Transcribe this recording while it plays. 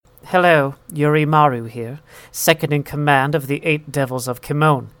Hello, Yurimaru here, second in command of the 8 Devils of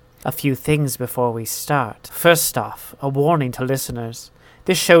Kimon. A few things before we start. First off, a warning to listeners.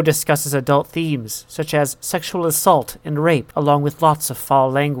 This show discusses adult themes, such as sexual assault and rape, along with lots of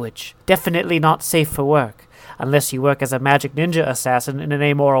foul language. Definitely not safe for work, unless you work as a magic ninja assassin in an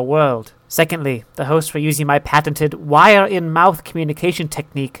amoral world. Secondly, the hosts were using my patented wire-in-mouth communication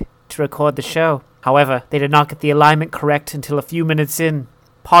technique to record the show. However, they did not get the alignment correct until a few minutes in.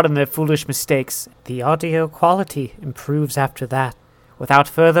 Pardon their foolish mistakes. The audio quality improves after that. Without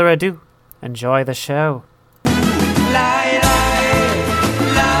further ado, enjoy the show.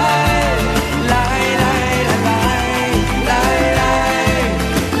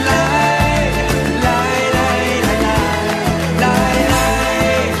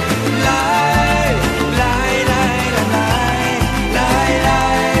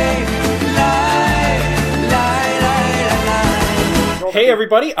 Hey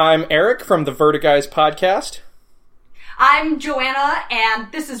everybody, I'm Eric from the Vertiguys podcast. I'm Joanna, and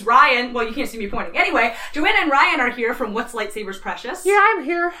this is Ryan. Well, you can't see me pointing. Anyway, Joanna and Ryan are here from What's Lightsabers Precious. Yeah, I'm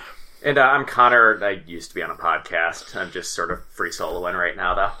here. And I'm Connor. I used to be on a podcast. I'm just sort of free soloing right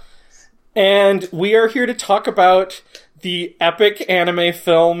now, though. And we are here to talk about the epic anime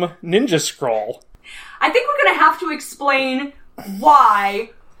film Ninja Scroll. I think we're going to have to explain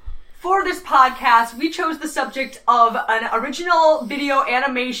why, for this podcast, we chose the subject of an original video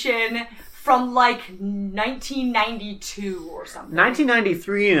animation from, 1992 or something.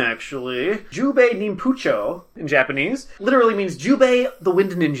 1993, actually. Jubei Ninpucho, in Japanese, literally means Jubei the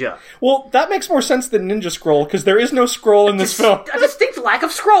Wind Ninja. Well, that makes more sense than Ninja Scroll, because there is no scroll in this film. A distinct lack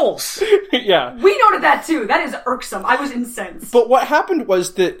of scrolls. Yeah. We noted that, too. That is irksome. I was incensed. But what happened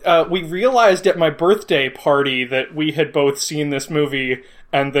was that we realized at my birthday party that we had both seen this movie,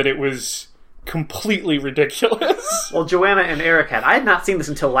 and that it was completely ridiculous. Well, Joanna and Eric had. I had not seen this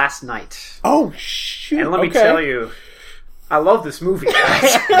until last night. Oh, shoot. And let me tell you, I love this movie,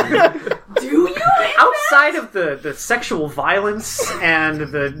 guys. Do you? Outside of the sexual violence and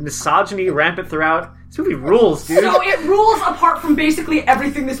the misogyny rampant throughout, this movie rules, dude. So it rules apart from basically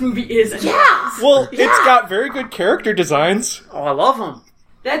everything this movie is. Yeah! Well, it's got very good character designs. Oh, I love them.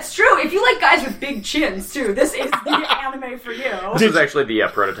 That's true. If you like guys with big chins, too, this is the anime for you. This is actually the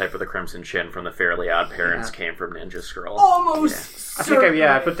prototype of the Crimson Chin from the Fairly Odd Parents came from Ninja Scroll. Almost I think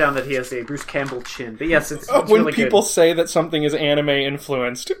I put down that he has a Bruce Campbell chin. But yes, it's When really people good. say that something is anime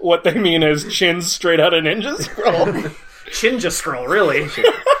influenced, what they mean is chins straight out of Ninja Scroll. Chinja Scroll, really.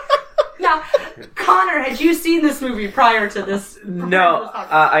 Now, Connor, had you seen this movie prior to this? No,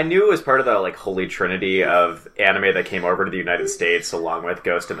 I knew it was part of the holy trinity of anime that came over to the United States, along with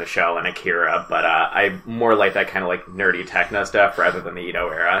Ghost in the Shell and Akira. But I more like that kind of nerdy techno stuff rather than the Edo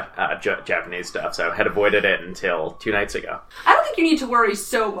era Japanese stuff. So I had avoided it until 2 nights ago. I don't think you need to worry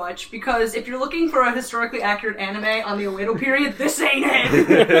so much, because if you're looking for a historically accurate anime on the Oedo period, this ain't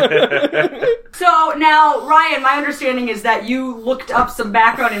it. So now, Ryan, my understanding is that you looked up some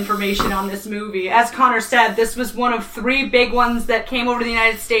background information on this movie. As Connor said, this was one of 3 big ones that came over to the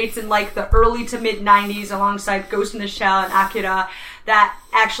United States in the early to mid 90s, alongside Ghost in the Shell and Akira, that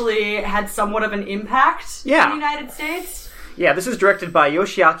actually had somewhat of an impact in the United States. Yeah, this is directed by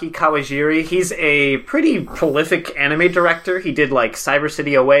Yoshiaki Kawajiri. He's a pretty prolific anime director. He did Cyber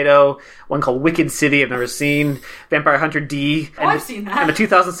City Oedo, one called Wicked City I've never seen, Vampire Hunter D. I've seen that. And the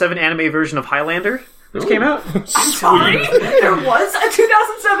 2007 anime version of Highlander, which came out. I'm sorry? There was a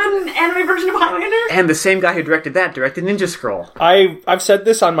 2007 anime version of Highlander? And the same guy who directed that directed Ninja Scroll. I've said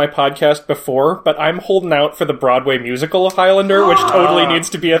this on my podcast before, but I'm holding out for the Broadway musical of Highlander, which totally needs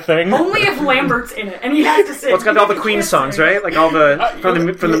to be a thing. Only if Lambert's in it, and he has to sing. Well, it's got all the Queen songs, right? All the... from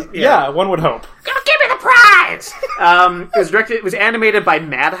the yeah, one would hope. Give me the prize! It was animated by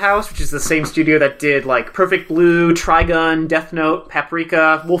Madhouse, which is the same studio that did Perfect Blue, Trigun, Death Note,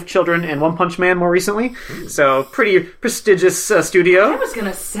 Paprika, Wolf Children, and One Punch Man more recently. So, pretty prestigious studio. I was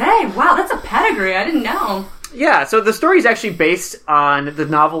gonna say, wow, that's a pedigree. I didn't know. Yeah, so the story is actually based on the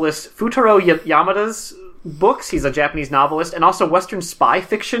novelist Futaro Yamada's books. He's a Japanese novelist, and also Western spy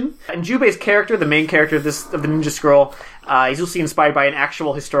fiction. And Jubei's character, the main character of the Ninja Scroll, he's also inspired by an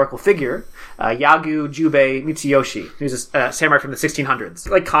actual historical figure, Yagu Jubei Mitsuyoshi, who's a samurai from the 1600s.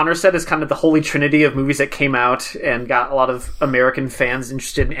 Like Connor said, is kind of the holy trinity of movies that came out and got a lot of American fans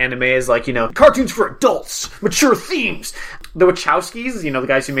interested in anime as cartoons for adults, mature themes. the Wachowskis, the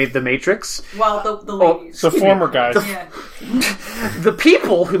guys who made The Matrix. Well, the ladies. The former guys. Yeah. The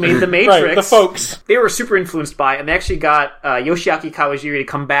people who made The Matrix. Right, the folks. They were super influenced by it, and they actually got Yoshiaki Kawajiri to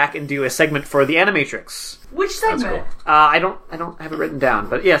come back and do a segment for The Animatrix. Which segment? I don't have it written down,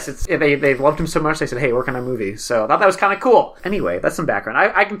 but yes, they loved him so much they said, "Hey, work on our movie." So I thought that was kind of cool. Anyway, that's some background.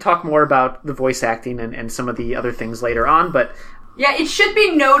 I can talk more about the voice acting and some of the other things later on, but Yeah, it should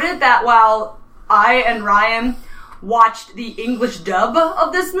be noted that while I and Ryan watched the English dub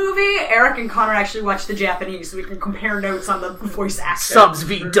of this movie, Eric and Connor actually watched the Japanese, so we can compare notes on the voice acting. subs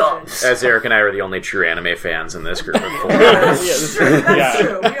v dubs. As Eric and I are the only true anime fans in this group of four. That's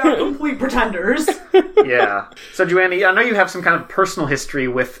true. We are complete pretenders. Yeah. So Joanna, I know you have some kind of personal history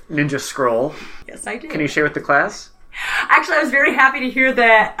with Ninja Scroll. Yes, I do. Can you share with the class? Actually, I was very happy to hear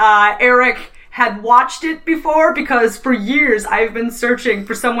that Eric had watched it before, because for years I've been searching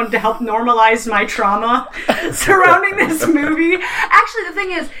for someone to help normalize my trauma surrounding this movie. Actually, the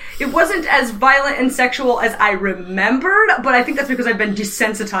thing is, it wasn't as violent and sexual as I remembered, but I think that's because I've been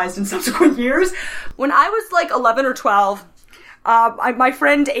desensitized in subsequent years. When I was like 11 or 12, my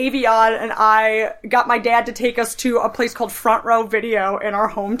friend Avion and I got my dad to take us to a place called Front Row Video in our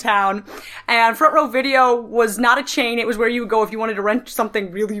hometown. And Front Row Video was not a chain. It was where you would go if you wanted to rent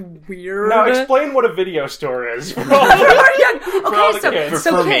something really weird. Now explain what a video store is. Okay, kids.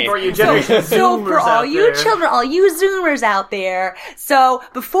 so me. For you generation so for Zoomers all out you there. children, all you Zoomers out there, so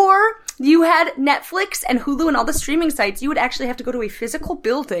before you had Netflix and Hulu and all the streaming sites, you would actually have to go to a physical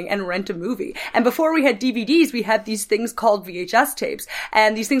building and rent a movie. And before we had DVDs, we had these things called VHS tapes.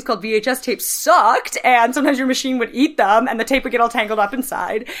 And these things called VHS tapes sucked, and sometimes your machine would eat them, and the tape would get all tangled up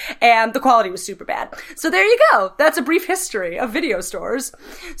inside, and the quality was super bad. So there you go. That's a brief history of video stores.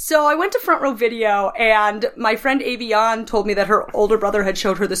 So I went to Front Row Video, and my friend Avion told me that her older brother had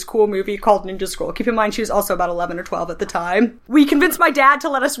showed her this cool movie called Ninja Scroll. Keep in mind, she was also about 11 or 12 at the time. We convinced my dad to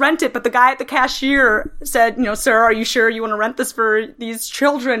let us rent it, but the guy at the cashier said, sir, are you sure you want to rent this for these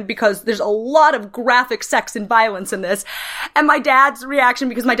children? Because there's a lot of graphic sex and violence in this. And my dad's reaction,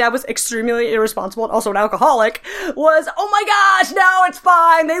 because my dad was extremely irresponsible and also an alcoholic, was, oh my gosh, no, it's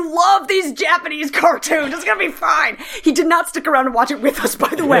fine. They love these Japanese cartoons. It's gonna be fine. He did not stick around and watch it with us, by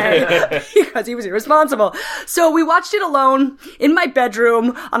the way, because he was irresponsible. So we watched it alone in my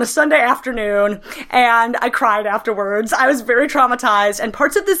bedroom on a Sunday afternoon, and I cried afterwards. I was very traumatized, and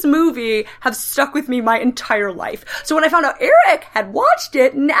parts of this movie have stuck with me my entire life. So when I found out Eric had watched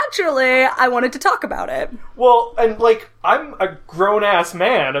it, naturally, I wanted to talk about it. Well, and I'm a grown-ass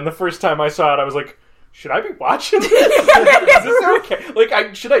man, and the first time I saw it, I was like, should I be watching this? Is this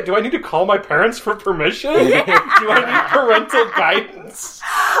okay? Do I need to call my parents for permission? Do I need parental guidance?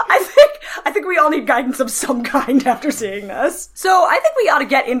 I think we all need guidance of some kind after seeing this. So I think we ought to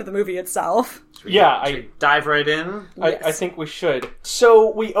get into the movie itself. Yeah, I Dive right in. I think we should.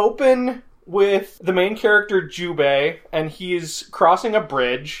 So we open with the main character, Jubei, and he's crossing a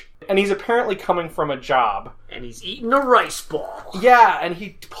bridge, and he's apparently coming from a job. And he's eating a rice ball. Yeah, and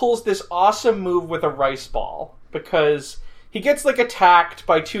he pulls this awesome move with a rice ball, because he gets, attacked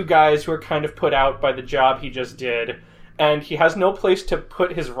by two guys who are kind of put out by the job he just did, and he has no place to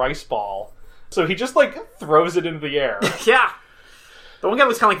put his rice ball. So he just, throws it into the air. Yeah. The one guy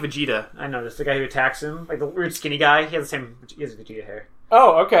looks kind of like Vegeta. I noticed. The guy who attacks him. Like the weird skinny guy. He has Vegeta hair.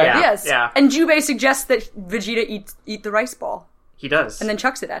 Oh, okay. Yeah. Yes. Yeah. And Jubei suggests that Vegeta eat the rice ball. He does. And then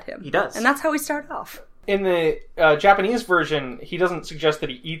chucks it at him. He does. And that's how we start off. In the Japanese version, he doesn't suggest that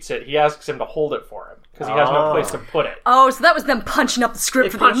he eats it. He asks him to hold it for him, because he has no place to put it. Oh, so that was them punching up the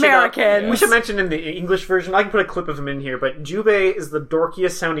script for the punched it up. Americans. We should mention in the English version, I can put a clip of him in here, but Jubei is the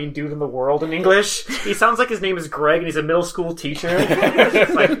dorkiest sounding dude in the world in English. He sounds like his name is Greg and he's a middle school teacher.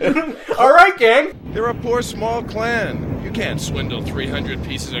 All right, gang. They're a poor small clan. You can't swindle 300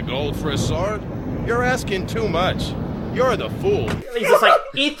 pieces of gold for a sword. You're asking too much. You're the fool. He's just like,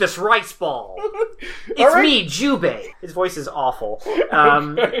 eat this rice ball. It's me, Jubei. His voice is awful.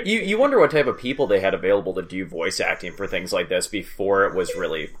 You wonder what type of people they had available to do voice acting for things like this before it was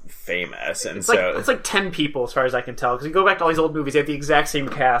really famous. And it's like 10 people as far as I can tell. Because you go back to all these old movies, they have the exact same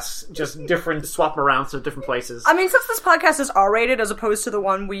cast, just different, swap them around to different places. I mean, since this podcast is R-rated as opposed to the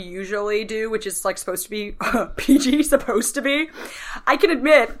one we usually do, which is supposed to be PG, supposed to be, I can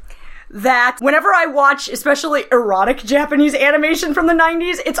admit that whenever I watch, especially erotic Japanese animation from the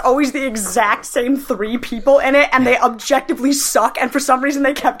 90s, it's always the exact same 3 people in it, and they objectively suck, and for some reason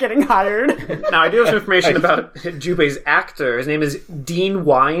they kept getting hired. Now, I do have some information about Jubei's actor. His name is Dean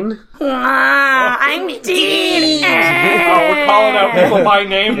Wine. I'm Dean! We're calling out people by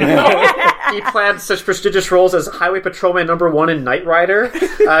name now. He played such prestigious roles as Highway Patrolman #1 in Knight Rider,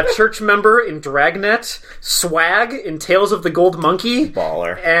 church member in Dragnet, Swag in Tales of the Gold Monkey,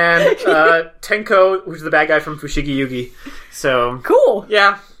 Baller. and Tenko, who's the bad guy from Fushigi Yugi. So Cool.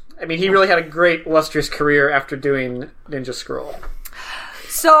 yeah, I mean, he really had a great, illustrious career after doing Ninja Scroll.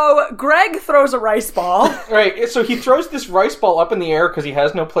 So, Greg throws a rice ball. Right, so he throws this rice ball up in the air because he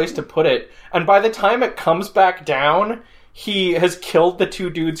has no place to put it, and by the time it comes back down, he has killed the 2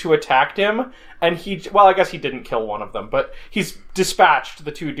 dudes who attacked him, and I guess he didn't kill one of them, but he's dispatched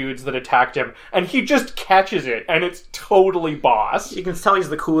the 2 dudes that attacked him, and he just catches it, and it's totally boss. You can tell he's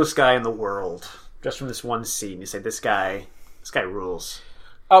the coolest guy in the world just from this one scene. You say, this guy rules.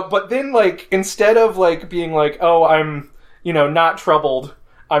 But then, like, instead of, like, being like, oh, I'm, not troubled,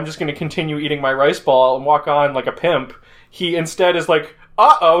 I'm just going to continue eating my rice ball and walk on like a pimp, he instead is like,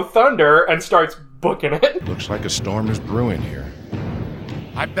 uh-oh, thunder, and starts booking it. Looks like a storm is brewing here.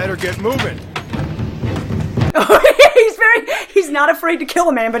 I better get moving. He's not afraid to kill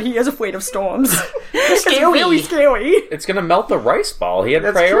a man, but he is afraid of storms. It's really scary. It's gonna melt the rice ball. He had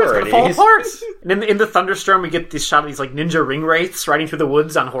That's true, it's priorities. gonna fall apart. And in the thunderstorm, we get this shot of these like ninja ring wraiths riding through the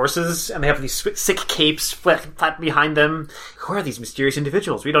woods on horses, and they have these sick capes flat behind them. Who are these mysterious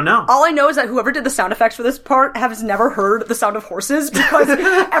individuals? We don't know. All I know is that whoever did the sound effects for this part has never heard the sound of horses, because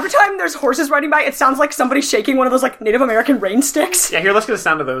every time there's horses riding by, it sounds like somebody shaking one of those like Native American rain sticks. Yeah, here, let's get the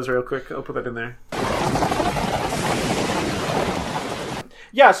sound of those real quick. I'll put that in there.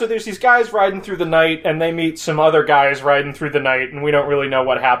 Yeah, so there's these guys riding through the night, and they meet some other guys riding through the night, and we don't really know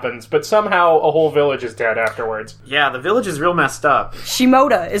what happens, but somehow a whole village is dead afterwards. Yeah, the village is real messed up.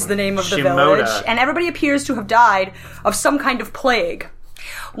 Shimoda is the name of the village, and everybody appears to have died of some kind of plague.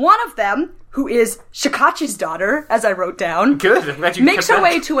 One of them, who is Shikachi's daughter, as I wrote down, Good, I'm glad you makes kept her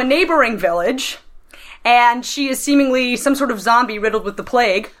that. way to a neighboring village, and she is seemingly some sort of zombie riddled with the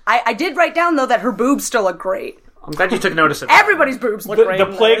plague. I did write down, though, that her boobs still look great. I'm glad you took notice of that. Everybody's boobs look great. The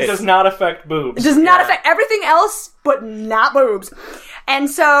in plague this. does not affect boobs. It does not affect everything else, but not boobs. And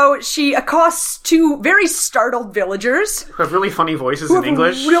so she accosts 2 very startled villagers Who have really funny voices who in have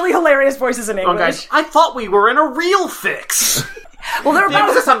English. really hilarious voices in English. Oh, guys, I thought we were in a real fix. Well, they're Was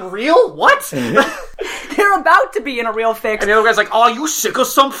about, this unreal? What? they're about to be in a real fix. And the other guy's like, "Oh, you sick or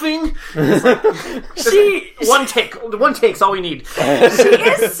something?" She One take's all we need. she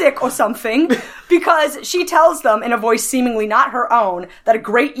is sick or something, because she tells them in a voice seemingly not her own that a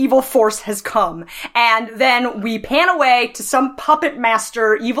great evil force has come. And then we pan away to some puppet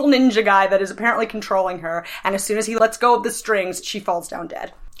master, evil ninja guy that is apparently controlling her, and as soon as he lets go of the strings, she falls down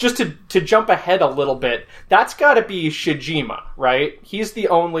dead. Just to jump ahead a little bit, that's gotta be Shijima, right? He's the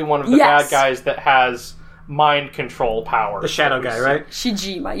only one of the Yes. bad guys that has mind control powers. The shadow guy, right?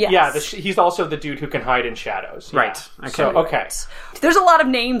 Shijima, yes. Yeah, he's also the dude who can hide in shadows. Yeah. Right. Okay. So, okay. There's a lot of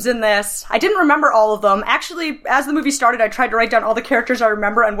names in this. I didn't remember all of them. Actually, as the movie started, I tried to write down all the characters I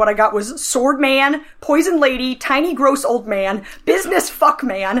remember, and what I got was Sword Man, Poison Lady, Tiny Gross Old Man, Business Fuck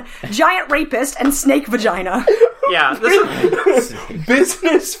Man, Giant Rapist, and Snake Vagina. Yeah, this is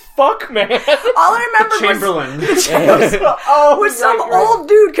Business fuck man. All I remember Chamberlain. was some old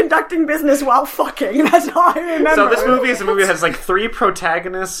dude conducting business while fucking. That's all I remember. So this movie is a movie that has like 3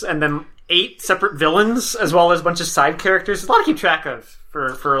 protagonists and then 8 separate villains, as well as a bunch of side characters. There's a lot to keep track of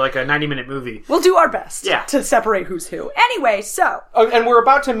for like a 90-minute movie. We'll do our best Yeah. to separate who's who. Anyway, so Oh, and we're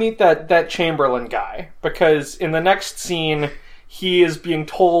about to meet that Chamberlain guy, because in the next scene, he is being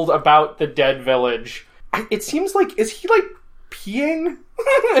told about the dead village. It seems like, is he like peeing?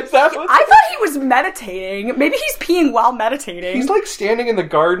 Is that what? I thought he was meditating. Maybe he's peeing while meditating. He's like standing in the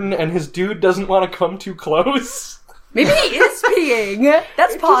garden and his dude doesn't want to come too close. Maybe he is peeing.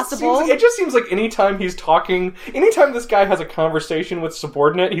 That's possible. It just seems like anytime he's talking, anytime this guy has a conversation with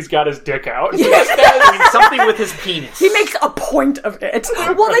subordinate, he's got his dick out. Something with his penis. He makes a point of it.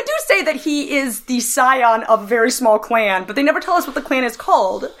 Well, they do say that he is the scion of a very small clan, but they never tell us what the clan is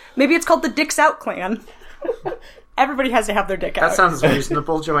called. Maybe it's called the Dicks Out Clan. Everybody has to have their dick out. That sounds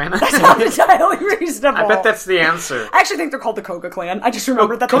reasonable, Joanna. Sounds entirely reasonable. I bet that's the answer. I actually think they're called the Koga Clan. I just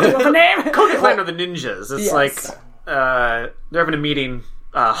remembered that they do have a name. Koga Clan are the ninjas. It's Yes. like they're having a meeting.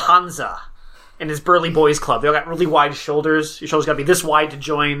 Hanza and his Burly Boys Club. They all got really wide shoulders. Your shoulders got to be this wide to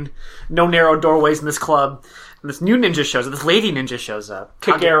join. No narrow doorways in this club. And this new ninja shows up. This lady ninja shows up.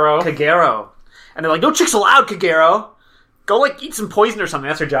 Kagero. Kagero. And they're like, "No chicks allowed, Kagero. go, like, eat some poison or something.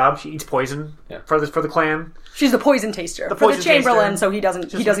 That's her job. She eats poison for the clan. She's the poison taster. For poison the Chamberlain, taster. so he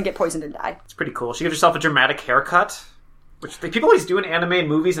doesn't get poisoned and die. It's pretty cool. She gives herself a dramatic haircut, which people always do in anime and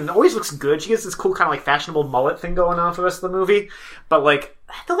movies, and it always looks good. She gets this cool kind of, like, fashionable mullet thing going on for the rest of the movie. But, like,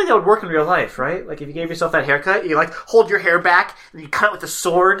 I don't think that would work in real life, right? Like, if you gave yourself that haircut, you, like, hold your hair back, and you cut it with a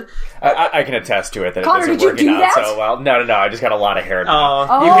sword. I can attest to it that Connor, it did you isn't working do out that? so well. No, I just got a lot of hair now.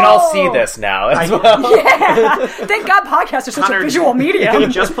 Oh. You can all see this now as well. Yeah. Thank God podcasts are such Connor, a visual He medium.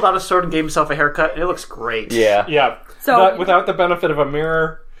 just pulled out a sword and gave himself a haircut, and it looks great. Yeah. Yeah. So- Not without the benefit of a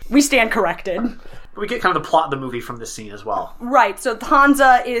mirror. We stand corrected. We get kind of the plot of the movie from this scene as well. Right, so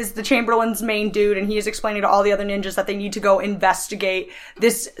Hansa is the Chamberlain's main dude, and he is explaining to all the other ninjas that they need to go investigate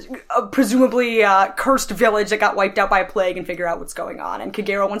this presumably cursed village that got wiped out by a plague and figure out what's going on. And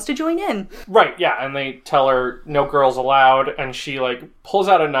Kagero wants to join in. Right, yeah, and they tell her no girls allowed, and she, like, pulls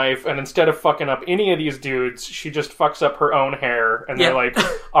out a knife, and instead of fucking up any of these dudes, she just fucks up her own hair, and they're like,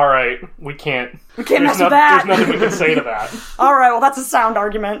 alright, we can't mess with that. There's nothing we can say to that. All right, well, that's a sound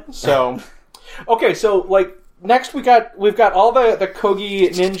argument. So, okay, so, like, next we've got all the Kogi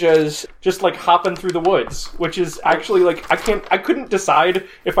ninjas just, like, hopping through the woods, which is actually, like, I couldn't decide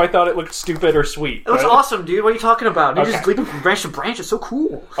if I thought it looked stupid or sweet. It looks awesome, dude. What are you talking about? You're Okay. just leaping from branch to branch. It's so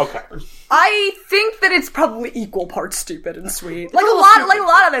cool. Okay. I think that it's probably equal parts stupid and sweet. Like a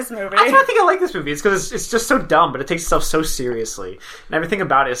lot of this movie. That's why I think I like this movie. It's because it's just so dumb, but it takes itself so seriously. And everything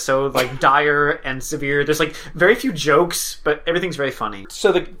about it is so, like, dire and severe. There's, like, very few jokes, but everything's very funny.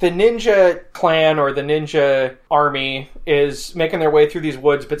 So the ninja clan or the ninja army is making their way through these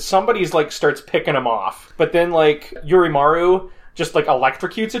woods, but somebody's, like, starts picking them off. But then, like, Yurimaru just, like,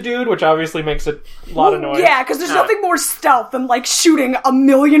 electrocutes a dude, which obviously makes a lot of noise. Yeah, because there's nothing more stealth than, like, shooting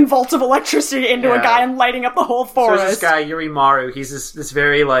 1,000,000 volts of electricity into a Yeah. guy and lighting up the whole So forest. there's this guy, Yurimaru. He's this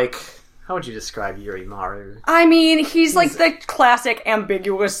very, like... How would you describe Yurimaru? I mean, he's like the classic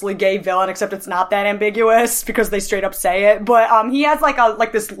ambiguously gay villain, except it's not that ambiguous because they straight up say it. But he has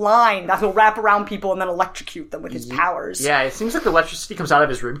like this line that he'll wrap around people and then electrocute them with his powers. Yeah, it seems like the electricity comes out of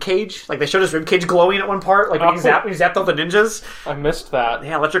his ribcage. Like, they showed his ribcage glowing at one part, like when he zapped all the ninjas. I missed that.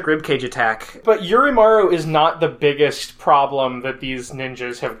 Yeah, electric ribcage attack. But Yurimaru is not the biggest problem that these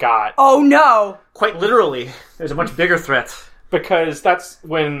ninjas have got. Oh no! Quite literally, there's a much bigger threat. Because that's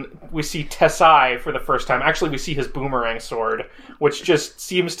when we see Tessai for the first time. Actually, we see his boomerang sword, which just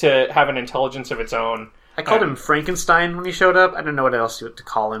seems to have an intelligence of its own. I called him Frankenstein when he showed up. I don't know what else to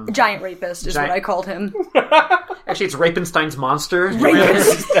call him. Giant rapist is what I called him. Actually, it's Rapenstein's monster.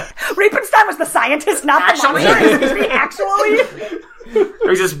 Rapist. Rapenstein was the scientist, not the monster. Excuse me, actually.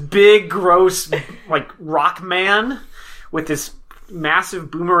 There's this big, gross, like, rock man with this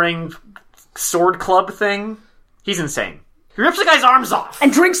massive boomerang sword club thing. He's insane. He rips the guy's arms off.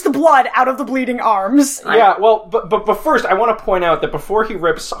 And drinks the blood out of the bleeding arms. Yeah, well, but first, I want to point out that before he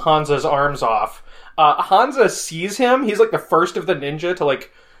rips Hansa's arms off, Hansa sees him. He's like the first of the ninja to,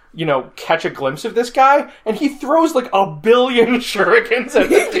 like, you know, catch a glimpse of this guy, and he throws like 1 billion shurikens at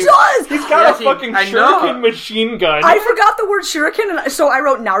this dude. He does! He's got a fucking I know. shuriken machine gun. I forgot the word shuriken, and so I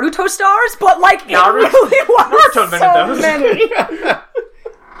wrote Naruto stars, but like, Naruto- it really was Naruto invented so those. many.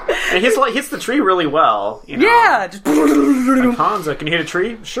 And he hits the tree really well. You know? Yeah. Just Hansa, can you hit a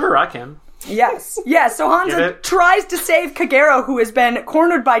tree? Sure, I can. Yes. Yes, so Get Hansa it? tries to save Kagero, who has been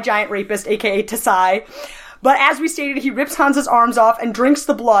cornered by Giant Rapist, aka Tessai. But as we stated, he rips Hansa's arms off and drinks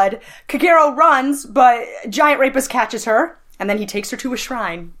the blood. Kagero runs, but Giant Rapist catches her, and then he takes her to a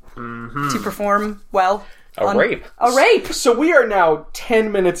shrine to perform, well... A rape. A rape! So we are now 10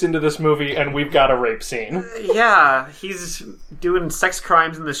 minutes into this movie, and we've got a rape scene. Yeah, he's doing sex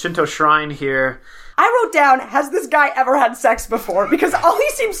crimes in the Shinto shrine here. I wrote down, has this guy ever had sex before? Because all he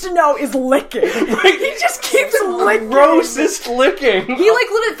seems to know is licking. He just keeps licking. Grossest licking. He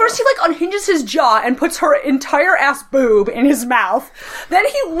literally, first he unhinges his jaw and puts her entire ass boob in his mouth. Then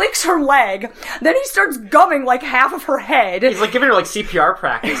he licks her leg. Then he starts gumming like half of her head. He's like giving her like CPR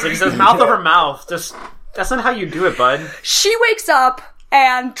practice. Like he says mouth over mouth. Just, that's not how you do it, bud. She wakes up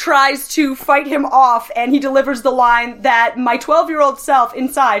and tries to fight him off, and he delivers the line that my 12-year-old self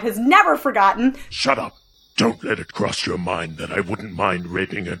inside has never forgotten. Shut up. Don't let it cross your mind that I wouldn't mind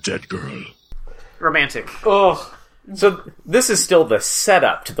raping a dead girl. Romantic. Ugh. So this is still the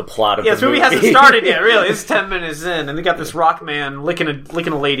setup to the plot of Yeah, the this movie movie. hasn't started yet, really. It's 10 minutes in, and they got this rock man licking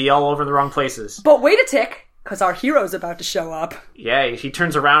a lady all over the wrong places. But wait a tick, because our hero's about to show up. Yeah, he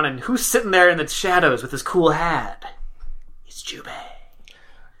turns around, and who's sitting there in the shadows with his cool hat? It's Jubei.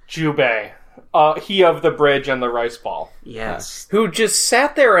 Jubei. He of the bridge and the rice ball. Yes. who just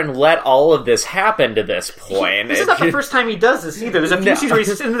sat there and let all of this happen to this point. This is not the first time he does this either. There's a few scenes where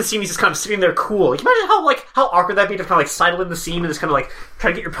he's in the scene, he's just kind of sitting there cool. Like, imagine how awkward that'd be to kind of like sidle in the scene and just kind of like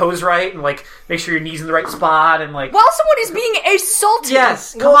try to get your pose right and like make sure your knee's in the right spot and like. While someone is being assaulted.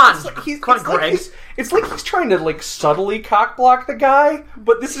 Yes, come Well, on, it's like Greg. It's like he's trying to like subtly cockblock the guy,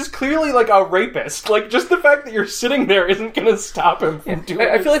 but this is clearly like a rapist. Like just the fact that you're sitting there isn't going to stop him from doing.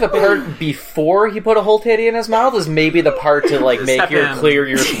 I feel like the part before he put a whole titty in his mouth is maybe the part to like make clear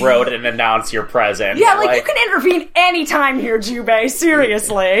your throat and announce your presence. Yeah, like you can intervene anytime here, Jubei.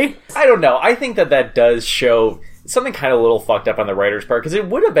 Seriously. I don't know. I think that does show something kind of a little fucked up on the writer's part, because it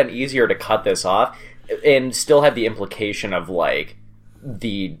would have been easier to cut this off and still have the implication of like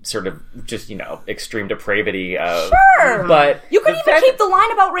the sort of just, extreme depravity of... Sure! But you could even keep the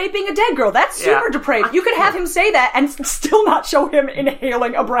line about raping a dead girl. That's super depraved. You could have him say that and still not show him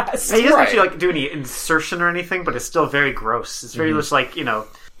inhaling a breast. He doesn't actually like do any insertion or anything, but it's still very gross. It's very just like,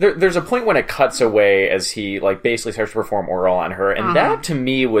 There's a point when it cuts away as he like basically starts to perform oral on her, and that to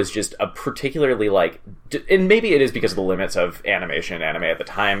me was just a particularly like, and maybe it is because of the limits of animation and anime at the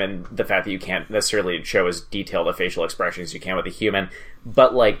time, and the fact that you can't necessarily show as detailed a facial expression as you can with a human,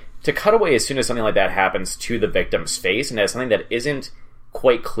 but like to cut away as soon as something like that happens to the victim's face, and as something that isn't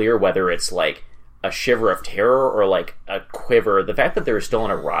quite clear whether it's like a shiver of terror or like a quiver, the fact that there's still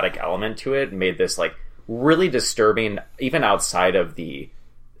an erotic element to it made this like really disturbing, even outside of the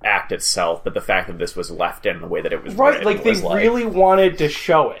act itself, but the fact that this was left in the way that it was right, like they really wanted to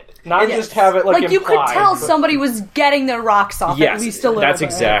show it, not just have it like you could implied, tell somebody was getting their rocks off at least a little that's bit.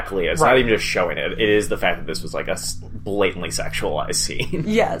 exactly it. It's not even just showing it. It is the fact that this was like a blatantly sexualized scene.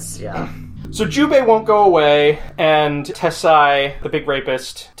 Yes. Yeah. So Jubei won't go away, and Tessai, the big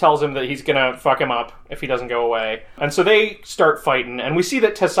rapist, tells him that he's gonna fuck him up if he doesn't go away. And so they start fighting, and we see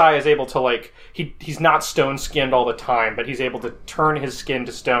that Tessai is able to, like, he's not stone-skinned all the time, but he's able to turn his skin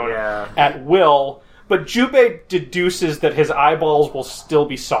to stone at will. But Jubei deduces that his eyeballs will still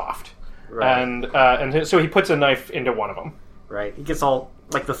be soft. Right. And so he puts a knife into one of them. Right. He gets all,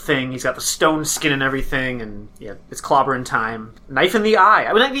 like, the thing. He's got the stone skin and everything, and, it's clobbering time. Knife in the eye.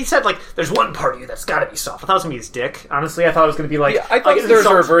 I mean, he said, like, there's one part of you that's gotta be soft. I thought it was gonna be his dick. Honestly, I thought it was gonna be, like... Yeah, I thought there was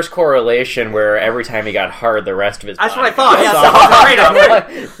a reverse correlation where every time he got hard, the rest of his That's body what I thought. got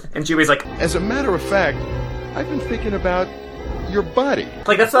soft. And Jubei's like... As a matter of fact, I've been thinking about your body.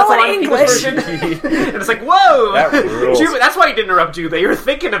 Like, that's a lot of English version. And it's like, whoa! That rules. Jubei, that's why you didn't interrupt Jubei. You were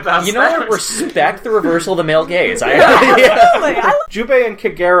thinking about You know what? Respect the reversal of the male gaze. Jubei and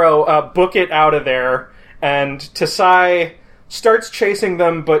Kagero book it out of there, and Tessai starts chasing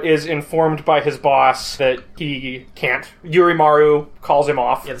them, but is informed by his boss that he can't. Yurimaru calls him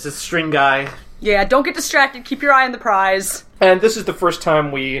off. Yeah, this is string guy. Yeah, don't get distracted. Keep your eye on the prize. And this is the first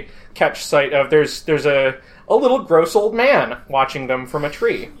time we catch sight of there's a little gross old man watching them from a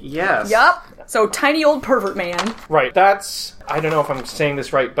tree. Yes. Yup. So, tiny old pervert man. Right, that's... I don't know if I'm saying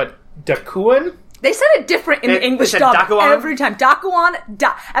this right, but Dakuan? They said it different in the English dub every time. Dakuan.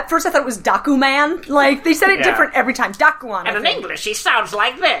 At first I thought it was Dakuman. Like, they said it different every time. Dakuan. And in English, he sounds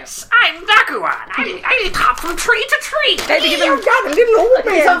like this. I'm Dakuan. I hop from tree to tree. They give him got a little old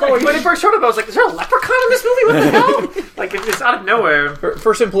man. When it first showed up, I was like, is there a leprechaun in this movie? What the hell? Like, it's out of nowhere.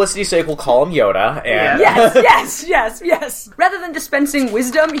 For simplicity's sake, we'll call him Yoda. And Yes. Rather than dispensing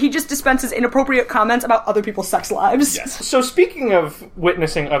wisdom, he just dispenses inappropriate comments about other people's sex lives. Yes. So speaking of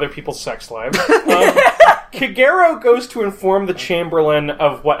witnessing other people's sex lives, Kagero goes to inform the Chamberlain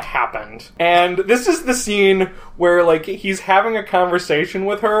of what happened. And this is the scene where, like, he's having a conversation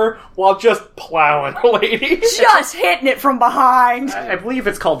with her while just plowing a lady. Just hitting it from behind. I believe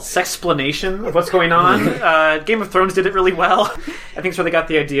it's called Sexplanation of what's going on. Game of Thrones did it really well. I think it's where they got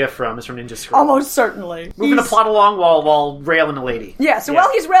the idea from, is from Ninja Scroll. Almost certainly. Moving the plot along while railing a lady. Yeah, so while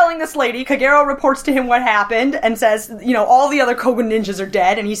he's railing this lady, Kagero reports to him what happened and says, all the other Kogan ninjas are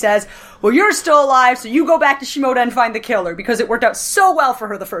dead, and he says, well, you're still alive, so you go back to Shimoda and find the killer, because it worked out so well for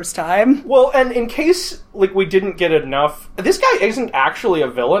her the first time. Well, and in case, like, we didn't get enough, this guy isn't actually a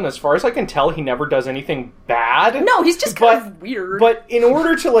villain. As far as I can tell, he never does anything bad. No, he's just kind of weird. But in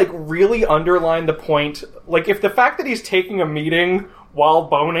order to, like, really underline the point, like, if the fact that he's taking a meeting while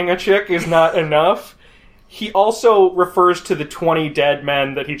boning a chick is not enough, he also refers to the 20 dead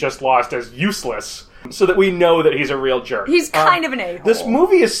men that he just lost as useless, so that we know that he's a real jerk. He's kind of an a-hole. This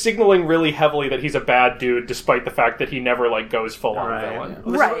movie is signaling really heavily that he's a bad dude, despite the fact that he never, like, goes full-on villain.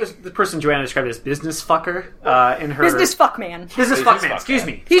 Well, the person Joanna described as business fucker in her... Business fuck man. Business fuck man, excuse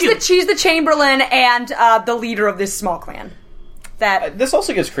me. He's the Chamberlain and the leader of this small clan. that... This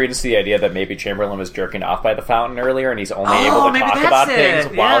also gives credence to the idea that maybe Chamberlain was jerking off by the fountain earlier, and he's only able to talk about things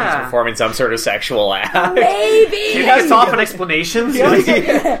while he's performing some sort of sexual act. Maybe! He has soften explanations. He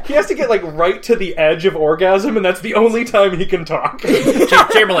has to get, like, right to the edge of orgasm, and that's the only time he can talk.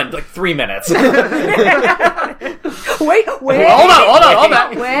 Chamberlain, like 3 minutes. Wait. Hold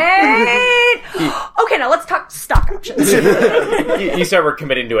on. Wait. Okay, now let's talk stock options. You said we're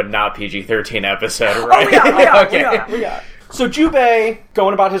committing to a not PG-13 episode, right? We are. So Jubei,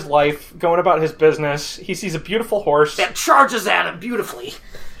 going about his life, going about his business, he sees a beautiful horse. That charges at him beautifully.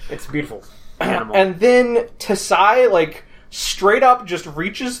 It's beautiful. Animal. And then Tesai, like, straight up just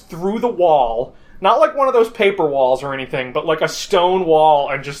reaches through the wall. Not like one of those paper walls or anything, but like a stone wall,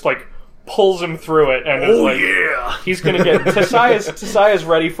 and just, like, pulls him through it. And is like, he's gonna get... Tesai is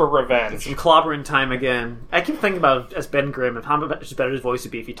ready for revenge. Some clobbering time again. I keep thinking about as Ben Grimm, and how much better his voice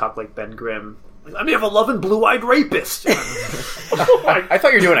would be if he talked like Ben Grimm. I mean, I'm a loving blue-eyed rapist. I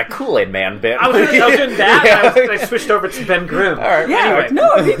thought you were doing a Kool-Aid Man bit. I was doing that, and I switched over to Ben Grimm. All right. Yeah, Anyway.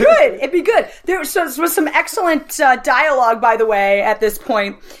 no, it'd be good. It'd be good. There was some excellent dialogue, by the way, at this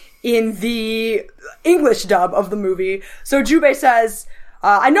point in the English dub of the movie. So Jubei says,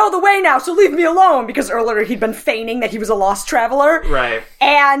 I know the way now, so leave me alone, because earlier he'd been feigning that he was a lost traveler. Right.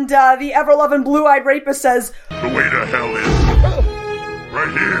 And the ever-loving blue-eyed rapist says, The way to hell is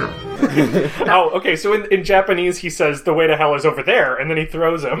right here. Oh, okay, so in Japanese he says, the way to hell is over there, and then he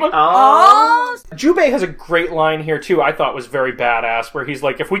throws him. oh, Jubei has a great line here, too, I thought was very badass, where he's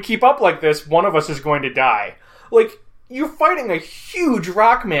like, if we keep up like this, one of us is going to die. Like, you're fighting a huge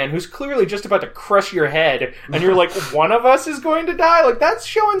rock man who's clearly just about to crush your head, and you're like, one of us is going to die? Like, that's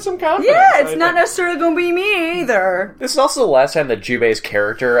showing some confidence. yeah, it's I not think. necessarily going to be me either. This is also the last time that Jubei's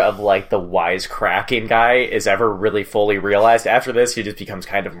character of, like, the wisecracking guy is ever really fully realized. After this, he just becomes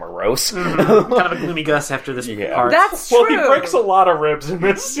kind of morose. Kind of a gloomy Gus after this part. That's true. Well, he breaks a lot of ribs in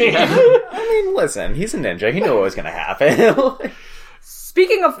this scene. I mean, listen, he's a ninja. He knew what was going to happen.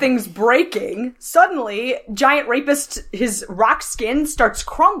 Speaking of things breaking, suddenly, Giant Rapist, his rock skin starts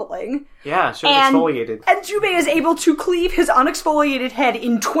crumbling. Yeah, sure, And, exfoliated. and Jubei is able to cleave his unexfoliated head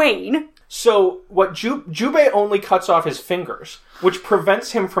in twain. So, what Jubei only cuts off his fingers, which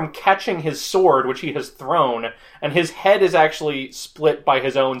prevents him from catching his sword, which he has thrown, and his head is actually split by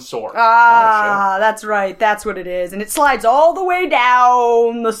his own sword. Ah, that's right. That's what it is. And it slides all the way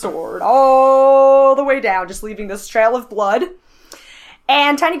down the sword. All the way down, just leaving this trail of blood.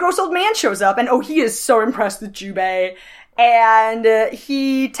 And Tiny Gross Old Man shows up, and he is so impressed with Jubei. And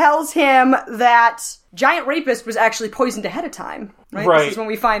he tells him that Giant Rapist was actually poisoned ahead of time. Right? Right. This is when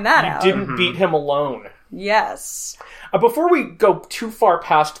we find that out. Didn't beat him alone. Yes. Before we go too far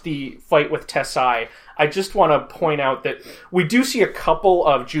past the fight with Tesai, I just want to point out that we do see a couple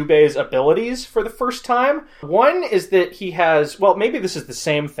of Jubei's abilities for the first time. One is that he has, well, maybe this is the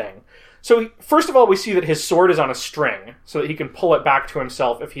same thing. So, first of all, we see that his sword is on a string, so that he can pull it back to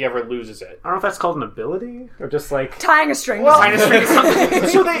himself if he ever loses it. I don't know if that's called an ability, or just like... Tying a string. Tying a string to something.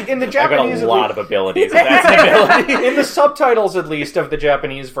 So they, in the I've got Japanese, a lot of abilities. That's an ability. in the subtitles, at least, of the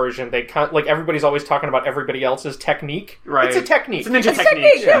Japanese version, they like everybody's always talking about everybody else's technique. Right. It's a technique. It's a ninja It's a technique.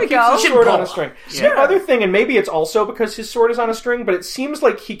 technique. There we go. His sword on a string. The other thing, and maybe it's also because his sword is on a string, but it seems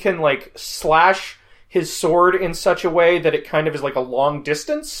like he can, like, slash his sword in such a way that it kind of is like a long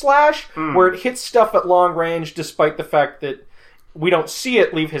distance slash, where it hits stuff at long range despite the fact that we don't see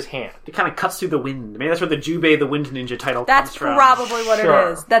it leave his hand. It kind of cuts through the wind. Maybe that's where the Jubei the Wind Ninja title That's comes from. probably what Sure.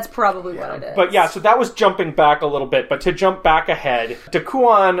 it is. That's probably what it is. But yeah, so that was jumping back a little bit. But to jump back ahead,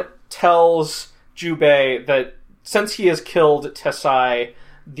 Dakuan tells Jubei that since he has killed Tesai,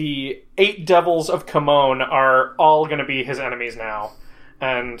 the 8 devils of Kamon are all going to be his enemies now.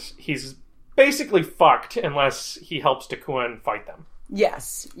 And he's basically fucked unless he helps Dakuan fight them.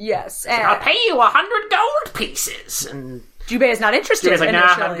 Yes. I'll And pay you 100 gold pieces. And Jubei is not interested. Jubei's like, nah,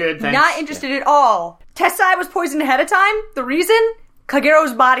 initially. I'm good, thanks. Not interested at all. Tesai was poisoned ahead of time. The reason?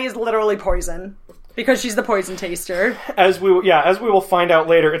 Kagero's body is literally poison. Because she's the poison taster. As we will find out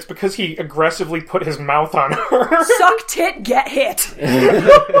later, it's because he aggressively put his mouth on her. Suck tit, get hit.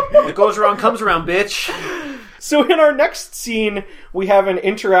 it goes around, comes around, bitch. So in our next scene, we have an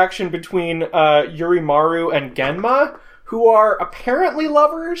interaction between Yurimaru and Genma, who are apparently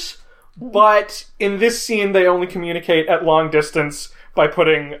lovers, but in this scene they only communicate at long distance by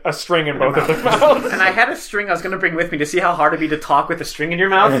putting a string in both of their mouths. And I had a string I was going to bring with me to see how hard it'd be to talk with a string in your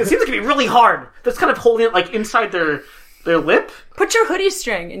mouth. It seems like it'd be really hard. That's kind of holding it like inside their lip. Put your hoodie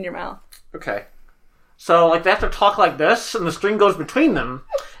string in your mouth. Okay. So, like, they have to talk like this, and the string goes between them.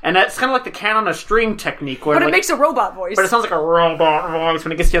 And that's kind of like the can on a string technique. Where But it like, makes a robot voice. But it sounds like a robot voice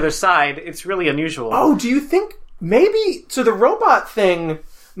when it gets to the other side. It's really unusual. Oh, do you think maybe... So the robot thing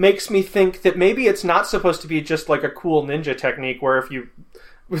makes me think that maybe it's not supposed to be just like a cool ninja technique where if you...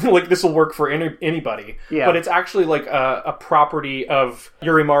 like, this will work for anybody. Yeah. But it's actually like a property of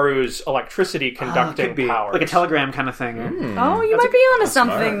Yurimaru's electricity conducting power. Like a telegram kind of thing. Oh, you might be onto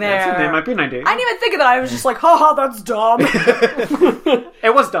something there. That might be an idea. I didn't even think of that. I was just like, haha, that's dumb.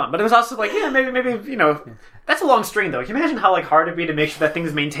 It was dumb, but it was also like, yeah, maybe, you know... That's a long string, though. Can you imagine how like hard it'd be to make sure that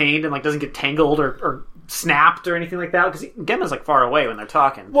thing's maintained and like doesn't get tangled or snapped or anything like that? Because Genma's like far away when they're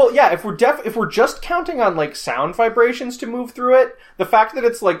talking. Well, yeah. If we're just counting on like sound vibrations to move through it, the fact that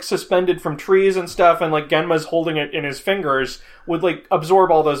it's like suspended from trees and stuff, and like Genma's holding it in his fingers would like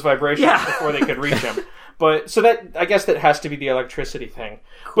absorb all those vibrations before they could reach him. But so that I guess that has to be the electricity thing.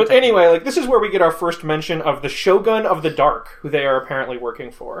 Cool. But anyway, like this is where we get our first mention of the Shogun of the Dark, who they are apparently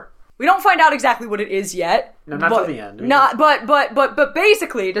working for. We don't find out exactly what it is yet. No, not till the end. But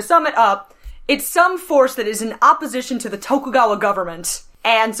basically, to sum it up, it's some force that is in opposition to the Tokugawa government.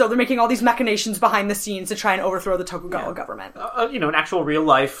 And so they're making all these machinations behind the scenes to try and overthrow the Tokugawa government. You know, an actual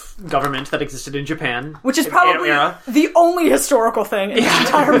real-life government that existed in Japan. Which is probably the only historical thing in the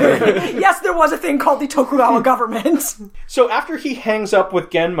entire movie. Yes, there was a thing called the Tokugawa government. So after he hangs up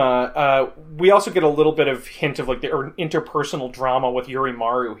with Genma, we also get a little bit of hint of like the interpersonal drama with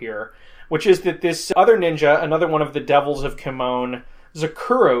Yurimaru here, which is that this other ninja, another one of the devils of Kimon,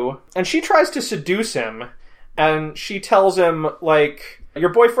 Zakuru, and she tries to seduce him, and she tells him, like... Your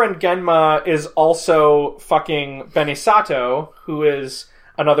boyfriend Genma is also fucking Benisato, who is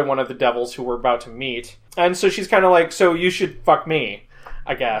another one of the devils who we're about to meet. And so she's kind of like, so you should fuck me,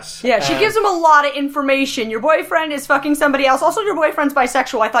 I guess. Yeah, she gives him a lot of information. Your boyfriend is fucking somebody else. Also, your boyfriend's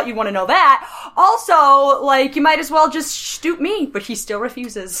bisexual. I thought you'd want to know that. Also, like, you might as well just shoot me. But he still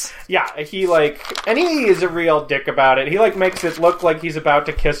refuses. Yeah, he, like... And he is a real dick about it. He, like, makes it look like he's about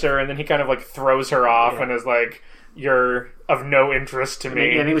to kiss her, and then he kind of, like, throws her off and is like... You're of no interest to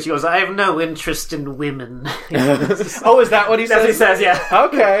me. And he goes, I have no interest in women. Oh, is that what he says? That's what he says, yeah.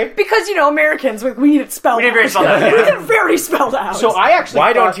 Okay. Because, you know, Americans, we need it spelled out. We need it very spelled out. We need it very spelled out. So I actually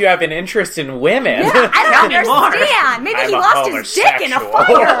Why don't you have an interest in women? Yeah, I don't understand. Maybe he lost his dick in a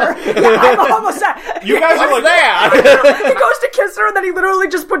fire. Yeah, I'm a homosexual. You guys are like that. He goes to kiss her and then he literally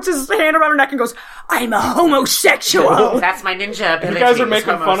just puts his hand around her neck and goes, I'm a homosexual. That's my ninja ability. You guys are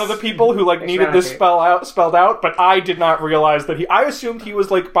making fun of the people who like needed this spelled out, but I did not realize that I assumed he was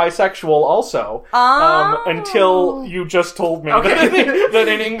like bisexual also. Until you just told me that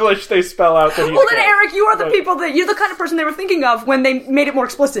in English they spell out that he's Well then Eric, you are the people you're the kind of person they were thinking of when they made it more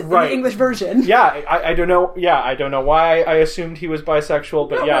explicit in the English version. Yeah, I don't know. Yeah, I don't know why I assumed he was bisexual,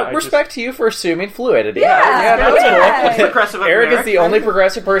 but respect to you for assuming fluidity. Yeah, that's cool. Progressive Eric is the only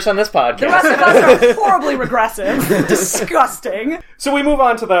progressive person on this podcast. The rest of us are horribly regressive. Disgusting. So we move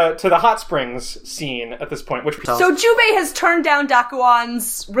on to the hot springs scene at this point, which So Jubei has turned down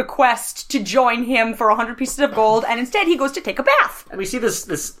Dakuan's request to join him for 100 pieces of gold, and instead he goes to take a bath. And we see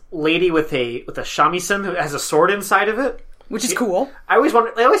this lady with a shamisen who has a sword inside of it. Which is cool. I always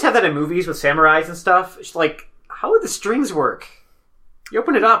wonder, they always have that in movies with samurais and stuff. It's like, how would the strings work? You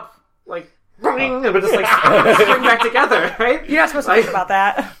open it up, like, but it's like string back together, right? You're not supposed to think about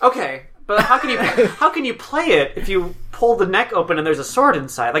that. Okay, but how can you play it if you pull the neck open and there's a sword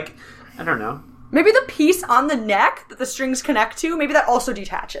inside? Like, I don't know. Maybe the piece on the neck that the strings connect to, maybe that also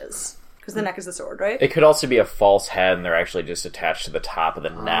detaches. Because the neck is the sword, right? It could also be a false head and they're actually just attached to the top of the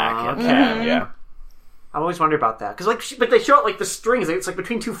neck. Okay. Yeah. I always wonder about that. Because, but they show it like the strings. It's like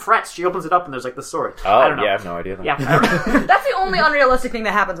between two frets. She opens it up and there's like the sword. Oh, I don't know. yeah, I have no idea. Yeah, I don't know. That's the only unrealistic thing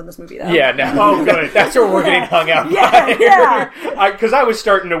that happens in this movie, though. Yeah, no. Oh, good. That's where we're getting hung out. Yeah. Because I was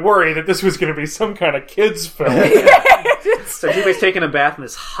starting to worry that this was going to be some kind of kids film. So Jubei's taking a bath in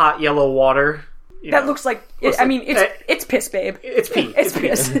this hot yellow water. That looks like... it's piss, babe. It's pee. It's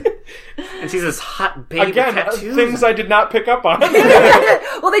piss. And she's this hot babe Again, with tattoos. things I did not pick up on.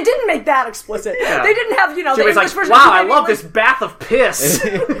 Well, they didn't make that explicit. Yeah. They didn't have, the Jubei's English like, version. wow, I love this bath of piss.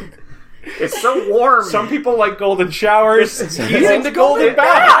 It's so warm. Some people like golden showers. He's into golden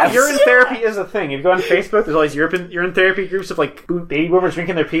baths. Urine therapy is a thing. If you go on Facebook, there's all these urine therapy groups of like baby boomers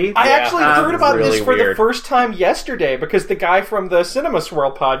drinking their pee. I actually heard about really this for the weird. first time yesterday because the guy from the Cinema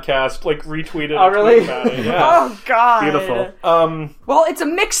Swirl podcast like retweeted. Oh, really? About it. Yeah. Oh, God. Beautiful. Well, it's a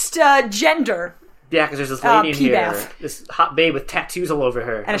mixed gender Yeah, because there's this lady in pee here, bath. this hot babe with tattoos all over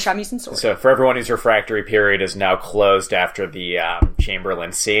her. and a shamisen sword. So for everyone whose refractory period is now closed after the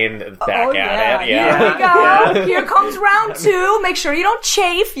Chamberlain scene, back at it. Yeah. Here we go. Here comes round 2. Make sure you don't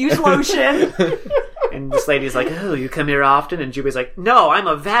chafe. Use lotion. And And this lady's like, oh, you come here often? And Jubei's like, no, I'm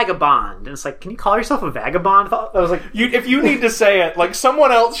a vagabond. And it's like, can you call yourself a vagabond? I was like, if you need to say it, like,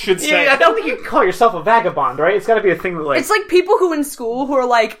 someone else should say I it. don't think you can call yourself a vagabond, right? It's got to be a thing that, like... It's like people who in school who are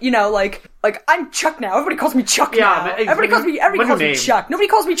like, you know, like I'm Chuck now. Everybody calls me Chuck now. Man, Everybody calls me Chuck. Nobody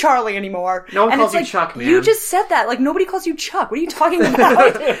calls me Charlie anymore. No one and calls it's you Chuck, man. You just said that. Like, nobody calls you Chuck. What are you talking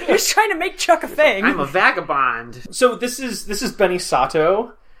about? You're just trying to make Chuck a thing. I'm a vagabond. So this is Benny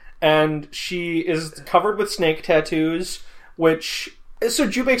Sato, and she is covered with snake tattoos, which... So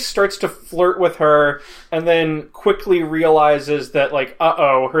Jubei starts to flirt with her, and then quickly realizes that, like,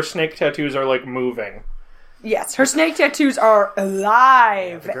 her snake tattoos are, like, moving. Yes, her snake tattoos are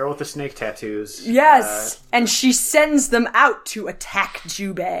alive. The girl with the snake tattoos. Yes, and she sends them out to attack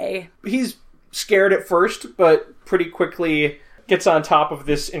Jubei. He's scared at first, but pretty quickly gets on top of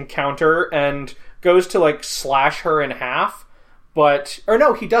this encounter and goes to, like, slash her in half. But... Or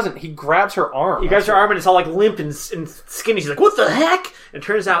no, he doesn't. He grabs her arm. He grabs her arm and it's all, like, limp and skinny. She's like, what the heck? And it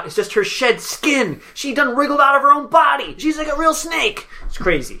turns out it's just her shed skin. She done wriggled out of her own body. She's like a real snake. It's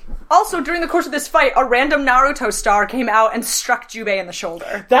crazy. Also, during the course of this fight, a random Naruto star came out and struck Jubei in the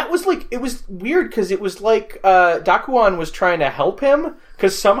shoulder. That was, like... It was weird, because it was like Dakuan was trying to help him,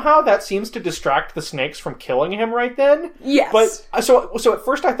 because somehow that seems to distract the snakes from killing him right then. Yes. But, so at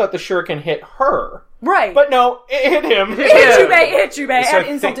first I thought the shuriken hit her. Right. But no, it hit him. It hit Jubei, So add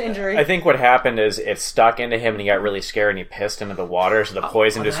insult to injury. I think what happened is it stuck into him and he got really scared and he pissed into the water, so the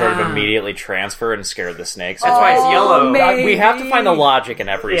poison just sort of immediately transferred and scared the snakes. That's why it's yellow. maybe. We have to find the logic in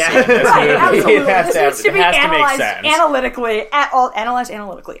every scene in this Right, movie. absolutely. It has This to, needs to be it has to make analyzed sense. analyzed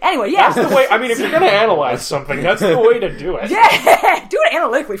analytically. Anyway, yeah. That's the way... I mean, if you're going to analyze something, that's the way to do it. Yeah, do it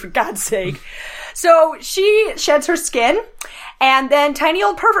analytically, for God's sake. So she sheds her skin, and then tiny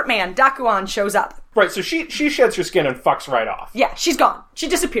old pervert man, Dakuan, shows up. Right, so she sheds her skin and fucks right off. Yeah, she's gone. She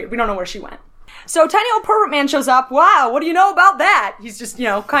disappeared. We don't know where she went. So tiny old pervert man shows up. Wow, what do you know about that? He's just,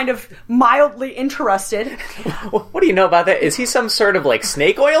 kind of mildly interested. What do you know about that? Is he some sort of, like,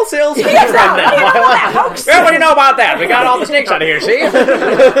 snake oil salesman? Yes, what do you know about that, folks? Well, what do you know about that? We got all the snakes out of here, see?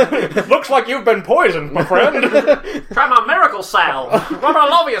 Looks like you've been poisoned, my friend. Try my miracle salve. Rub it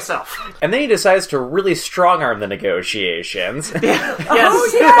all over yourself. And then he decides to really strong-arm the negotiations Yes.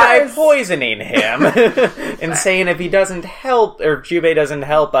 by poisoning him and saying if he doesn't help, or if Jubei doesn't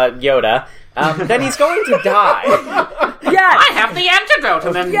help Yoda, then he's going to die. Yes. I have the antidote.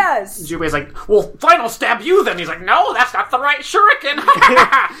 And then Yes. Jubei's like, well, fine, I'll stab you then. He's like, no, that's not the right shuriken.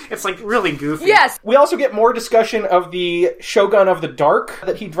 It's like really goofy. Yes. We also get more discussion of the Shogun of the Dark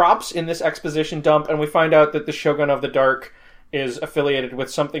that he drops in this exposition dump, and we find out that the Shogun of the Dark is affiliated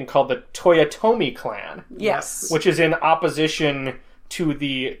with something called the Toyotomi clan. Yes. Which is in opposition to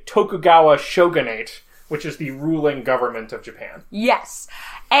the Tokugawa shogunate, which is the ruling government of Japan. Yes.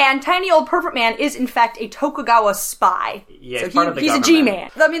 And tiny old pervert man is, in fact, a Tokugawa spy. Yeah, so he's part of the he's a government.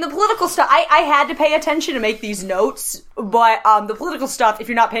 G-man. I mean, the political stuff, I had to pay attention to make these notes, but the political stuff, if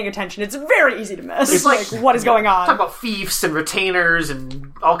you're not paying attention, it's very easy to miss. It's like, what is going on? Talk about fiefs and retainers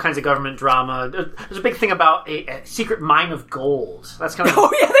and all kinds of government drama. There's a big thing about a secret mine of gold. That's kind of... Oh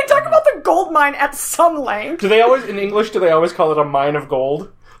yeah, they talk about the gold mine at some length. Do they always, in English, call it a mine of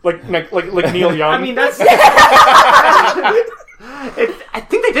gold? Like Neil Young? I mean, that's... I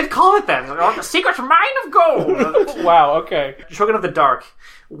think they did call it that. Like, the secret mine of gold. Wow, okay. Shogun of the Dark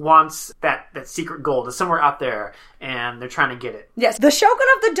wants that secret gold. It's somewhere out there, and they're trying to get it. Yes, the Shogun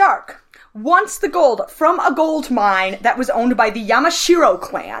of the Dark wants the gold from a gold mine that was owned by the Yamashiro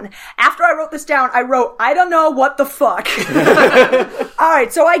clan. After I wrote this down, I wrote, I don't know what the fuck.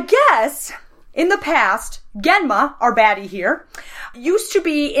 Alright, so I guess... in the past, Genma, our baddie here, used to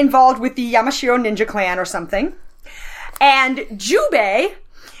be involved with the Yamashiro ninja clan or something. And Jubei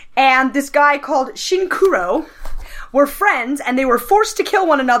and this guy called Shinkuro were friends, and they were forced to kill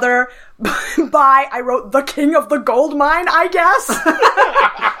one another by, I wrote, the king of the gold mine, I guess.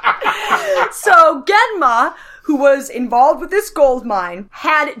 So Genma, who was involved with this gold mine,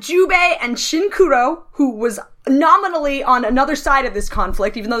 had Jubei and Shinkuro, who was nominally on another side of this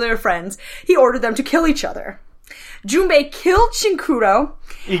conflict, even though they were friends, he ordered them to kill each other. Junbei killed Shinkuro.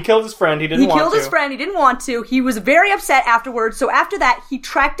 He killed his friend. He didn't want to. He killed his friend. He didn't want to. He was very upset afterwards. So after that, he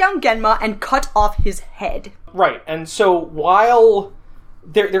tracked down Genma and cut off his head. Right. And so while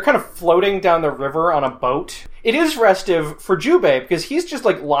they're kind of floating down the river on a boat, it is restive for Jubei because he's just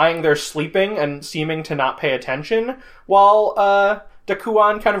like lying there sleeping and seeming to not pay attention while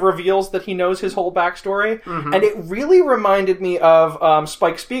Dakuan kind of reveals that he knows his whole backstory. Mm-hmm. And it really reminded me of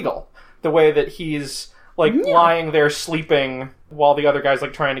Spike Spiegel, the way that he's like lying there sleeping while the other guy's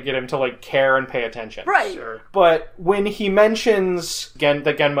like trying to get him to like care and pay attention. Right. But when he mentions that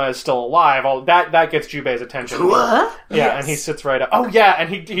Genma is still alive, all that gets Jubei's attention. What? Yeah, Yes. and he sits right up. Oh yeah, and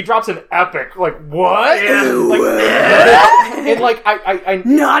he drops an epic like what? And like I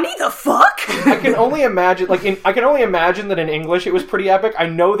Nani the fuck? I can only imagine I can only imagine that in English it was pretty epic. I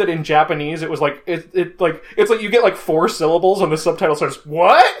know that in Japanese it was like it's like you get like 4 syllables and the subtitle says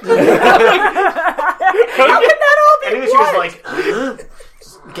what? How can that all be? I think that she was like,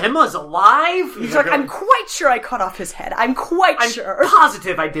 Genma's alive? He's like, I'm quite sure I cut off his head. I'm sure.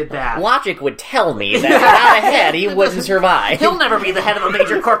 Positive I did that. Logic would tell me that without a head, he wouldn't survive. He'll never be the head of a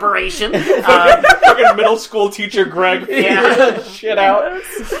major corporation. Fucking middle school teacher Greg Yeah. shit out.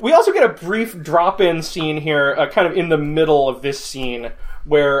 We also get a brief drop-in scene here, kind of in the middle of this scene,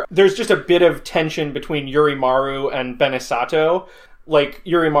 where there's just a bit of tension between Yurimaru and Benisato. Like,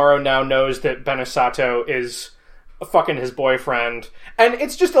 Yurimaru now knows that Benisato is fucking his boyfriend. And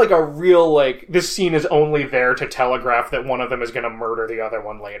it's just like a real, like, this scene is only there to telegraph that one of them is going to murder the other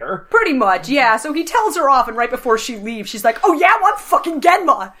one later. Pretty much, yeah. So he tells her off, and right before she leaves, she's like, oh yeah, well, I'm fucking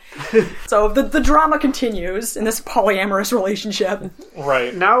Genma! So the drama continues in this polyamorous relationship.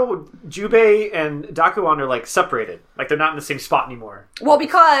 Right. Now, Jubei and Dakuan are, like, separated. Like, they're not in the same spot anymore. Well,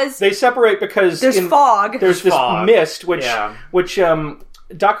 because They separate because... there's fog. There's this fog. mist, which Yeah.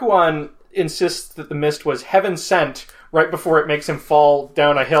 Dakuan insists that the mist was heaven sent right before it makes him fall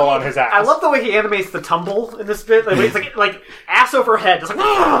down a hill on his ass. I love the way he animates the tumble in this bit. Like, it's like ass over head. Just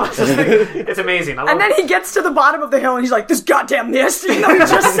like, it's, just like, it's amazing. I love And then he gets to the bottom of the hill and he's like, this goddamn mist, even though he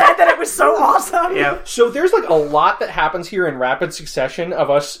just said that it was so awesome. Yeah. So there's like a lot that happens here in rapid succession of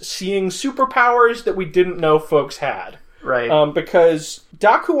us seeing superpowers that we didn't know folks had. Right. Because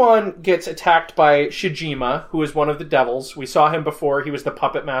Dakuan gets attacked by Shijima, who is one of the devils. We saw him before. He was the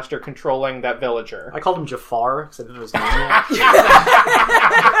puppet master controlling that villager. I called him Jafar because I didn't know his name.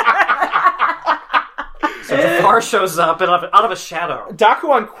 So Jafar shows up out of a shadow.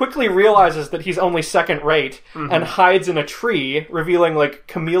 Dakuan quickly realizes that he's only second rate and hides in a tree, revealing like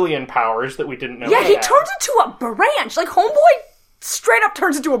chameleon powers that we didn't know. Yeah, he had. turns into a branch. Like, homeboy straight up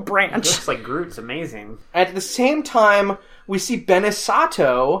turns into a branch. Looks like Groot. It's amazing. At the same time, we see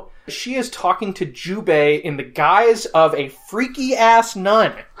Benisato. She is talking to Jubei in the guise of a freaky-ass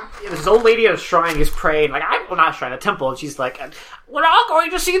nun. Yeah, this old lady at a shrine is praying, like, well, not a shrine, a temple, and she's like, We're all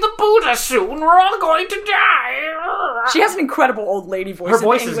going to see the Buddha soon. We're all going to die. She has an incredible old lady voice. her in the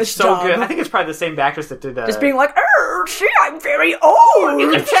voice English is so dub. good. I think it's probably the same actress that did Just being like, see, I'm very old.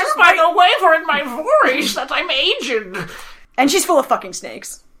 You can tell by the waver in my voice that I'm aged. And she's full of fucking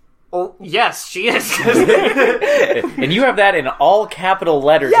snakes. Oh, yes, she is. And you have that in all capital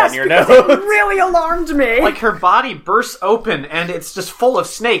letters Yes, on your because note. it really alarmed me. Like, her body bursts open, and it's just full of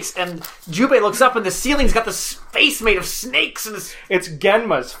snakes, and Jubei looks up, and the ceiling's got this face made of snakes, and It's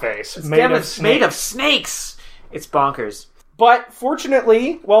Genma's face, it's made of snakes. It's bonkers. But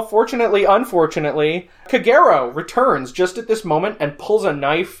unfortunately, Kagero returns just at this moment and pulls a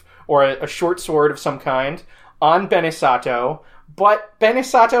knife or a short sword of some kind on Benisato. But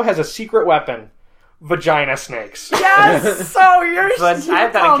Benisato has a secret weapon. Vagina snakes. Yes, so you're... But I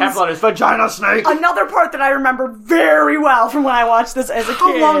have that in capital letters. Vagina snake! Another part that I remember very well from when I watched this as a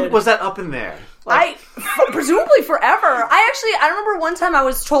How kid. long was that up in there? Presumably forever. I remember one time I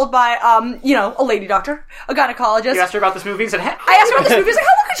was told by, a lady doctor, a gynecologist. You asked her about this movie and said, I asked her about this movie. I was like,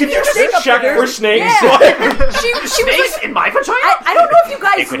 how long could you keep snake up Check there? for snakes. Yeah. She was snakes like, in my vagina? I don't know if you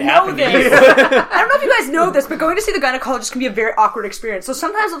guys could know happen to this. you. I don't know if you guys know this, but going to see the gynecologist can be a very awkward experience. So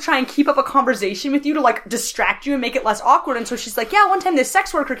sometimes they'll try and keep up a conversation with you to, like, distract you and make it less awkward. And so she's like, yeah, one time this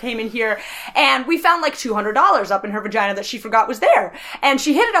sex worker came in here and we found like $200 up in her vagina that she forgot was there. And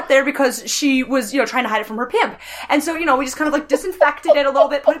she hid it up there because she was, trying to hide it from her pimp. And so, we just kind of like disinfected it a little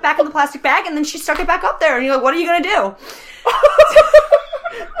bit, put it back in the plastic bag, and then she stuck it back up there. And you're like, what are you going to do?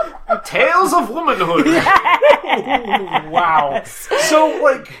 Tales of womanhood. Wow.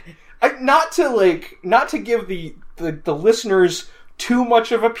 So, not to give the listeners too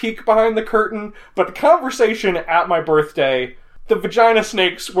much of a peek behind the curtain, but the conversation at my birthday, the vagina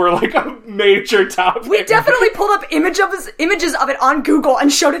snakes were like a major topic. We definitely pulled up images of it on Google and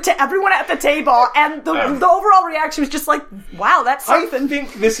showed it to everyone at the table, and the overall reaction was just like, wow, that's I something.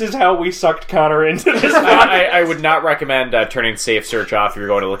 think this is how we sucked Connor into this. I would not recommend turning safe search off if you're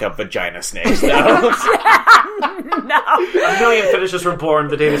going to look up vagina snakes. No. No. A million fetishes were born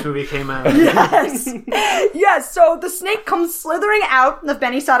the day this movie came out. Yes, so the snake comes slithering out of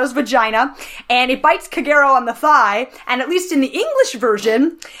Benisato's vagina, and it bites Kagero on the thigh, and at least in the English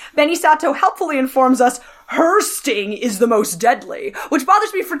version, Benisato helpfully informs us her sting is the most deadly, which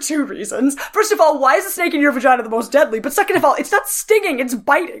bothers me for two reasons. First of all, why is a snake in your vagina the most deadly? But second of all, it's not stinging, it's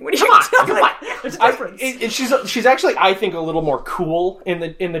biting. What are you talking about? There's a difference. She's actually, I think, a little more cool in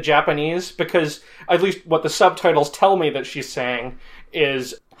the Japanese, because at least what the subtitles tell me that she's saying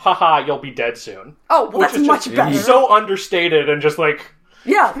is, haha, you'll be dead soon. Oh, well, that's much better. So understated and just like...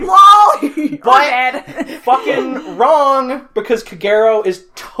 Yeah, lol! But fucking wrong, because Kagero is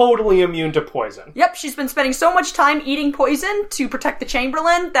totally immune to poison. Yep, she's been spending so much time eating poison to protect the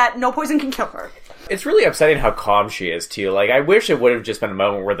Chamberlain that no poison can kill her. It's really upsetting how calm she is, too. Like, I wish it would have just been a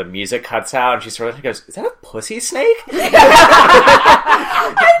moment where the music cuts out and she sort of goes, is that a pussy snake? It's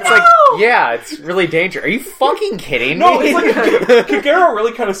like, yeah, it's really dangerous. Are you fucking kidding me? No, it's like, Kagero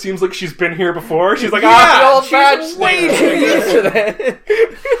really kind of seems like she's been here before. She's like, the old bad snake. Way too used to that.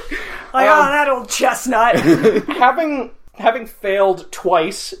 That old chestnut. Having failed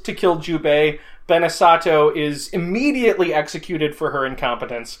twice to kill Jubei, Benesato is immediately executed for her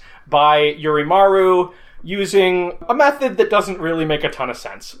incompetence by Yurimaru using a method that doesn't really make a ton of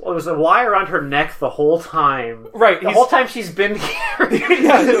sense. Well, there's a wire on her neck the whole time. Right. The whole time she's been here.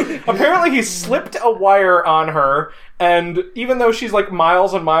 Yeah, apparently he slipped a wire on her, and even though she's like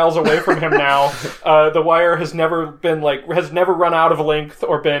miles and miles away from him now, the wire has never run out of length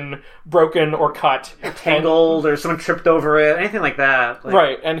or been broken or cut. Tangled, or someone tripped over it, anything like that.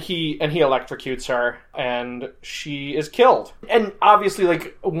 Right, and he electrocutes her, and she is killed. And obviously,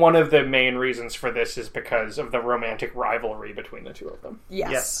 like, one of the main reasons for this is because of the romantic rivalry between the two of them.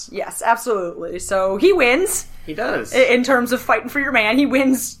 Yes, absolutely. So he wins. He does. In terms of fighting for your man, he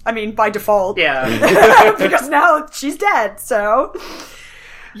wins, I mean, by default. Yeah. Because now she's dead, so...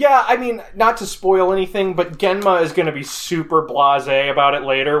 Yeah, I mean, not to spoil anything, but Genma is going to be super blasé about it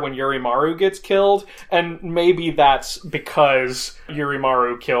later when Yurimaru gets killed, and maybe that's because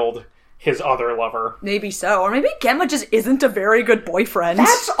Yurimaru killed his other lover. Maybe so. Or maybe Genma just isn't a very good boyfriend.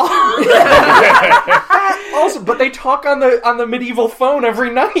 That's all. Also, but they talk on the medieval phone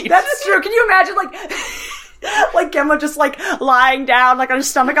every night. That's true. Can you imagine, like Gemma just, like, lying down, like, on her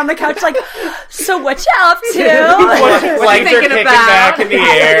stomach on the couch, like, so what you up to? What you thinking kicking about? back in the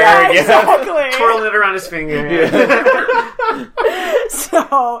air. Yeah, exactly. Twirling it around his finger.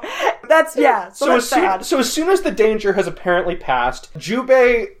 So, that's, so that's sad. So as soon as the danger has apparently passed,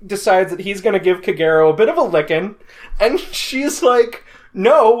 Jubei decides that he's going to give Kagero a bit of a licking, and she's like...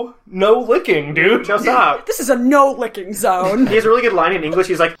 No licking, dude. Just stop. This is a no licking zone. He has a really good line in English.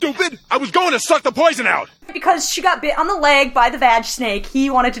 He's like, Stupid! I was going to suck the poison out! Because she got bit on the leg by the vag snake, he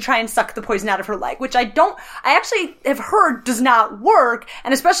wanted to try and suck the poison out of her leg, which I actually have heard does not work,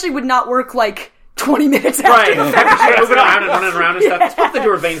 and especially would not work, like, 20 minutes after the fact. She's moving around and running around and stuff. It's put into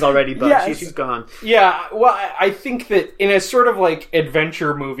her veins already, but she's gone. Yeah, well, I think that in a sort of, like,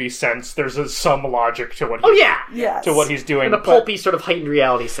 adventure movie sense, there's some logic to what he's doing. In a pulpy sort of heightened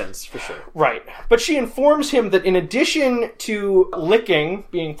reality sense, for sure. Right. But she informs him that in addition to licking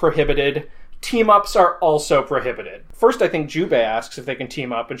being prohibited, team-ups are also prohibited. First, I think Jubei asks if they can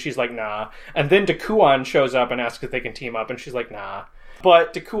team up, and she's like, nah. And then Dakuan shows up and asks if they can team up, and she's like, nah.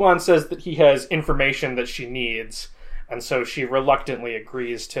 But Dakuan says that he has information that she needs, and so she reluctantly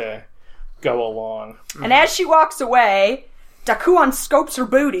agrees to go along. And as she walks away, Dakuan scopes her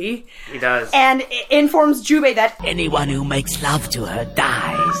booty. He does. And informs Jubei that anyone who makes love to her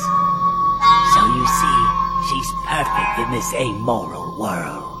dies. So you see, she's perfect in this amoral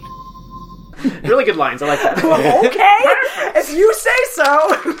world. Really good lines. I like that. Okay, if you say so.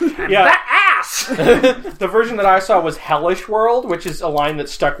 Yeah. That ass! The version that I saw was Hellish World, which is a line that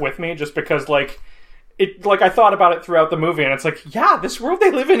stuck with me just because, like, I thought about it throughout the movie, and it's like, yeah, this world they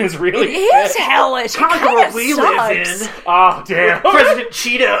live in is really It is hellish. Kind of what we live in. Oh, damn. President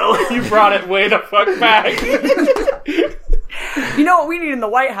Cheeto. You brought it way the fuck back. You know what we need in the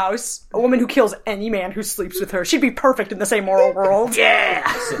White House? A woman who kills any man who sleeps with her. She'd be perfect in the same moral world.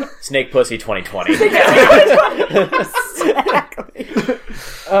 Yeah. Snake Pussy 2020. Exactly.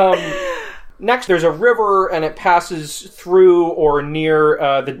 Next, there's a river, and it passes through or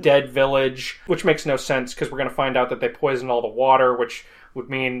near the dead village, which makes no sense, because we're going to find out that they poisoned all the water, which would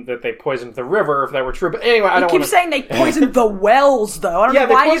mean that they poisoned the river, if that were true. But anyway, I don't want to... You keep saying they poisoned the wells, though. I don't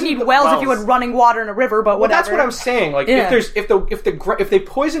know why you need wells if you had running water in a river, but whatever. Well, that's what I'm saying. Like, if they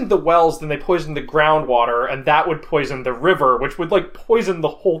poisoned the wells, then they poisoned the groundwater, and that would poison the river, which would, like, poison the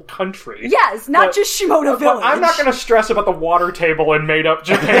whole country. Yes, not just Shimoda Village. I'm not going to stress about the water table in made-up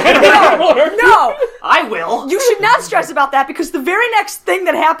Japan. No! I will. You should not stress about that, because the very next thing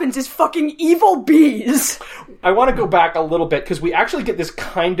that happens is fucking evil bees. I want to go back a little bit, because we actually get this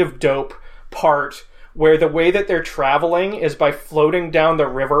kind of dope part where the way that they're traveling is by floating down the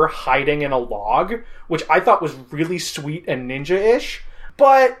river, hiding in a log, which I thought was really sweet and ninja-ish.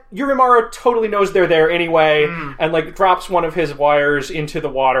 But Yurimaru totally knows they're there anyway, and like drops one of his wires into the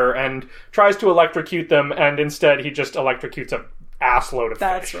water and tries to electrocute them, and instead he just electrocutes a assload of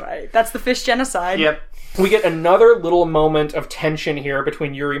That's fish. right. That's the fish genocide. Yep. We get another little moment of tension here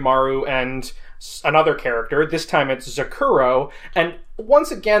between Yurimaru and another character. This time it's Zakuro, and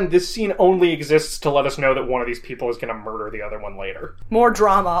once again, this scene only exists to let us know that one of these people is going to murder the other one later. More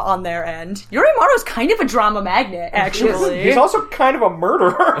drama on their end. Yurimaru's kind of a drama magnet, actually. He's also kind of a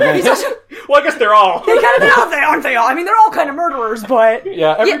murderer. He's also... Well, I guess they're all. They kind of aren't they all? I mean, they're all kind of murderers, but...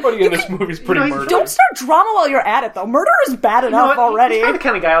 Yeah, everybody in this movie is pretty murderous. Don't start drama while you're at it, though. Murder is bad enough already. He's probably the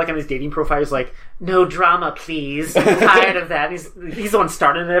kind of guy, like, on his dating profile, who's like, no drama, please. I'm tired of that. He's the one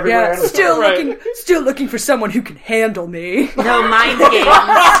starting it everywhere. Yeah, still looking for someone who can handle me. No mind games.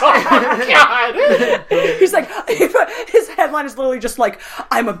 God. He's like, his headline is literally just like,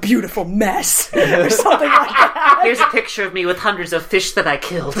 I'm a beautiful mess, or something like that. Here's a picture of me with hundreds of fish that I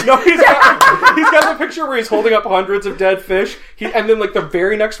killed. No, he's got the picture where he's holding up hundreds of dead fish, and then like the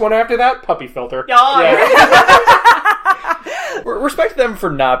very next one after that, puppy filter. Respect them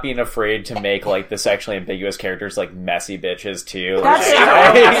for not being afraid to make like the sexually ambiguous characters like messy bitches too. That's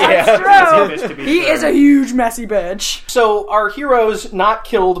true. He is a huge messy bitch. So our heroes, not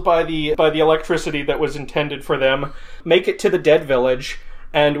killed by the electricity that was intended for them, make it to the dead village,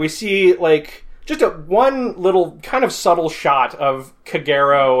 and we see like just one little kind of subtle shot of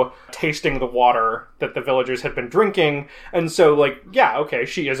Kagero tasting the water that the villagers had been drinking. And so, like, yeah, okay,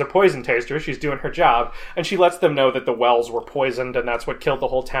 she is a poison taster. She's doing her job. And she lets them know that the wells were poisoned and that's what killed the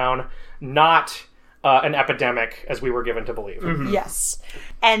whole town. Not an epidemic, as we were given to believe. Mm-hmm. Yes.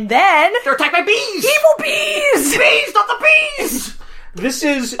 And then... They're attacked by bees! Evil bees! Bees, not the bees! This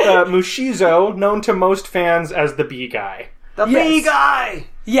is Mushizo, known to most fans as the bee guy. The bee guy!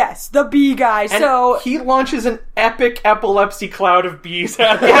 Yes, the bee guy. And so he launches an epic epilepsy cloud of bees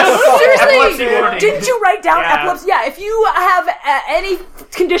at us. Seriously, didn't you write down epilepsy? Yeah, if you have any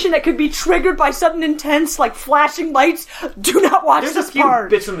condition that could be triggered by sudden intense, like flashing lights, do not watch There's this a few part.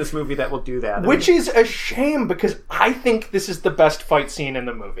 bits in this movie that will do that. Which is a shame, because I think this is the best fight scene in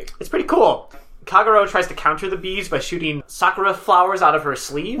the movie. It's pretty cool. Kagero tries to counter the bees by shooting sakura flowers out of her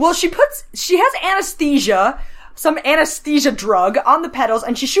sleeves. Well, she has anesthesia, some anesthesia drug on the petals,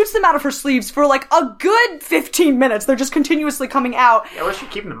 and she shoots them out of her sleeves for like a good 15 minutes. They're just continuously coming out. Yeah, where's she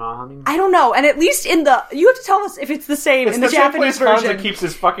keeping them all? I don't know. And at least you have to tell us if it's the same in the Japanese version. Hanzo keeps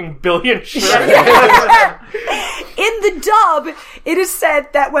his fucking billion shrimp. In the dub, it is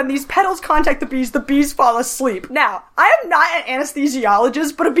said that when these petals contact the bees fall asleep. Now, I am not an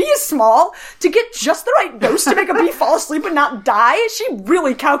anesthesiologist, but a bee is small. To get just the right dose to make a bee fall asleep and not die, she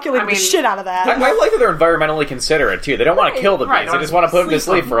really calculated the shit out of that. I like that they're environmentally considerate too. They don't want to kill the bees. They just want to put them to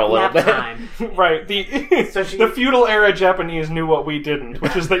sleep for a little bit. Right. The feudal era Japanese knew what we didn't,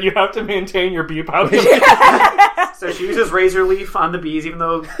 which is that you have to maintain your bee population. So she uses razor leaf on the bees, even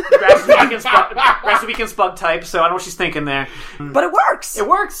though grass is weak and bug type, so I don't know what she's thinking there. But it works! It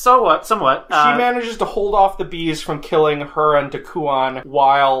works, somewhat. She manages to hold off the bees from killing her and Dakuan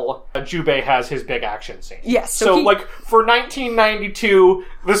while Jubei has his big action scene. Yes. So like, for 1992,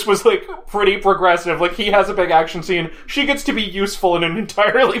 this was, like, pretty progressive. Like, he has a big action scene. She gets to be useful in an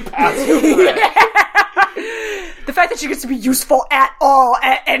entirely passive way. The fact that she gets to be useful at all,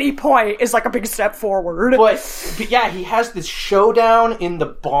 at any point, is like a big step forward. But yeah, he has this showdown in the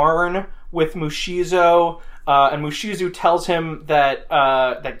barn with Mushizo, and Mushizo tells him that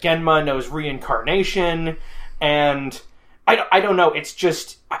Genma knows reincarnation, and I don't know, it's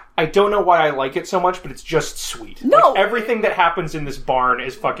just, I don't know why I like it so much, but it's just sweet. No! Like, everything that happens in this barn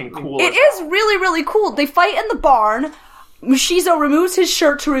is fucking cool. It is really, really cool. They fight in the barn. Mushizo removes his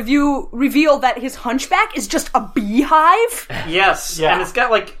shirt to reveal that his hunchback is just a beehive. Yes. Yeah. And it's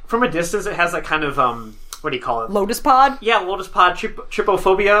got, like, from a distance, it has that kind of, what do you call it? Lotus pod? Yeah, lotus pod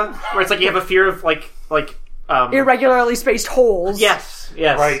trypophobia, where it's like you have a fear of, like irregularly spaced holes. Yes.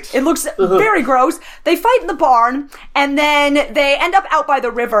 Right. It looks very gross. They fight in the barn, and then they end up out by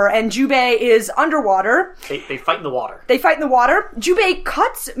the river, and Jubei is underwater. They fight in the water. Jubei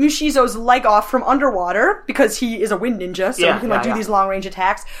cuts Mushizo's leg off from underwater, because he is a wind ninja, so he can do these long-range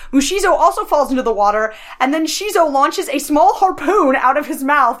attacks. Mushizo also falls into the water, and then Shizo launches a small harpoon out of his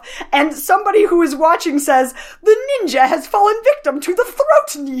mouth, and somebody who is watching says, "The ninja has fallen victim to the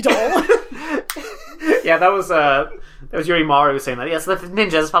throat needle." Yeah, that was It was Yurimaru saying that. Yes, the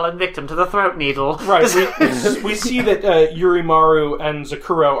ninja has fallen victim to the throat needle. Right. We see that Yurimaru and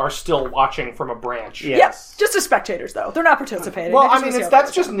Zakuro are still watching from a branch. Yes. Yep, just as spectators, though. They're not participating. Well, They I just mean, wanna see that's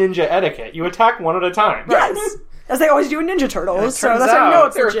how just ninja etiquette. You attack one at a time. Yes. As they always do in Ninja Turtles, so Turns that's how you know out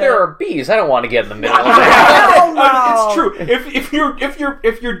it's there, legit. there are bees. I don't want to get in the middle of it. Hell no. It's true.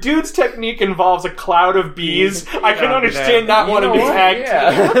 If your dude's technique involves a cloud of bees, I can understand not You wanting know to what? tag.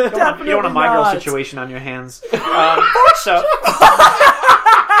 Yeah. You don't want a My Girl not. situation on your hands. So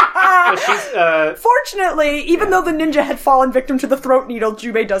she's Fortunately, even though the ninja had fallen victim to the throat needle,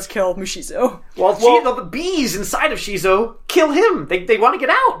 Jubei does kill Mushizo. the bees inside of Shizo kill him. They want to get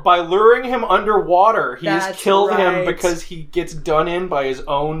out. By luring him underwater, he has That's killed him right. because he gets done in by his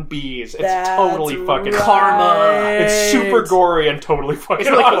own bees. It's That's totally fucking right. It's super gory and totally fucking It's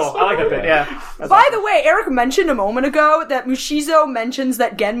really cool. awesome. I like that bit. Yeah. By the way, Eric mentioned a moment ago that Mushizo mentions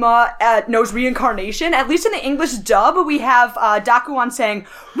that Genma knows reincarnation. At least in the English dub, we have Dakuan saying,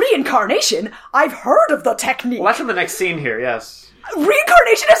 "Reincarnation? I've heard of the technique." Well, that's in the next scene here. Yes.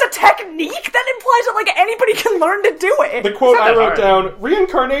 Reincarnation is a technique? That implies that, like, anybody can learn to do it. The quote I that wrote hard. down,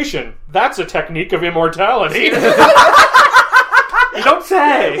 reincarnation, that's a technique of immortality. You don't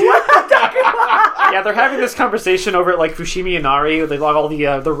say. Yeah, they're having this conversation over at like Fushimi Inari. They log all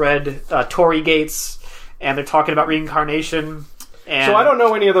the red torii gates, and they're talking about reincarnation. And So I don't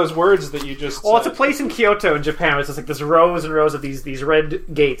know any of those words that you just Well, it's a said. place in Kyoto in Japan. It's just like there's rows and rows of these red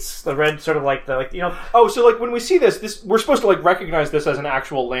gates. The red sort of like Oh, so like when we see this we're supposed to like recognize this as an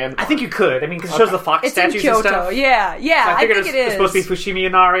actual landmark. I think you could. I mean, because it shows the fox It's in statues Kyoto. and stuff. Yeah, I I figured think it is. it's supposed to be Fushimi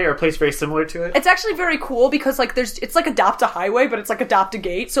Inari or a place very similar to it. It's actually very cool because like it's like adopt a highway, but it's like adopt a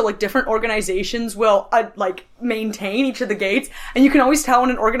gate. So like different organizations will like maintain each of the gates, and you can always tell when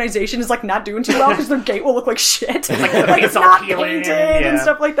an organization is like not doing too well because their gate will look like shit. Like it's it's all not peeling, painted and yeah.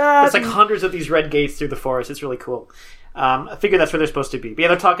 stuff like that. It's like hundreds of these red gates through the forest. It's really cool. I figure that's where they're supposed to be. But yeah,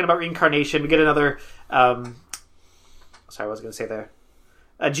 they're talking about reincarnation. We get another... sorry, what was I going to say there?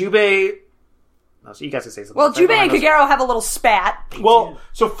 Jubei... No, so you guys can say something. Well, Jubei and Everyone knows- Kagero have a little spat. Well,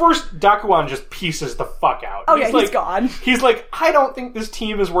 so first Dakuan just pieces the fuck out. Oh, yeah, he's gone. He's like, I don't think this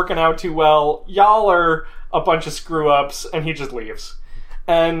team is working out too well. Y'all are a bunch of screw-ups, and he just leaves.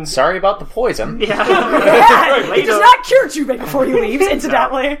 And Sorry about the poison. Yeah. Yeah, he does not cure Jubei before he leaves,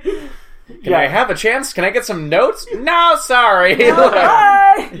 incidentally. Can I have a chance? Can I get some notes? No, sorry.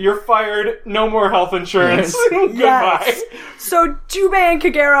 Bye. you're fired. No more health insurance. Goodbye. Yes. So Jubei and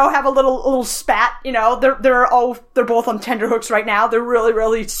Kagero have a little spat. You know, they're both on tenterhooks right now. They're really,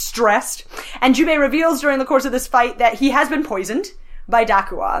 really stressed. And Jubei reveals during the course of this fight that he has been poisoned by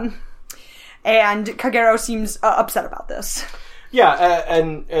Dakuan. And Kagero seems upset about this. Yeah,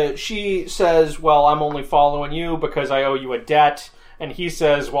 and she says, well, I'm only following you because I owe you a debt. And he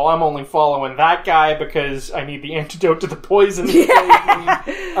says, well, I'm only following that guy because I need the antidote to the poison.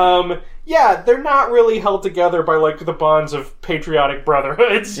 Yeah, they're not really held together by, like, the bonds of patriotic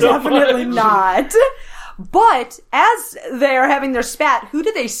brotherhood. So Definitely not. But as they're having their spat, who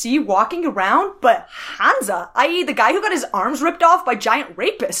do they see walking around but Hansa, i.e. the guy who got his arms ripped off by giant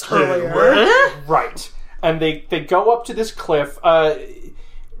rapist earlier. Right. And they go up to this cliff.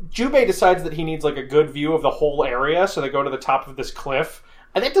 Jubei decides that he needs like a good view of the whole area, so they go to the top of this cliff.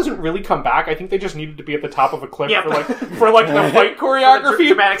 And that doesn't really come back. I think they just needed to be at the top of a cliff for like the fight choreography.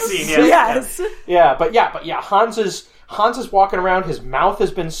 Dramatic scene, yes. Yes. But Hansa's walking around. His mouth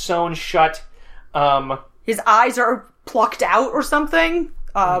has been sewn shut. His eyes are plucked out or something.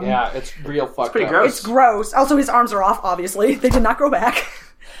 Yeah, it's real fucked pretty up. gross. It's gross. Also, his arms are off, obviously. They did not grow back.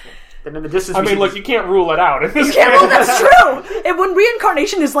 And in the distance, I we mean, see look, this- you can't rule it out. Yeah, well, that's true. And when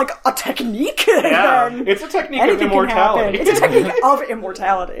reincarnation is like a technique, then It's a technique of anything can happen. immortality. It's a technique of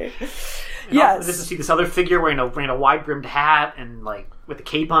immortality. Yes. This is see this other figure wearing a wide brimmed hat and like with a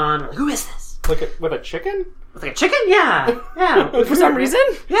cape on. Who is this? Like with a chicken? With like a chicken? Yeah. For some reason?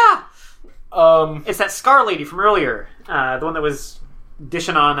 Yeah. Um, It's that Scar lady from earlier, the one that was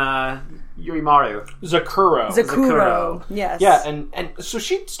dishing on Yurimaru. Zakuro. Zakuro. Yes. Yeah, and so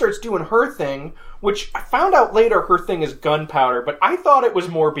she starts doing her thing, which I found out later her thing is gunpowder, but I thought it was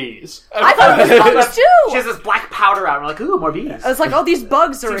more bees. I thought it was bugs She too. has this black powder out, and we're like, ooh, more bees. I was like, oh, these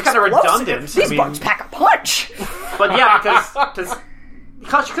bugs are Seems kinda explosive. redundant. These I mean- bugs pack a punch. But yeah,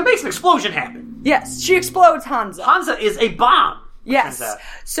 because she could make an explosion happen. Yes, she explodes Hansa. Hansa is a bomb. Yes. turns out.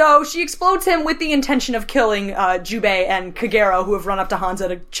 So she explodes him with the intention of killing Jubei and Kagero, who have run up to Hansa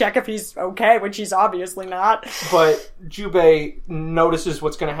to check if he's okay, which he's obviously not. But Jubei notices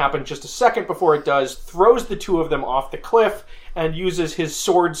what's going to happen just a second before it does, throws the two of them off the cliff, and uses his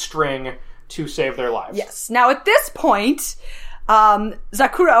sword string to save their lives. Yes. Now, at this point,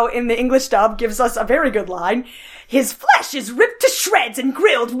 Zakuro in the English dub gives us a very good line. His flesh is ripped to shreds and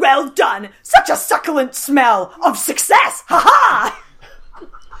grilled well done. Such a succulent smell of success. Ha ha!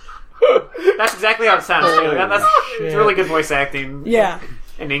 That's exactly how it sounds. It's really good voice acting. Yeah.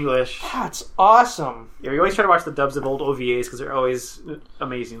 In English. That's awesome. Yeah, we always try to watch the dubs of old OVAs because they're always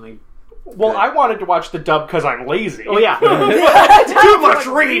amazingly Well, good. I wanted to watch the dub because I'm lazy. Oh, yeah. Too much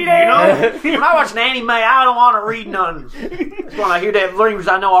reading, you know? When I watch an anime, I don't want to read none. I just want to hear that language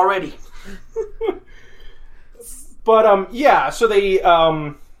I know already. But, yeah, so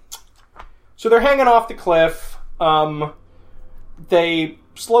they're hanging off the cliff. They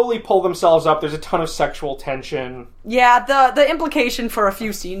slowly pull themselves up. There's a ton of sexual tension. Yeah, the implication for a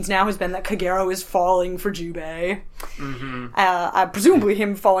few scenes now has been that Kagero is falling for Jubei. Mm-hmm. Presumably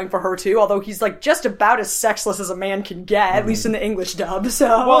him falling for her too, although he's like just about as sexless as a man can get, at least in the English dub,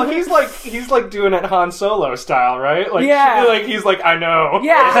 so... Well, he's like doing it Han Solo style, right? Like, yeah. He's like, I know.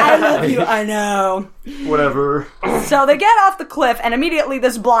 Yeah, I love you, I know. Whatever. So they get off the cliff, and immediately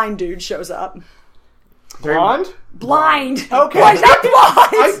this blind dude shows up. Blonde? Blind. Okay. Why is that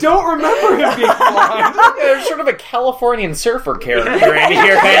blind? I don't remember him being blind. There's sort of a Californian surfer character in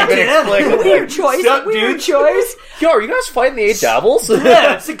here, kind of inexplicably. Weird choice. Sup, Weird dude? choice. Yo, are you guys fighting the 8 Devils?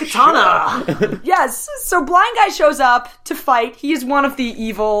 Yeah, it's a katana. Yes. So blind guy shows up to fight. He is one of the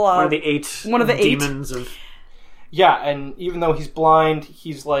evil. One of the eight demons of. Yeah, and even though he's blind,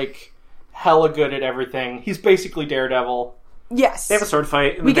 he's like hella good at everything. He's basically Daredevil. Yes. They have a sword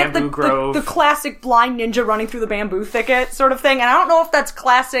fight in we the get bamboo grove. the classic blind ninja running through the bamboo thicket sort of thing, and I don't know if that's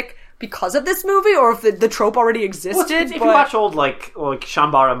classic because of this movie or if the trope already existed. If you watch old like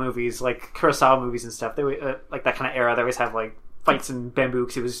Shambara movies, like Kurosawa movies and stuff, they like that kind of era. They always have like fights in bamboo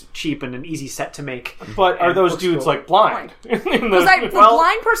because it was cheap and an easy set to make. But are those dudes like blind? Because the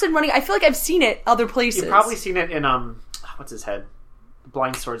blind person running, I feel like I've seen it other places. You've probably seen it in what's his head?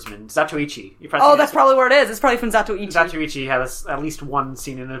 Blind Swordsman, Zatoichi. That's probably where it is. It's probably from Zatoichi. Zatoichi has at least one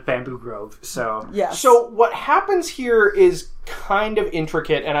scene in a bamboo grove, so... Yes. So what happens here is kind of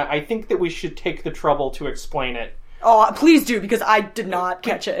intricate, and I think that we should take the trouble to explain it. Oh, please do, because I did not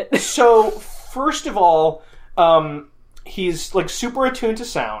catch it. So, first of all, he's like super attuned to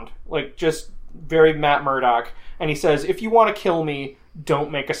sound, like just very Matt Murdock, and he says, if you want to kill me,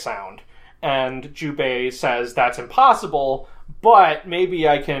 don't make a sound. And Jubei says, that's impossible, but maybe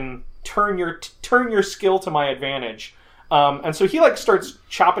I can turn your skill to my advantage. And so he like starts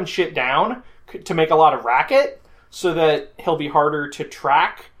chopping shit down to make a lot of racket so that he'll be harder to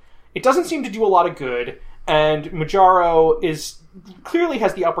track. It doesn't seem to do a lot of good, and Majaro clearly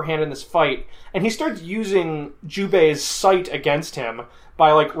has the upper hand in this fight, and he starts using Jubei's sight against him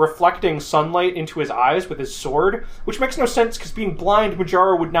by like reflecting sunlight into his eyes with his sword, which makes no sense because being blind,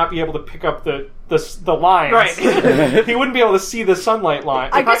 Majaro would not be able to pick up the lines. Right. He wouldn't be able to see the sunlight line.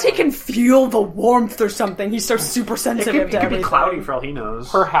 I guess he can feel the warmth or something. He's so super sensitive It could be everything. cloudy for all he knows.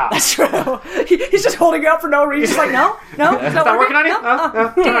 Perhaps. That's true. He's just holding it up for no reason. He's like, no, it's not working on you?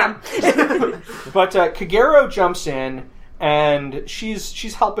 No? Damn. But Kagero jumps in, and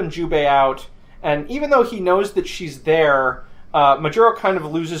she's helping Jubei out, and even though he knows that she's there, Majuro kind of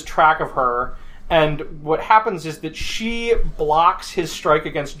loses track of her, and what happens is that she blocks his strike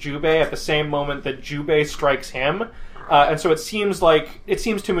against Jubei at the same moment that Jubei strikes him, and so it seems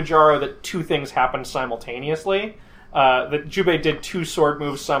to Majuro that two things happened simultaneously. That Jubei did two sword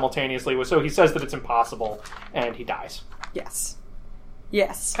moves simultaneously, so he says that it's impossible, and he dies. Yes.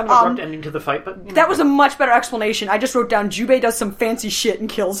 Kind of abrupt ending to the fight, but... That was a much better explanation. I just wrote down Jubei does some fancy shit and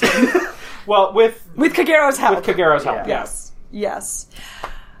kills him. Well, with Kagero's help. Yes.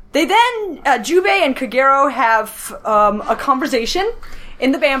 They then, Jubei and Kagero have a conversation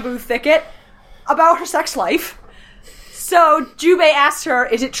in the bamboo thicket about her sex life. So Jubei asks her,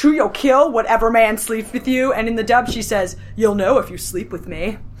 is it true you'll kill whatever man sleeps with you? And in the dub she says, you'll know if you sleep with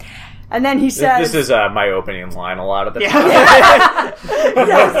me. And then he says... This is my opening line a lot of the time.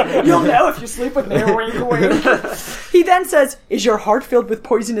 Yes, you'll know if you sleep with me. Wink, wink. He then says, is your heart filled with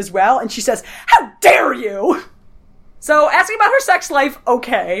poison as well? And she says, how dare you? So, asking about her sex life,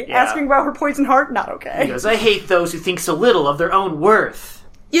 okay. Yeah. Asking about her poison heart, not okay. He goes, I hate those who think so little of their own worth.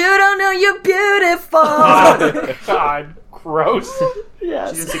 You don't know you're beautiful. God, gross.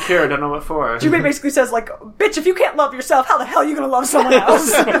 Yes. She's insecure, don't know what for. Jubei basically says, like, bitch, if you can't love yourself, how the hell are you gonna love someone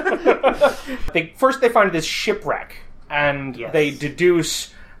else? First they find this shipwreck, and they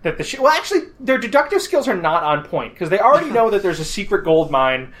deduce that well, actually, their deductive skills are not on point, because they already know that there's a secret gold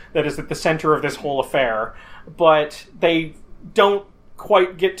mine that is at the center of this whole affair, but they don't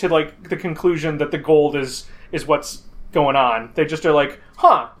quite get to, like, the conclusion that the gold is what's going on. They just are like,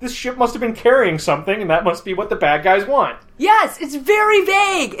 this ship must have been carrying something, and that must be what the bad guys want. Yes, it's very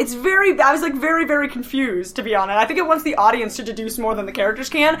vague. I was like very, very confused, to be honest. I think it wants the audience to deduce more than the characters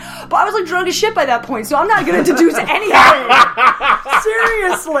can, but I was like drunk as shit by that point, so I'm not gonna deduce anything.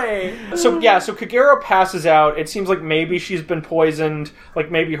 Seriously. So Kagero passes out. It seems like maybe she's been poisoned,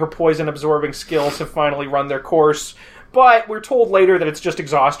 like maybe her poison absorbing skills have finally run their course. But we're told later that it's just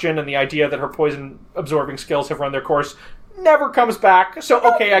exhaustion, and the idea that her poison absorbing skills have run their course never comes back. So,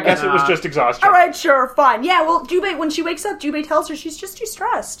 okay, I guess it was just exhaustion. Alright, sure, fine. Yeah, well, Jubei, when she wakes up, Jubei tells her she's just too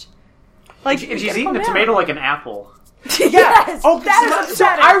stressed. Like, And she's eating the tomato like an apple. Yes! Oh, that is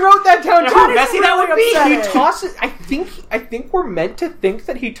upsetting. I wrote that down too. That is Messy that really would be. upsetting. He tosses. I think we're meant to think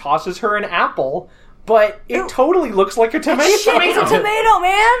that he tosses her an apple, but it totally looks like a tomato. It's a tomato,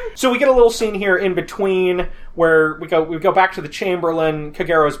 man! So we get a little scene here in between where we go back to the Chamberlain.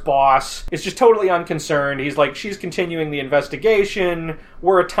 Kagero's boss is just totally unconcerned. He's like, she's continuing the investigation.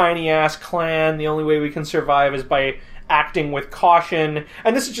 We're a tiny-ass clan. The only way we can survive is by acting with caution.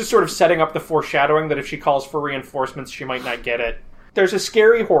 And this is just sort of setting up the foreshadowing that if she calls for reinforcements, she might not get it. There's a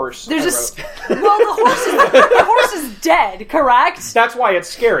scary horse. Well, the horse is dead, correct? That's why it's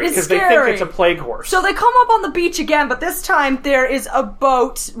scary, because they think it's a plague horse. So they come up on the beach again, but this time there is a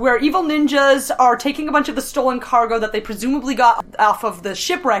boat where evil ninjas are taking a bunch of the stolen cargo that they presumably got off of the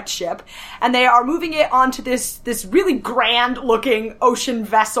shipwrecked ship, and they are moving it onto this really grand-looking ocean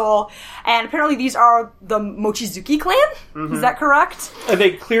vessel, and apparently these are the Mochizuki clan? Mm-hmm. Is that correct? And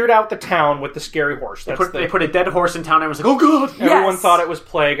they cleared out the town with the scary horse. They put a dead horse in town, and everyone's like, oh god! Everyone thought it was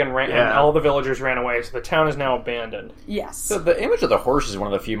plague, and all the villagers ran away, so the town is now abandoned. Yes. So the image of the horse is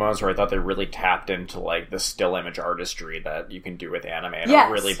one of the few moments where I thought they really tapped into, like, the still image artistry that you can do with anime in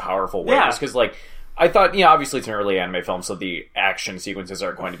a really powerful way. Just because, like, I thought, obviously it's an early anime film, so the action sequences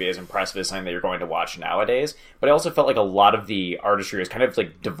aren't going to be as impressive as something that you're going to watch nowadays, but I also felt like a lot of the artistry was kind of,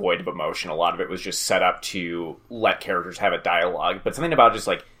 like, devoid of emotion. A lot of it was just set up to let characters have a dialogue, but something about just,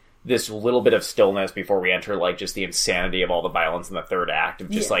 like, this little bit of stillness before we enter, like, just the insanity of all the violence in the third act of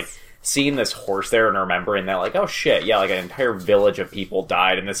just, like, seeing this horse there and remembering that, like, oh shit, yeah, like, an entire village of people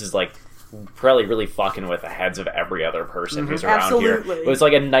died, and this is, like, probably really fucking with the heads of every other person who's around here. It was,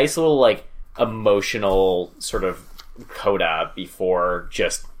 like, a nice little, like, emotional sort of coda before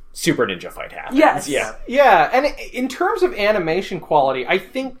just Super Ninja Fight happens. Yes. Yeah, and in terms of animation quality, I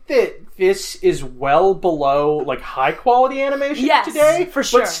think that this is well below, like, high-quality animation today. For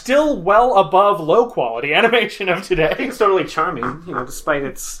sure. But still well above low-quality animation of today. I think it's totally charming, despite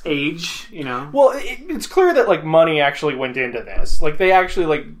its age, Well, it's clear that, like, money actually went into this. Like, they actually,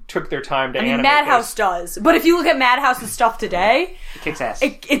 like, took their time to animate Madhouse does. But if you look at Madhouse's stuff today... It kicks ass.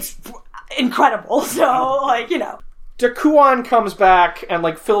 It's incredible, so, like, Dakuan comes back and,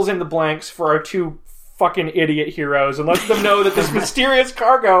 like, fills in the blanks for our two fucking idiot heroes and lets them know that this mysterious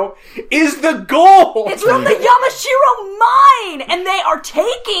cargo is the gold! It's from the Yamashiro mine! And they are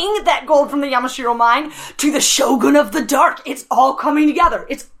taking that gold from the Yamashiro mine to the Shogun of the Dark. It's all coming together.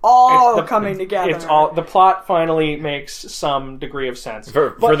 It's coming together. It's all... The plot finally makes some degree of sense.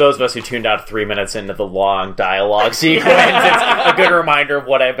 For those of us who tuned out 3 minutes into the long dialogue sequence, it's a good reminder of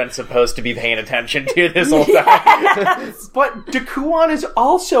what I've been supposed to be paying attention to this whole time. But Dakuan is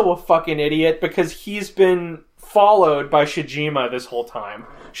also a fucking idiot because he's been followed by Shijima this whole time.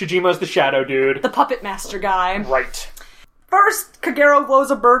 Shijima's the shadow dude. The puppet master guy. Right. First, Kagero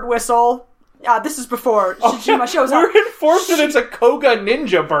blows a bird whistle. This is before Shijima shows up. We're informed that it's a Koga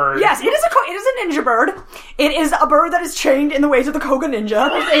ninja bird. Yes, it is a ninja bird. It is a bird that is trained in the ways of the Koga ninja.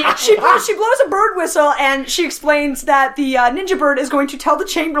 She blows a bird whistle, and she explains that the ninja bird is going to tell the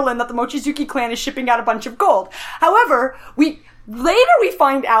Chamberlain that the Mochizuki clan is shipping out a bunch of gold. However, later we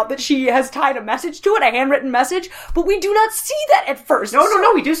find out that she has tied a message to it, a handwritten message, but we do not see that at first.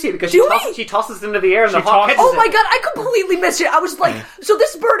 No, we do see it because she tosses it into the air and the hawk catches Oh my god, I completely missed it. I was like, so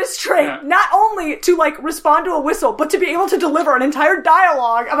this bird is trained not only to, like, respond to a whistle, but to be able to deliver an entire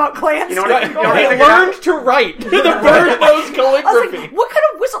dialogue about clans. He learned to write. The bird knows calligraphy. I was like, what kind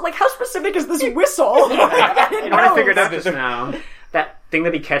of whistle? Like, how specific is this whistle? You know what I figured out just now? That thing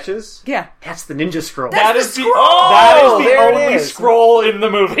that he catches? Yeah. That's the ninja scroll. That is the only scroll in the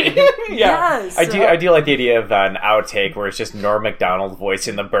movie. Yes. I do like the idea of an outtake where it's just Norm Macdonald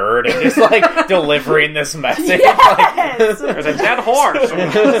voicing the bird and just, like, delivering this message. Yes! There's a dead horse.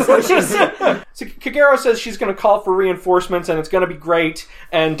 So Kagero says she's going to call for reinforcements and it's going to be great.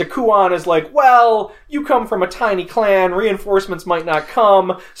 And Dakuan is like, well, you come from a tiny clan, reinforcements might not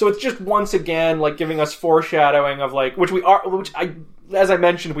come. So it's just once again, like, giving us foreshadowing of, like, as I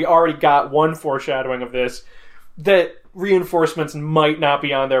mentioned, we already got one foreshadowing of this, that reinforcements might not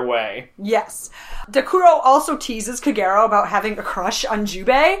be on their way. Yes. Dakuro also teases Kagero about having a crush on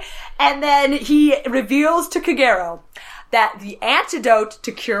Jubei, and then he reveals to Kagero, that the antidote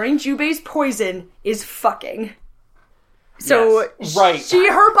to curing Jubei's poison is fucking. So right.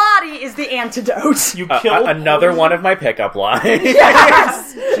 her body is the antidote. You killed another one of my pickup lines.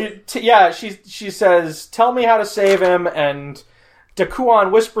 Yes. She says, "Tell me how to save him," and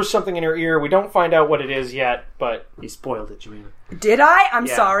Dakuan whispers something in her ear. We don't find out what it is yet, but He spoiled it, Joanna. Did I? I'm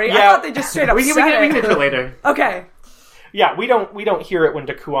sorry. I Yeah. thought they just straight up We said can it. get to it later. Okay. yeah, we don't hear it when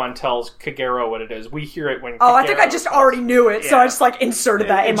Dakuan tells Kagero what it is. We hear it when. Oh, I think I just already knew it, so I just inserted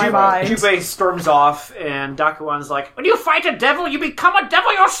that in my mind. Jubei storms off, and Dakuan's like, "When you fight a devil, you become a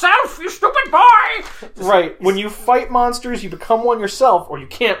devil yourself, you stupid boy!" Right. When you fight monsters, you become one yourself, or you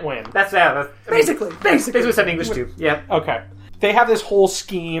can't win. That's that. Basically. Basically what's in English too. Yeah. Okay. They have this whole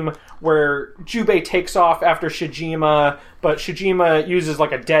scheme where Jubei takes off after Shijima, but Shijima uses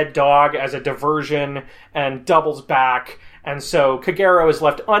a dead dog as a diversion and doubles back, and so Kagero is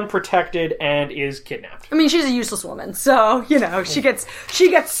left unprotected and is kidnapped. I mean, she's a useless woman, so, she gets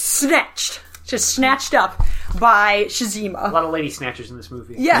snatched. Just snatched up by Shijima. A lot of lady snatchers in this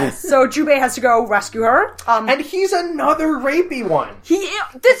movie. Yes, so Jubei has to go rescue her. And he's another rapey one. This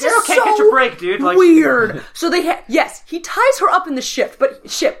Kagero is can't catch a break, dude. Weird. So he ties her up in the ship, but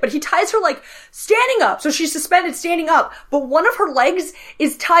he ties her standing up, so she's suspended standing up, but one of her legs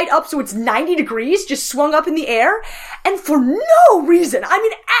is tied up so it's 90 degrees, just swung up in the air, and for no reason,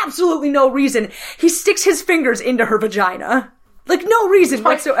 absolutely no reason, he sticks his fingers into her vagina. No reason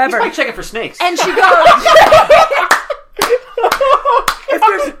whatsoever. He's probably checking for snakes. And she goes...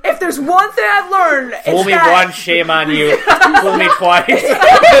 If there's one thing I've learned, Fool me once, shame on you. Fool me twice.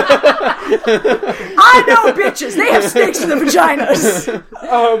 I know bitches. They have snakes in their vaginas.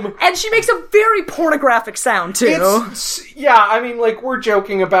 And she makes a very pornographic sound, too. We're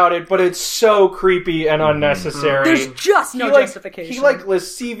joking about it, but it's so creepy and unnecessary. There's just no justification. He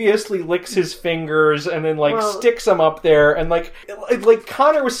lasciviously licks his fingers and then sticks them up there, and like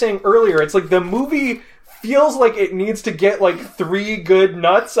Connor was saying earlier, it's the movie feels like it needs to get 3 good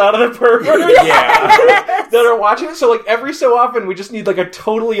nuts out of the pervert that are watching it. So every so often we just need a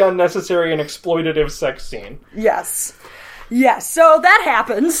totally unnecessary and exploitative sex scene. Yes. So that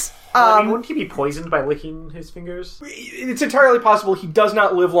happens. Wouldn't he be poisoned by licking his fingers? It's entirely possible he does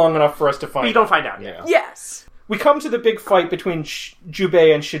not live long enough for us to find out. You don't find out. Yeah. Yes. We come to the big fight between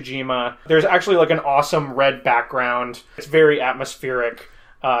Jubei and Shijima. There's actually an awesome red background. It's very atmospheric.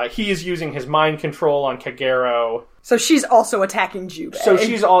 He is using his mind control on Kagero. So she's also attacking Jubei. So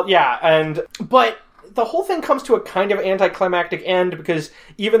she's but the whole thing comes to a kind of anticlimactic end because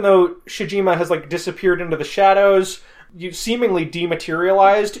even though Shijima has disappeared into the shadows, seemingly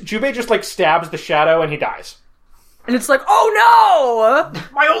dematerialized, Jubei just stabs the shadow and he dies. And it's oh no!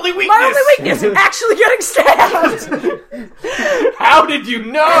 My only weakness! Actually getting stabbed! How did you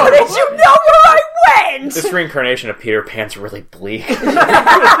know? How did you know where I went? This reincarnation of Peter Pan's really bleak.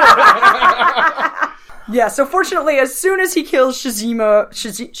 Yeah, so fortunately, as soon as he kills Jafar,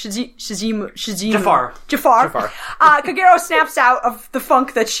 Kagero snaps out of the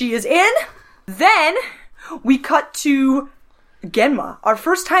funk that she is in. Then we cut to Genma, our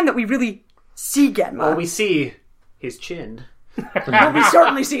first time that we really see Genma. Well, we see his chin. We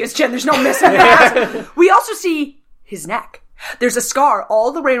certainly see his chin. There's no missing that. We also see his neck. There's a scar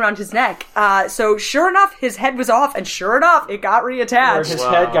all the way around his neck. So sure enough, his head was off, and sure enough, it got reattached. His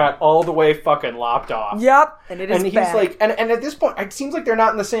head got all the way fucking lopped off. Yep, and it is he's back. and at this point, it seems like they're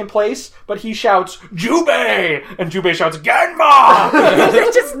not in the same place, but he shouts, Jubei! And Jubei shouts, Genma! They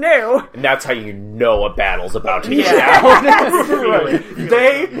just knew. And that's how you know a battle's about to be down. Right.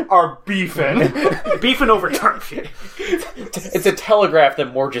 They are beefing. Beefing over turf. It's a telegraph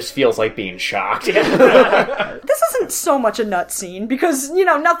that more just feels like being shocked. This isn't so much a nut scene because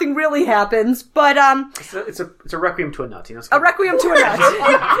nothing really happens, but it's a requiem to a nut. A requiem to a nut.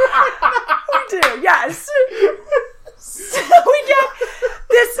 We do, yes. So we get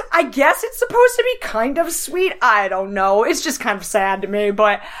this. I guess it's supposed to be kind of sweet. I don't know. It's just kind of sad to me.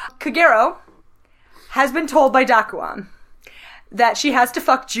 But Kagero has been told by Dakuan that she has to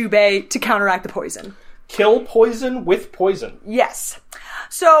fuck Jubei to counteract the poison. Kill poison with poison. Yes.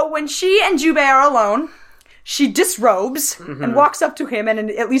 So when she and Jubei are alone, she disrobes and walks up to him and,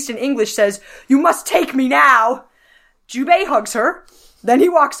 at least in English, says, "You must take me now." Jubei hugs her. Then he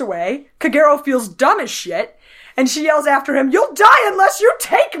walks away. Kagero feels dumb as shit. And she yells after him, "You'll die unless you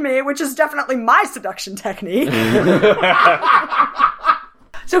take me," which is definitely my seduction technique.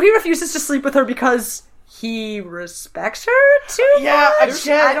 So he refuses to sleep with her because he respects her too much?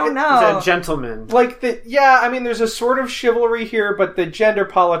 I don't know. He's a gentleman. There's a sort of chivalry here, but the gender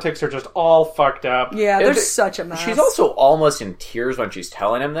politics are just all fucked up. Yeah, there's such a mess. She's also almost in tears when she's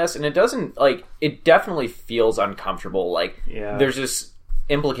telling him this, and it doesn't, it definitely feels uncomfortable. There's this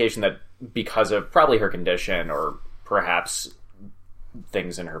implication that because of probably her condition or perhaps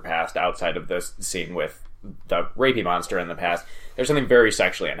things in her past outside of this scene with the rapey monster in the past, there's something very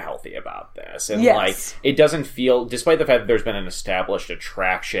sexually unhealthy about this. And it doesn't feel, despite the fact that there's been an established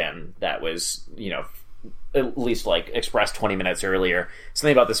attraction that was, at least expressed 20 minutes earlier,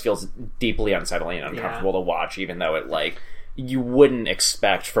 something about this feels deeply unsettling and uncomfortable to watch, even though it you wouldn't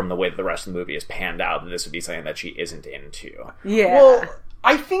expect from the way that the rest of the movie is panned out that this would be something that she isn't into. Yeah. Well,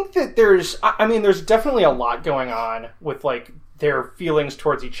 I think that there's definitely a lot going on with their feelings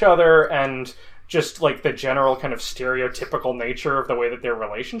towards each other and just the general kind of stereotypical nature of the way that their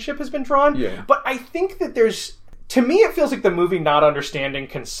relationship has been drawn. Yeah. But I think that to me, it feels like the movie not understanding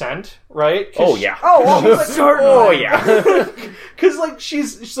consent, right? Oh, yeah. Oh, yeah. Because,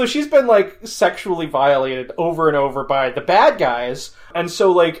 she's been, sexually violated over and over by the bad guys. And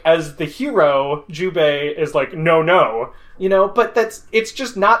so, as the hero, Jubei is no. But it's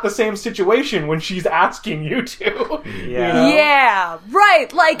just not the same situation when she's asking you to. Yeah. Yeah,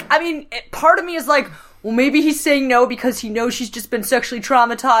 right. Part of me is well, maybe he's saying no because he knows she's just been sexually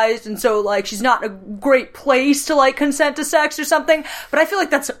traumatized, and so, she's not in a great place to, consent to sex or something. But I feel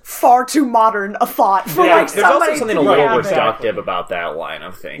like that's far too modern a thought for, there's somebody also something a to little have reductive about that line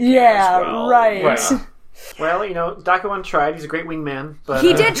of thinking Yeah, as well. right. Well, Dakuan tried. He's a great wingman. But,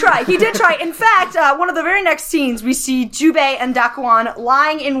 He did try. In fact, one of the very next scenes, we see Jubei and Dakuan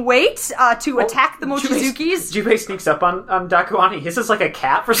lying in wait to attack the Mochizukis. Jubei sneaks up on Dakuan. He hisses like a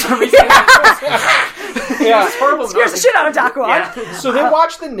cat for some reason. It's horrible. Scares the shit out of Dakuan. Yeah. So they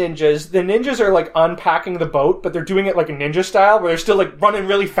watch the ninjas. The ninjas are unpacking the boat, but they're doing it ninja style, where they're still running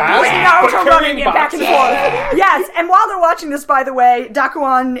really fast. Naruto running it back and forth. Yeah. Yes, and while they're watching this, by the way,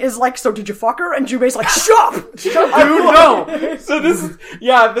 Dakuan is so did you fuck her? And Jubei's shut up! Dude, no! So this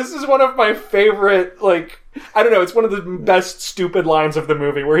is one of my favorite, I don't know, it's one of the best stupid lines of the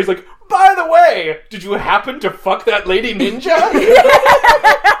movie, where he's by the way, did you happen to fuck that lady ninja?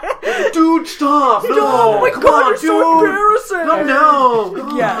 Dude, stop! No! Oh my god, you're so embarrassing!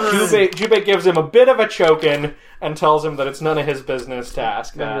 No! Yeah. Jubei gives him a bit of a chokin' and tells him that it's none of his business to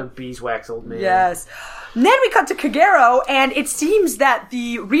ask that. Beeswax old man. Yes. Then we cut to Kagero, and it seems that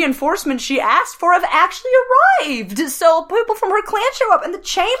the reinforcements she asked for have actually arrived. So people from her clan show up, and the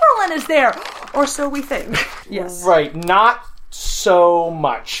Chamberlain is there. Or so we think. Yes. Right, not so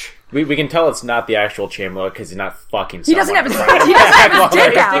much. We can tell it's not the actual Chamberlain because he's not fucking. He doesn't have his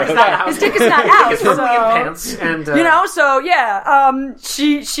dick out. His dick is not out. He's firmly in pants, and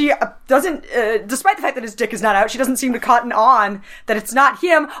she doesn't. Despite the fact that his dick is not out, she doesn't seem to cotton on that it's not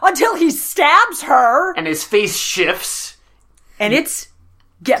him until he stabs her, and his face shifts, and it's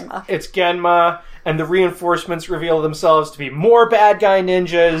Genma. It's Genma, and the reinforcements reveal themselves to be more bad guy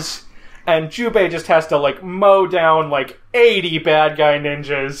ninjas. And Jubei just has to, mow down, 80 bad guy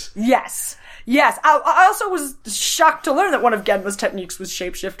ninjas. Yes. I also was shocked to learn that one of Genma's techniques was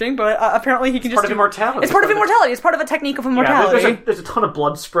shapeshifting, but apparently he can It's part of immortality. It's part of immortality. It's part of a technique of immortality. Yeah, there's a ton of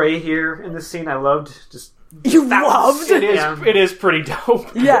blood spray here in this scene. I loved. You loved? It is pretty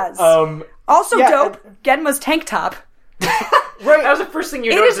dope. Yes. Also dope, Genma's tank top. Right, that was the first thing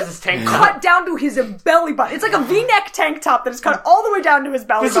you noticed is his tank top. Cut down to his belly button. It's like a V-neck tank top that is cut all the way down to his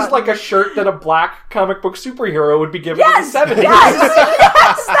belly button. This is like a shirt that a black comic book superhero would be given in the 70s.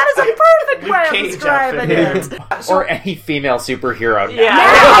 Yes, that is a perfect way of describing it. Or any female superhero.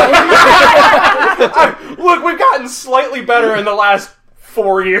 Look, we've gotten slightly better in the last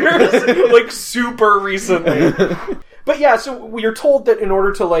 4 years. Super recently. But yeah, so we're told that in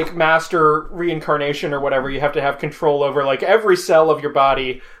order to, master reincarnation or whatever, you have to have control over, every cell of your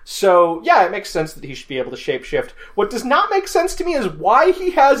body. So, yeah, it makes sense that he should be able to shapeshift. What does not make sense to me is why he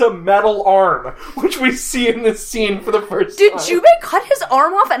has a metal arm, which we see in this scene for the first time. Did Jubei cut his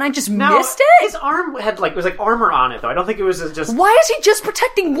arm off and I just missed it? His arm had, was armor on it, though. I don't think it was just... Why is he just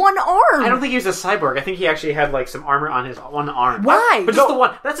protecting one arm? I don't think he was a cyborg. I think he actually had, some armor on his one arm. Why? But just the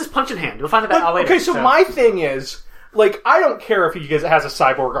one. That's his punching hand. You'll find that out later. Okay, so my thing is... I don't care if he has a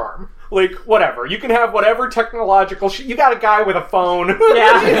cyborg arm. Whatever. You can have whatever technological shit. You got a guy with a phone.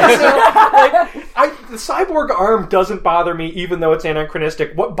 Yeah. The cyborg arm doesn't bother me, even though it's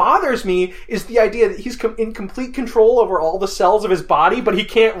anachronistic. What bothers me is the idea that he's in complete control over all the cells of his body, but he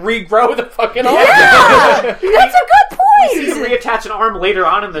can't regrow the fucking arm. Yeah! That's a good point! We see him reattach an arm later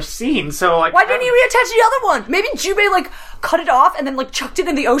on in the scene, so like... Why didn't he reattach the other one? Maybe Jubei, like, cut it off and then, like, chucked it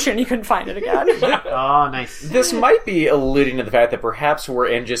in the ocean and he couldn't find it again. Oh, nice. This might be alluding to the fact that perhaps we're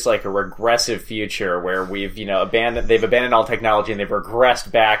in just like a regressive future where we've, they've abandoned all technology and they've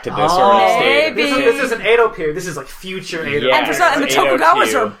regressed back to this sort of state. This is an Edo period. This is like future Edo. Yeah, and the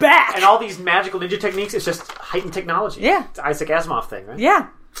Tokugawas are back. And all these magical ninja techniques, it's just heightened technology. Yeah. It's Isaac Asimov thing, right? Yeah.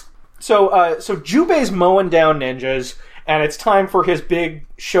 So Jubei's mowing down ninjas, and it's time for his big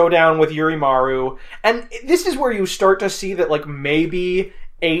showdown with Yurimaru. And this is where you start to see that, like, maybe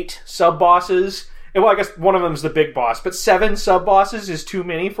 8 sub-bosses... Well, I guess one of them's the big boss, but 7 sub-bosses is too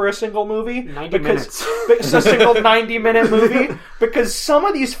many for a single movie. 90 minutes. It's a single 90-minute movie, because some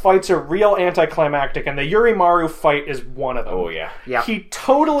of these fights are real anticlimactic, and the Yurimaru fight is one of them. Oh, yeah. Yep. He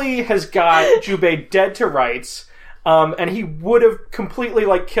totally has got Jubei dead to rights. And he would have completely,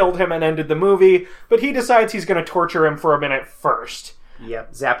 like, killed him and ended the movie, but he decides he's going to torture him for a minute first.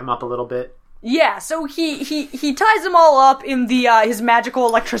 Yep, zap him up a little bit. Yeah, so he ties them all up in the his magical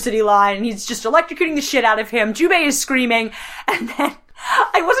electricity line, and he's just electrocuting the shit out of him. Jubei is screaming, and then...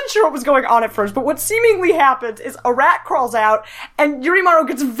 I wasn't sure what was going on at first, but what seemingly happens is a rat crawls out, and Yurimaru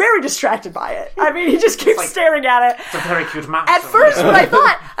gets very distracted by it. I mean, he just keeps staring at it. It's a very cute mouse. At first, what I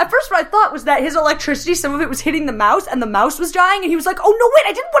thought was that his electricity, some of it was hitting the mouse, and the mouse was dying, and he was like, "Oh no, wait,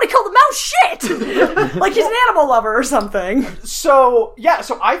 I didn't want to kill the mouse. Shit!" Like he's an animal lover or something. So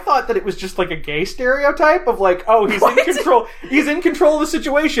I thought that it was just like a gay stereotype of like, oh, he's in control. He's in control of the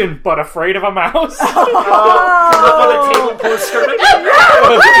situation, but afraid of a mouse.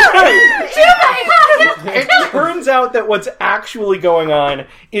 It turns out that what's actually going on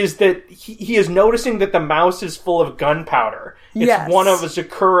is that he is noticing that the mouse is full of gunpowder. It's one of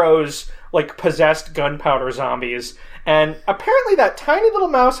Zakuro's, like, possessed gunpowder zombies. And apparently that tiny little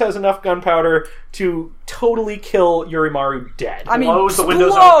mouse has enough gunpowder to totally kill Yurimaru dead. I mean, blows the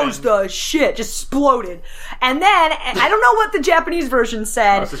windows open. The shit, just exploded. And then, I don't know what the Japanese version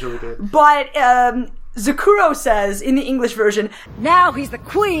said, this is really good. but Zakuro says, in the English version, "Now he's the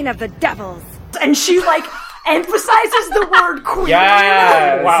queen of the devils." And she, like, emphasizes the word queen.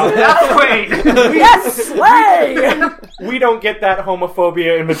 Yes! Wow. Queen! Yes, slay! We don't get that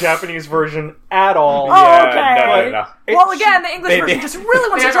homophobia in the Japanese version at all. Oh, okay. No. Well, again, the English version just really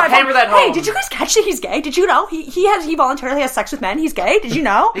wants to drive hammer that Hey, home. did you guys catch that he's gay? Did you know? He voluntarily has sex with men. He's gay. Did you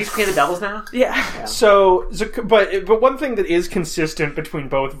know? He's Queen of the Devils now? Yeah. So, but one thing that is consistent between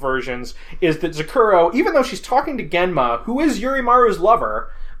both versions is that Zakuro, even though she's talking to Genma, who is Yurimaru's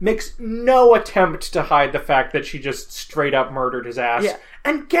lover, makes no attempt to hide the fact that she just straight up murdered his ass. Yeah.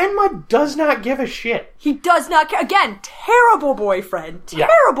 And Genma does not give a shit. He does not care. Again, terrible boyfriend.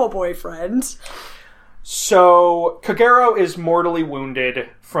 Terrible boyfriend. So, Kagero is mortally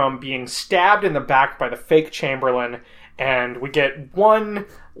wounded from being stabbed in the back by the fake Chamberlain, and we get one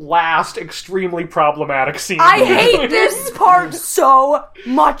last extremely problematic scene. I hate this part so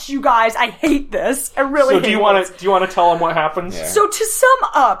much, you guys. I hate this. I really hate it. So do you want to tell him what happens? Yeah. So to sum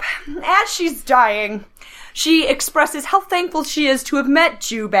up, as she's dying, she expresses how thankful she is to have met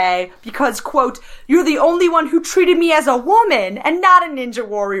Jubei because, quote, "You're the only one who treated me as a woman and not a ninja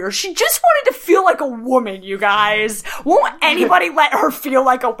warrior." She just wanted to feel like a woman, you guys. Won't anybody let her feel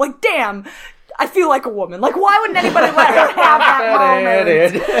like damn, I feel like a woman. Like, why wouldn't anybody let her have that moment?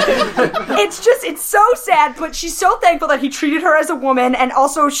 It's so sad, but she's so thankful that he treated her as a woman, and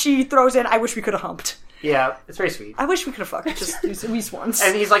also she throws in, "I wish we could have humped." Yeah, it's very sweet. I wish we could have fucked just at least once.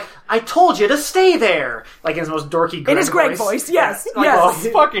 And he's like, "I told you to stay there!" Like in his most dorky Greg in his Greg voice, yes. Like, yes.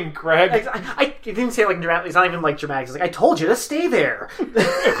 Oh, fucking Greg. I didn't say it like dramatic. It's not even like dramatic. It's like, "I told you to stay there."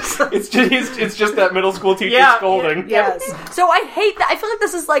 It's just that middle school teacher scolding. Yes. So I hate that. I feel like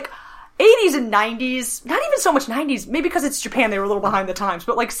this is like 80s and 90s, not even so much 90s, maybe because it's Japan, they were a little behind the times,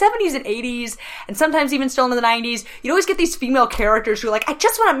 but like 70s and 80s, and sometimes even still into the 90s, you'd always get these female characters who are like, "I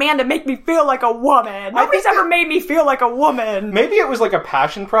just want a man to make me feel like a woman. Nobody's ever made me feel like a woman." Maybe it was like a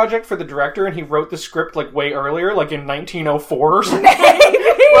passion project for the director and he wrote the script like way earlier, like in 1904 or something.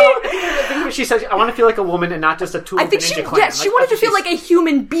 Well, I think when she says, "I want to feel like a woman and not just a tool of the Ninja Clan." Yes, she wanted to feel like a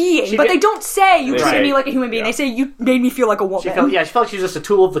human being, but they don't say, "You treated me like a human being." Yeah. They say, "You made me feel like a woman." She felt like she was just a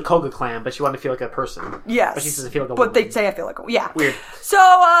tool of the Koga clan, but she wanted to feel like a person. Yes. But she says, "I feel like a woman." But they say, "I feel like a woman." Yeah. Weird. So,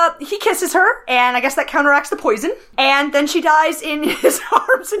 he kisses her, and I guess that counteracts the poison, and then she dies in his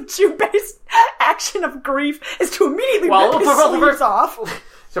arms, and Jubei's action of grief is to immediately rip his sleeves off.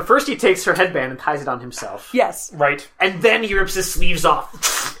 So first he takes her headband and ties it on himself. Yes. Right. And then he rips his sleeves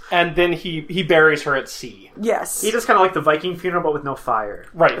off. And then he buries her at sea. Yes. He does kind of like the Viking funeral, but with no fire.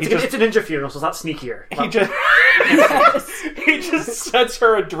 Right. It's a ninja funeral, so it's not sneakier. He just sets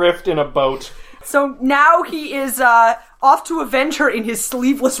her adrift in a boat. So now he is off to avenge her in his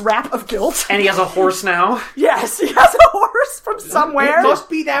sleeveless wrap of guilt. And he has a horse now. Yes, he has a horse from somewhere. It must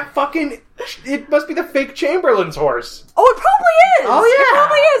be that fucking... It must be the fake Chamberlain's horse. Oh, it probably is. Oh, yeah. It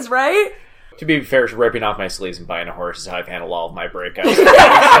probably is, right? To be fair, ripping off my sleeves and buying a horse is how I've handled all of my breakups.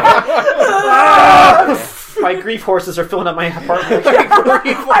 My grief horses are filling up my apartment.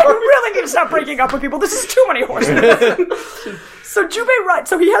 I really need to stop breaking up with people. This is too many horses. So Jubei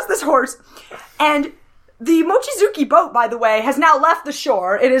so he has this horse, and the Mochizuki boat, by the way, has now left the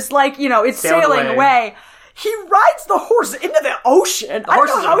shore. It is like, it's sailing away. He rides the horse into the ocean. I don't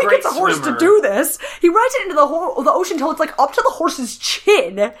know how he gets a horse to do this. He rides it into the ocean until it's like up to the horse's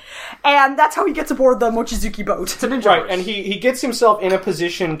chin, and that's how he gets aboard the Mochizuki boat. It's a ninja Right, horse. and he gets himself in a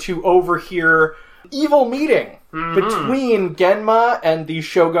position to overhear evil meeting between Genma and the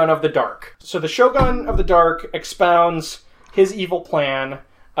Shogun of the Dark. So the Shogun of the Dark expounds his evil plan.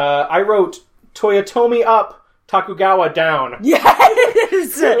 I wrote Toyotomi up, Takugawa down. Yes!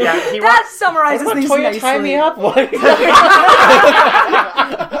 That summarizes these nicely. Tie me up?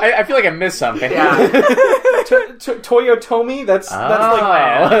 I feel like I missed something. Yeah. Toyotomi, that's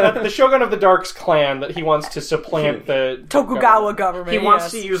like the Shogun of the Dark's clan that he wants to supplant the Tokugawa government. He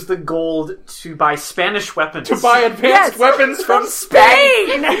wants to use the gold to buy Spanish weapons. to buy advanced weapons from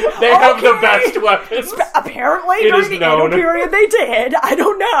Spain! They have the best weapons. Apparently, It during is the known. Edo period, they did. I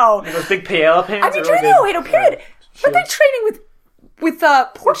don't know. Those big paella pans. I mean, during the Edo period, weren't they trading with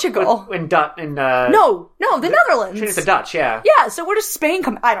Portugal? No, the Netherlands. Trading with the Dutch, yeah. Yeah, so where does Spain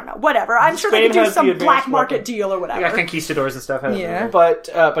come? I don't know. Whatever. I'm sure they Spain could do has some the advanced black market weapon. deal or whatever. They got conquistadors and stuff. Yeah. But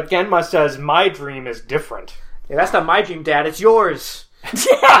Genma says, my dream is different. Yeah, that's not my dream, Dad. It's yours.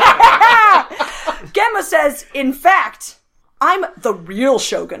 Genma says, in fact, I'm the real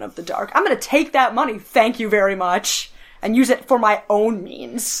Shogun of the Dark. I'm going to take that money, thank you very much, and use it for my own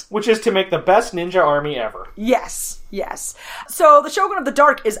means. Which is to make the best ninja army ever. Yes. So the Shogun of the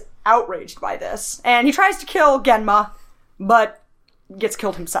Dark is outraged by this, and he tries to kill Genma, but gets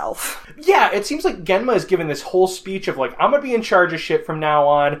killed himself. Yeah, it seems like Genma is given this whole speech of like, I'm gonna be in charge of shit from now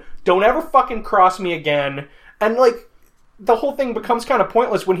on, don't ever fucking cross me again, and like, the whole thing becomes kind of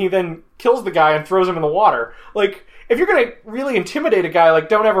pointless when he then kills the guy and throws him in the water. Like, if you're gonna really intimidate a guy like,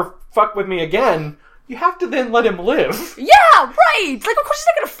 don't ever fuck with me again, you have to then let him live. Yeah, right! Like, of course he's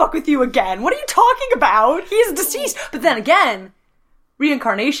not gonna fuck with you again. What are you talking about? He is deceased. But then again,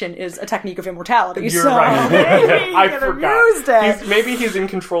 reincarnation is a technique of immortality. You're so right. maybe I he could have forgot. used it. Maybe he's in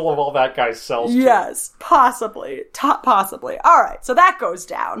control of all that guy's cells, too. Yes, possibly. Possibly. Alright, so that goes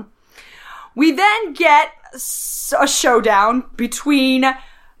down. We then get a showdown between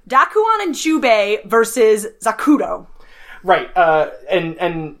Dakuan and Jubei versus Zakudo. Right,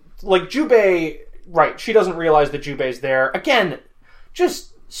 and like Jubei, right, she doesn't realize that Jubei's there. Again,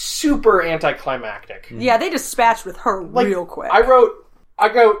 just super anticlimactic. Yeah, they dispatched with her real quick. I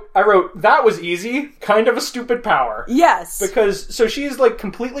wrote, that was easy, kind of a stupid power. Yes. Because, so she's like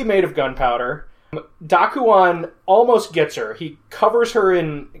completely made of gunpowder. Dakuan almost gets her. He covers her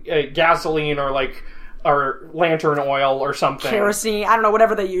in gasoline or lantern oil or something. Kerosene, I don't know,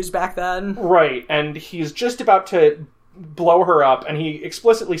 whatever they used back then. Right, and he's just about to blow her up, and he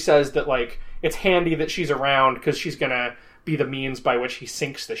explicitly says that, like, it's handy that she's around because she's gonna be the means by which he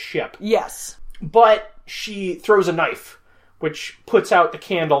sinks the ship. Yes. But she throws a knife, which puts out the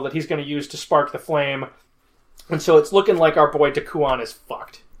candle that he's gonna use to spark the flame, and so it's looking like our boy Dakuan is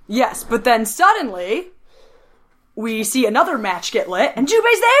fucked. Yes, but then suddenly, we see another match get lit, and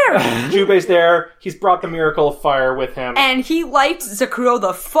Jubei's there! Jubei's there, he's brought the miracle of fire with him. And he lights Zakuro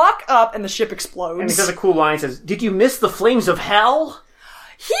the fuck up, and the ship explodes. And he says a cool line, says, "Did you miss the flames of hell?"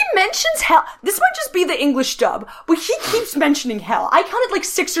 He mentions hell. This might just be the English dub, but he keeps mentioning hell. I counted like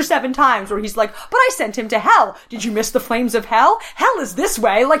 6 or 7 times where he's like, but I sent him to hell. Did you miss the flames of hell? Hell is this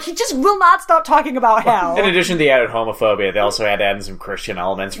way. Like, he just will not stop talking about hell. In addition to the added homophobia, they also had to add in some Christian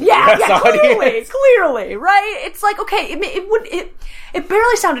elements for the Yeah, US audience. clearly, right? It's like, okay, it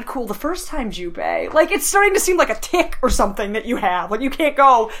barely sounded cool the first time, Jubei. Like, it's starting to seem like a tick or something that you have. Like, you can't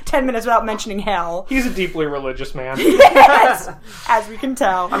go 10 minutes without mentioning hell. He's a deeply religious man. Yes! As we can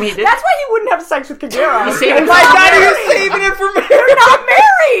tell. I mean, that's why he wouldn't have sex with Kagero. He's saving My God, he was saving it for me! They're not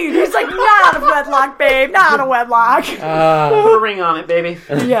married! He's like, not out of wedlock, babe. Not out of wedlock. Put a ring on it, baby.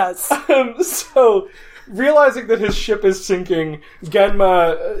 Yes. So, realizing that his ship is sinking,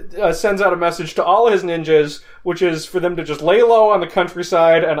 Genma sends out a message to all his ninjas, which is for them to just lay low on the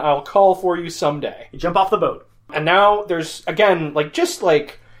countryside, and I'll call for you someday. You jump off the boat. And now there's, again, just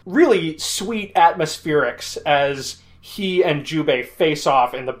really sweet atmospherics as he and Jubei face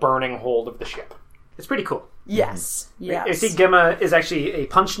off in the burning hold of the ship. It's pretty cool. Yes. Yes. You see, Gemma is actually a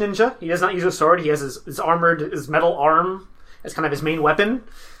punch ninja. He does not use a sword. He has his metal arm as kind of his main weapon.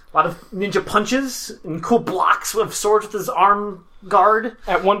 A lot of ninja punches and cool blocks of swords with his arm guard.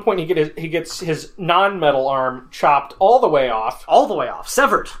 At one point, he gets his non-metal arm chopped all the way off,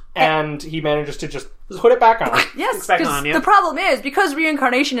 severed, and he manages to just put it back on. Yes, because the problem is, because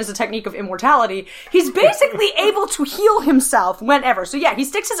reincarnation is a technique of immortality, he's basically able to heal himself whenever. So yeah, he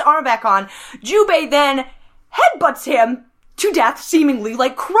sticks his arm back on. Jubei then headbutts him to death, seemingly,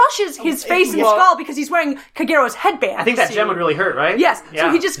 like crushes his face and skull because he's wearing Kagero's headband. I think that gem would really hurt, right? Yes. Yeah.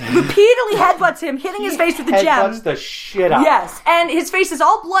 So he just repeatedly headbutts him, hitting his face with the gem. Headbutts the shit out. Yes, and his face is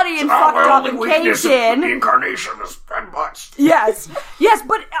all bloody and fucked up and caged in. Reincarnation is headbutts. Yes,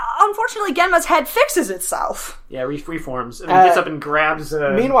 but unfortunately, Genma's head fixes itself. Yeah, reforms and he gets up and grabs.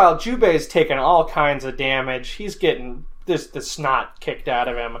 Meanwhile, Jubei's taking all kinds of damage. He's getting the snot kicked out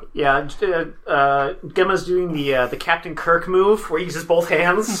of him. Yeah, Gemma's doing the Captain Kirk move where he uses both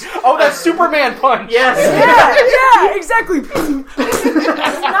hands. Oh, that Superman punch! Yes! Yeah, exactly.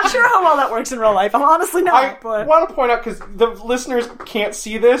 Not sure how well that works in real life. I'm honestly not. I want to point out, because the listeners can't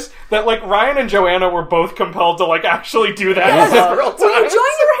see this, that like Ryan and Joanna were both compelled to like actually do that. Yes. So you join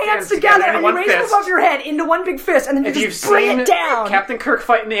your hands together and you raise them above your head into one big fist, and then you just bring it down. Captain Kirk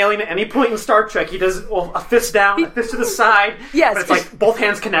fight an alien at any point in Star Trek, he does a fist down, a fist to the side. Yes, but it's like both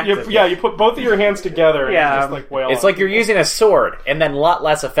hands connected. You put both of your hands together and you just like wail. It's like you're using a sword, and then a lot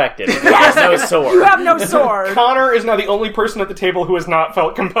less effective. Yes, no sword. You have no sword. Connor is now the only person at the table who has not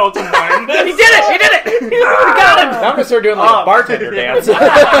felt compelled to mime this. He did it! We got him! Now I'm gonna start doing like a bartender dance. And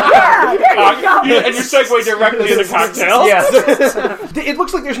you segue directly into cocktails. Yes. It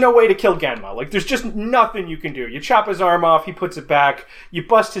looks like there's no way to kill Genma. Like, there's just nothing you can do. You chop his arm off, he puts it back, you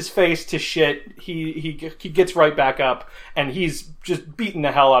bust his face to shit, he gets right back up, and he's just beating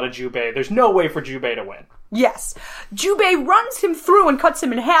the hell out of Jubei. There's no way for Jubei to win. Yes. Jubei runs him through and cuts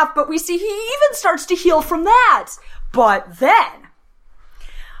him in half, but we see he even starts to heal from that. But then,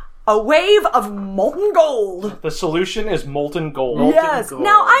 a wave of molten gold. The solution is molten gold. Yes.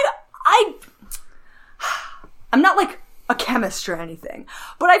 Now, I'm not like a chemist or anything,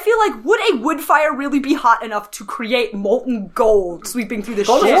 but I feel like, would a wood fire really be hot enough to create molten gold sweeping through the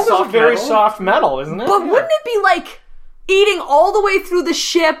ship? Gold is a very soft metal, isn't it? But wouldn't it be like eating all the way through the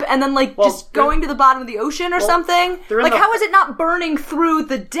ship and then like just going to the bottom of the ocean or something? Like, how is it not burning through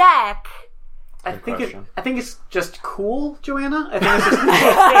the deck? I think it's just cool, Joanna. I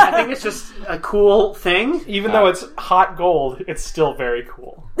think it's just a cool thing. Even though it's hot gold, it's still very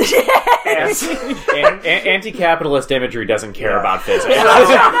cool. Yes. Anti-capitalist imagery doesn't care about physics.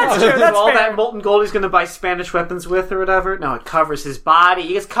 That's true. That's all fair. that molten gold he's going to buy Spanish weapons with or whatever. No, it covers his body.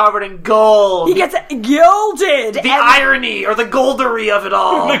 He gets covered in gold. He gets gilded. The irony or the goldery of it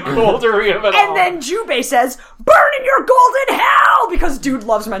all. The goldery of it all. And then Jubei says, "Burn in your golden hell," because dude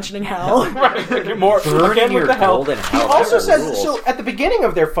loves mentioning hell. Right. More again with the hell. He also says rules. so at the beginning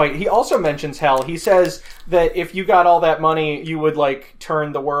of their fight. He also mentions hell. He says that if you got all that money, you would like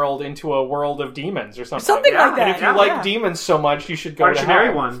turn the world into a world of demons or something. Something like that. And if you like demons so much, you should go Why to don't you hell.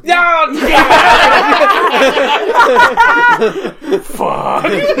 marry one?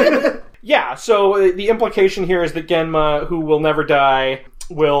 Fuck. Yeah. So the implication here is that Genma, who will never die,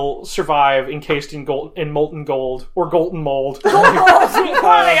 will survive encased in molten gold or golden mold at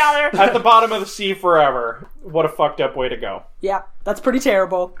the bottom of the sea forever. What a fucked up way to go. Yeah, that's pretty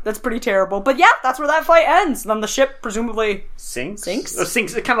terrible. But yeah, that's where that fight ends. Then the ship presumably sinks. Sinks.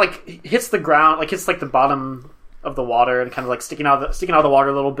 It kind of like hits the ground, like hits like the bottom of the water, and kind of like sticking out of the water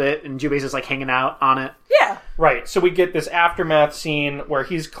a little bit, and Jubei's just like hanging out on it. Yeah. Right. So we get this aftermath scene where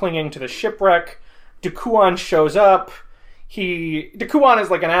he's clinging to the shipwreck. Dakuan shows up. Dakuan is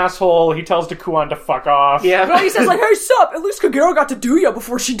like an asshole. He tells Dakuan to fuck off. Yeah. Well, he says like, "Hey, sup? At least Kagero got to do ya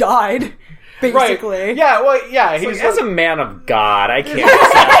before she died." Basically. Right. Yeah. Well, yeah. He's as a man of God, I can't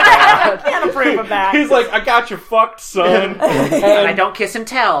accept that. I can't approve of that. He's like, "I got you fucked, son." And I don't kiss and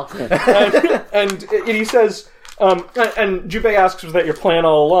tell. and he says, and Jubei asks, "Was that your plan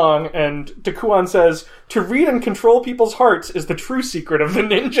all along?" And Dakuan says, "To read and control people's hearts is the true secret of the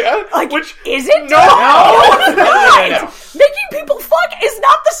ninja." Like, which is it? No. Making people fuck is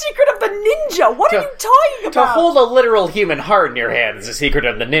not the secret of the ninja. What are you talking about? To hold a literal human heart in your hand is the secret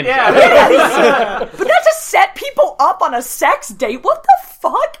of the ninja. Yes. But not to set people up on a sex date. What the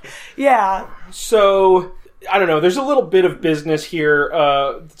fuck? Yeah. So, I don't know, there's a little bit of business here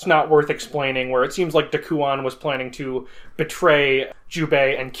it's not worth explaining, where it seems like Dakuan was planning to betray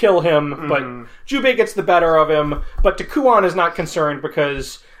Jubei and kill him, but Jubei gets the better of him, but Dakuan is not concerned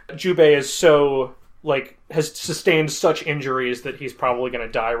because Jubei is so like, has sustained such injuries that he's probably going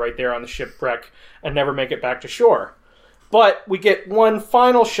to die right there on the shipwreck and never make it back to shore. But we get one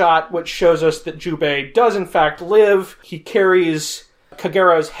final shot which shows us that Jubei does in fact live. He carries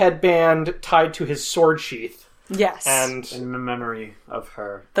Kagero's headband tied to his sword sheath. Yes. And in the memory of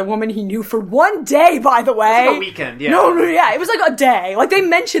her. The woman he knew for one day, by the way. It was like a weekend, yeah. No, yeah, it was like a day. Like, they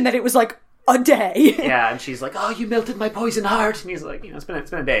mentioned that it was like a day. Yeah, and she's like, "Oh, you melted my poison heart." And he's like, "You know, it's been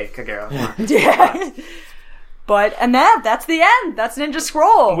a day, Kagero." Yeah. And that's the end. That's Ninja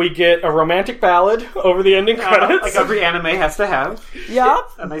Scroll. We get a romantic ballad over the ending credits. Like every anime has to have. Yep.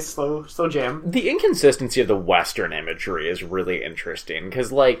 A nice slow jam. The inconsistency of the Western imagery is really interesting, because,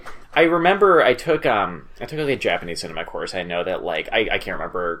 like, I remember I took like a Japanese cinema course. I know that, like, I can't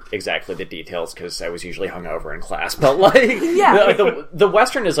remember exactly the details because I was usually hungover in class, but, like, the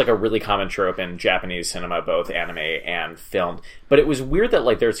Western is, like, a really common trope in Japanese cinema, both anime and film. But it was weird that,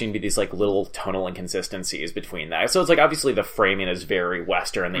 like, there seemed to be these, like, little tonal inconsistencies between that. So it's like, obviously the framing is very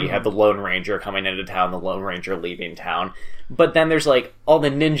Western, that you have the Lone Ranger coming into town, the Lone Ranger leaving town, but then there's like all the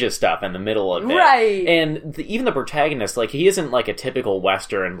ninja stuff in the middle of it, right? And even the protagonist, like, he isn't like a typical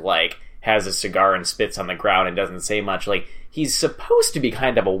Western, like, has a cigar and spits on the ground and doesn't say much. Like, he's supposed to be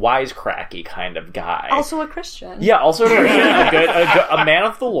kind of a wisecracky kind of guy. Also a Christian. Yeah, also a Christian. a man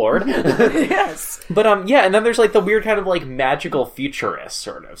of the Lord. Yes. But, yeah, and then there's, like, the weird kind of, like, magical futurist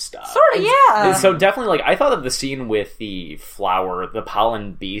sort of stuff. Sort of, yeah. And so definitely, like, I thought of the scene with the flower, the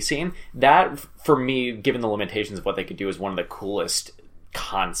pollen bee scene, that, for me, given the limitations of what they could do, is one of the coolest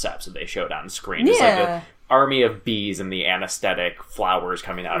concepts that they showed on screen. Yeah. It's like the army of bees and the anesthetic flowers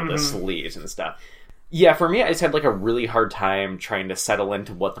coming out of the sleeves and stuff. Yeah, for me, I just had, like, a really hard time trying to settle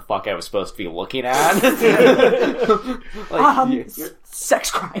into what the fuck I was supposed to be looking at.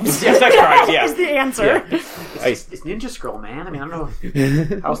 Sex crimes. Yeah, sex crimes, yeah. Is the answer. Yeah. It's Ninja Scroll, man. I mean, I don't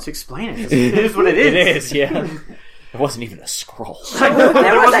know how else to explain it. It is what it is. It is, yeah. It wasn't even a scroll. There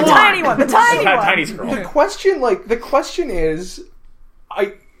was a tiny one. The tiny one. Tiny scroll. The question is,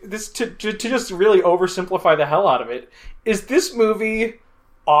 to just really oversimplify the hell out of it, is this movie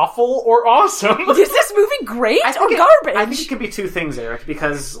awful or awesome? Is this movie great or garbage? I think it could be two things, Eric,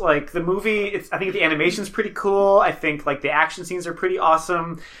 because, like, the movie, I think the animation's pretty cool. I think, like, the action scenes are pretty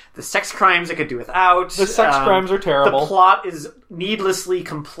awesome. The sex crimes I could do without. The sex crimes are terrible. The plot is needlessly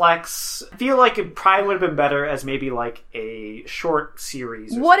complex. I feel like it probably would have been better as maybe, like, a short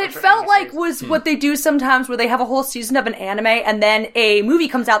series. What it felt like was what they do sometimes, where they have a whole season of an anime and then a movie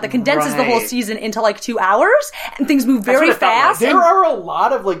comes out that condenses the whole season into, like, 2 hours, and things move very fast. There are a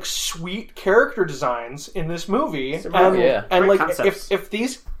lot of, like, sweet character designs in this movie, and like, if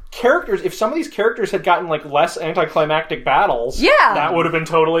these characters, if some of these characters had gotten, like, less anticlimactic battles, that would have been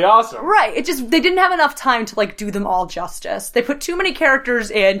totally awesome. Right. It just, they didn't have enough time to, like, do them all justice. They put too many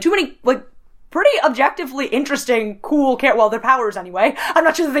characters in, too many, like, pretty objectively interesting, cool well, their powers anyway. I'm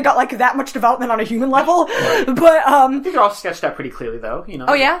not sure that they got, like, that much development on a human level, but, I think they're all sketched out pretty clearly, though, you know.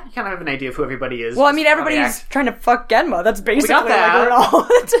 Oh, yeah? You kind of have an idea of who everybody is. Well, I mean, everybody's trying to fuck Genma. That's basically, we got that. like, we're all...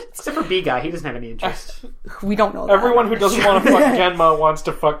 Except for B-Guy, he doesn't have any interest. We don't know that. Everyone who doesn't want to fuck Genma wants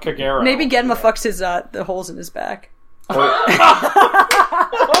to fuck Kagero. Maybe Genma fucks his, the holes in his back. Alright,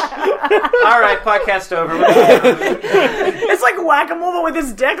 podcast over. It's like whack-a-mole but with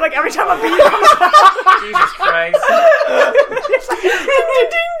his dick, like every time a bee comes out. Jesus Christ. Ding,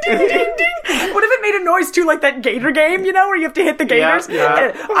 ding, ding, ding, ding. What if it made a noise too, like that gator game, you know, where you have to hit the gators?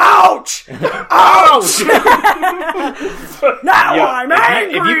 Yeah. Ouch! Ouch! Now I'm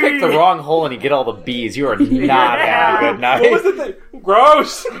angry! If you pick the wrong hole and you get all the bees, you are not having a good night. What was the thing?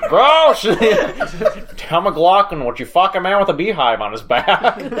 Gross! Gross! Tell McLaughlin what you fuck a man with a beehive on his back.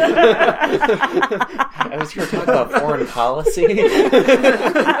 I was here talking about foreign policy.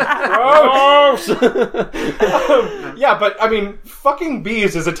 Gross! Yeah, but, I mean, fucking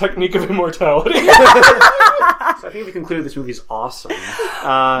bees is a technique of immortality. So I think we concluded this movie's awesome. Well,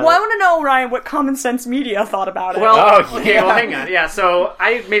 I want to know, Ryan, what Common Sense Media thought about it. Well, hang on. Yeah, so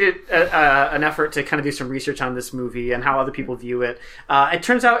I made it an effort to kind of do some research on this movie and how other people view it. It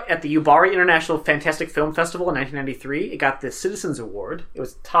turns out at the Yubari International Fantastic Film Festival in 1993, it got the Citizens Award. It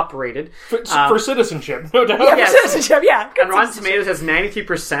was top rated. For citizenship, no doubt. Yeah, for citizenship, yeah. And Rotten Tomatoes has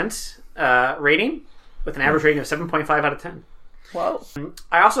 93% rating, with an average rating of 7.5 out of 10. Whoa.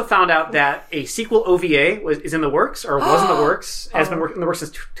 I also found out that a sequel OVA is in the works, or was in the works, has been in the works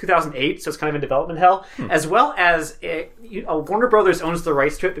since 2008, so it's kind of in development hell, as well as Warner Brothers owns the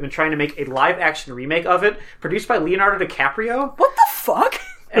rights to it. They've been trying to make a live-action remake of it, produced by Leonardo DiCaprio. What the fuck?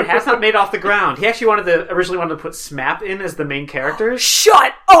 It has not made it off the ground. He actually originally wanted to put SMAP in as the main characters.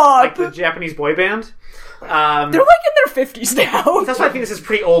 Shut up! Like the Japanese boy band. They're like in their 50s now. That's why I think this is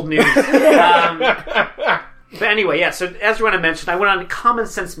pretty old news. But anyway, yeah, so as Joanna mentioned, I went on Common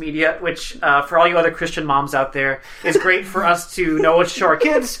Sense Media, which, for all you other Christian moms out there, is great for us to know what to show our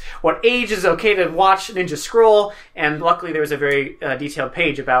kids, what age is okay to watch Ninja Scroll, and luckily there's a very detailed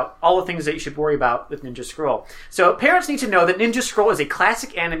page about all the things that you should worry about with Ninja Scroll. So parents need to know that Ninja Scroll is a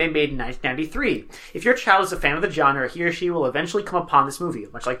classic anime made in 1993. If your child is a fan of the genre, he or she will eventually come upon this movie,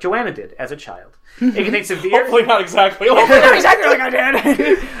 much like Joanna did as a child. It contains severe... Hopefully not exactly. Hopefully not exactly like I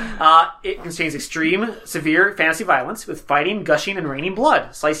did. It contains extreme, severe fantasy violence with fighting, gushing, and raining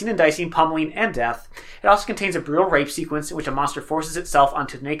blood, slicing and dicing, pummeling, and death. It also contains a brutal rape sequence in which a monster forces itself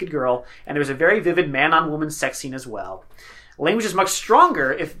onto a naked girl, and there's a very vivid man-on-woman sex scene as well. Language is much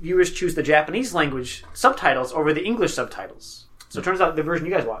stronger if viewers choose the Japanese language subtitles over the English subtitles. So it turns out the version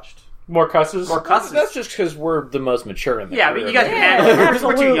you guys watched. More cusses? More cusses. That's just because we're the most mature in the Yeah, group. but you guys can handle it.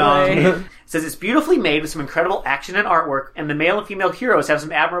 We're too young. It says it's beautifully made with some incredible action and artwork, and the male and female heroes have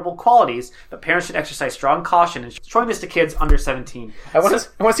some admirable qualities, but parents should exercise strong caution in showing this to kids under 17. I want to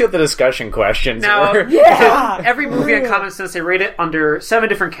see what the discussion questions Now, were. every movie on Common Sense, they rate it under 7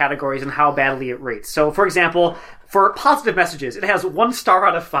 different categories and how badly it rates. So, for example, for positive messages, it has 1 star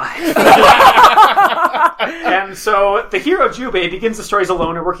out of 5. And so, the hero Jubei begins the stories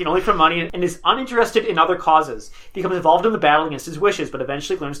alone and working only for money and is uninterested in other causes. He becomes involved in the battle against his wishes, but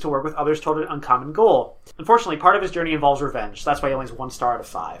eventually learns to work with others toward an uncommon goal. Unfortunately, part of his journey involves revenge, so that's why he only has 1 star out of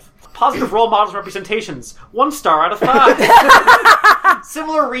 5. Positive role models and representations, 1 star out of 5.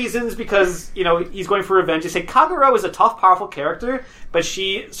 Similar reasons, because, you know, he's going for revenge. They say Kagero is a tough, powerful character, but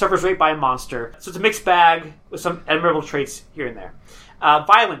she suffers rape by a monster. So it's a mixed bag with some admirable traits here and there.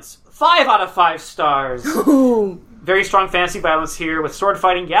 Violence, 5 out of 5 stars. Very strong fantasy violence here, with sword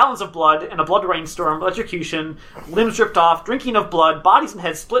fighting, gallons of blood, and a blood rainstorm, electrocution, limbs ripped off, drinking of blood, bodies and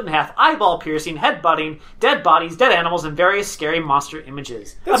heads split in half, eyeball piercing, head butting, dead bodies, dead animals, and various scary monster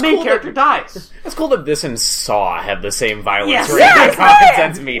images. A main character dies. It's cool that this and Saw have the same violence Yes. rating in Common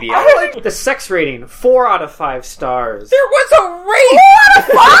Sense Media. The sex rating, 4 out of 5 stars. There was a rape!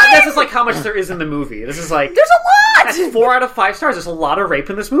 4 out of 5? This is like how much there is in the movie. This is like... There's a lot! That's 4 out of 5 stars. There's a lot of rape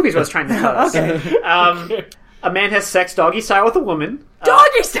in this movie is what I was trying to tell us. A man has sex doggy style with a woman.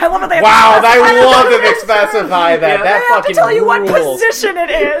 Doggy style. Love it. Wow, I love that they specify that. Yeah, that I have fucking to tell you what rules. position it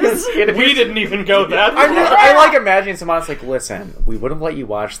is. We didn't even go that far. I like imagining someone's like, listen, we wouldn't let you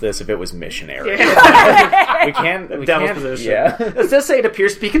watch this if it was missionary. We can't. Devil's position. Yeah. It does say it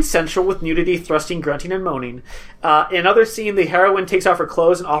appears to be consensual with nudity, thrusting, grunting, and moaning. In another scene, the heroine takes off her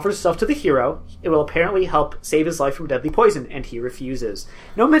clothes and offers herself to the hero. It will apparently help save his life from deadly poison, and he refuses.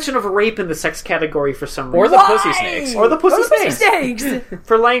 No mention of rape in the sex category for some reason. Or the pussy snakes. Or the pussy snakes. Snakes.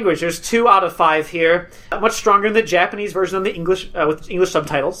 For language, there's 2 out of 5 here. Much stronger than the Japanese version of the English with English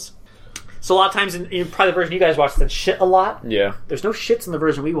subtitles. So a lot of times in probably the version you guys watch, there's shit a lot. Yeah. There's no shits in the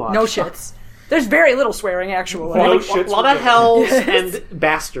version we watch. No shits. There's very little swearing, actually. No A shits lot were of good. hells and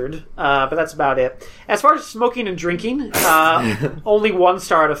bastard, but that's about it. As far as smoking and drinking, only 1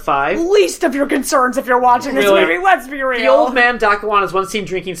 star out of 5. Least of your concerns if you're watching this Really? movie. Let's be real. The old man Dakuan is once seen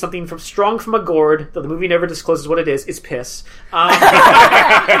drinking something strong from a gourd, though the movie never discloses what it is. It's piss.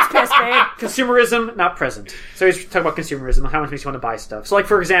 It's piss, babe. Consumerism, not present. So he's talking about consumerism, how much makes you want to buy stuff. So, like,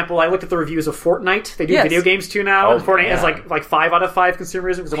 for example, I looked at the reviews of Fortnite. They do Yes. video games too now, Oh, and Fortnite yeah. has like 5 out of 5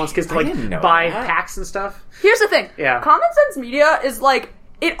 consumerism because it wants kids to didn't know buy that. packs and stuff. Here's the thing. Yeah. Common Sense Media is like,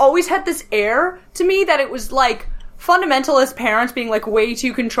 it always had this air to me that it was like fundamentalist parents being like way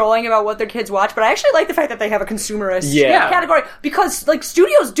too controlling about what their kids watch, but I actually like the fact that they have a consumerist category because like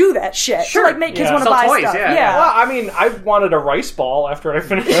studios do that shit to like make kids Yeah. want to Sell buy toys, stuff. yeah. Well, I mean, I wanted a rice ball after I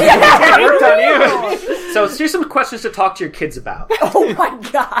finished. Worked on you. So here's some questions to talk to your kids about. Oh my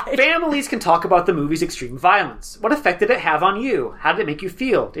god. Families can talk about the movie's extreme violence. What effect did it have on you? How did it make you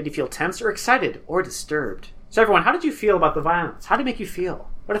feel? Did you feel tense or excited or disturbed? So everyone, how did you feel about the violence? How did it make you feel?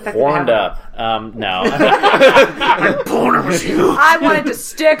 What effect Warmed did it have up. No. I wanted to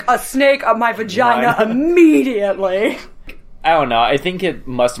stick a snake up my vagina immediately. I don't know. I think it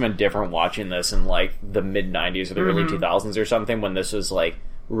must have been different watching this in like the mid 90s or the early 2000s or something when this was like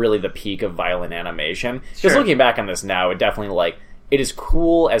really the peak of violent animation. Because looking back on this now, it definitely like it is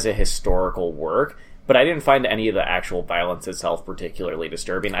cool as a historical work, but I didn't find any of the actual violence itself particularly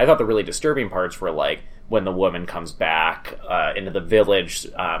disturbing. I thought the really disturbing parts were like when the woman comes back into the village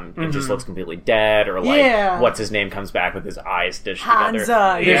and just looks completely dead, or like what's his name comes back with his eyes stitched together.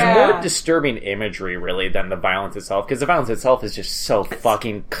 There's more disturbing imagery really than the violence itself, because the violence itself is just so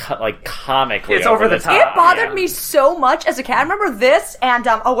fucking like comically It's over the top. It bothered me so much as a kid. I remember this and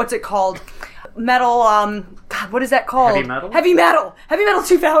what's it called? Metal God, what is that called? Heavy Metal? Heavy Metal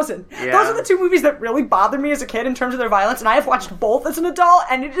 2000. Yeah. Those are the two movies that really bothered me as a kid in terms of their violence, and I have watched both as an adult,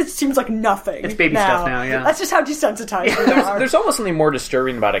 and it just seems like nothing. It's baby stuff now, yeah. That's just how desensitized we are. There's almost something more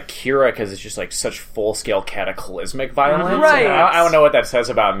disturbing about Akira because it's just like such full-scale cataclysmic violence. Right. I don't know what that says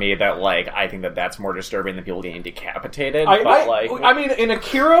about me. That like I think that's more disturbing than people getting decapitated. I mean, in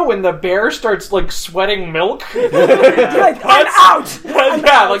Akira, when the bear starts like sweating milk, like, I'm out.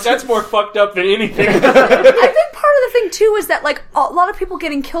 Like that's more fucked up than anything. I think part of the thing too is that like a lot of people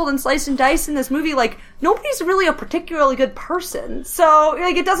getting killed and sliced and diced in this movie, like nobody's really a particularly good person, so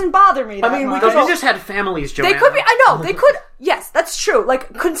like it doesn't bother me. That much. Those just had families, Joanna. They could be. I know they could. Yes, that's true.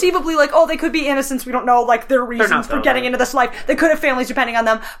 Like conceivably, like they could be innocents. We don't know like their reasons for getting into this life. They could have families depending on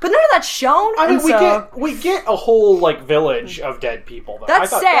them, but none of that's shown. I mean, we get a whole like village of dead people. Though.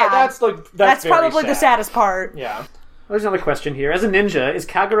 That's sad. That's probably sad. The saddest part. Yeah. There's another question here. As a ninja, is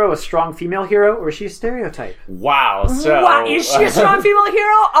Kagero a strong female hero, or is she a stereotype? Wow, so... What? Is she a strong female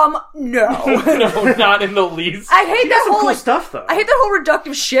hero? No. No, not in the least. I hate that whole cool stuff, though. I hate that whole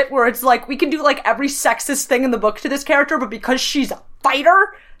reductive shit where it's like, we can do like every sexist thing in the book to this character, but because she's a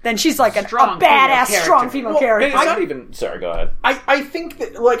fighter, then she's like a badass, strong female character. It's not even... Sorry, go ahead. I think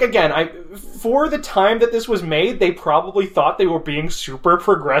that, like, again, for the time that this was made, they probably thought they were being super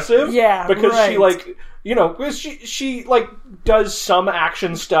progressive. Yeah, because right. she, like... You know, because she, like, does some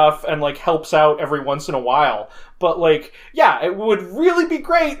action stuff and, like, helps out every once in a while. But, like, yeah, it would really be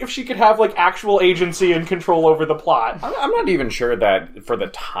great if she could have, like, actual agency and control over the plot. I'm not even sure that, for the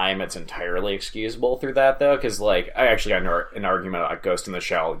time, it's entirely excusable through that, though, because, like, I actually got an argument about Ghost in the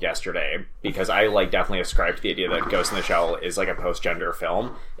Shell yesterday, because I, like, definitely ascribe to the idea that Ghost in the Shell is, like, a post-gender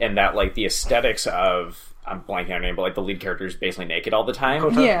film, and that, like, the aesthetics of... I'm blanking on her name, but like the lead character is basically naked all the time.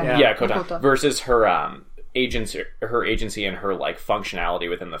 Kota? Yeah, Kota. Versus her agency and her like functionality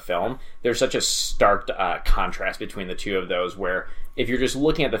within the film. There's such a stark contrast between the two of those, where if you're just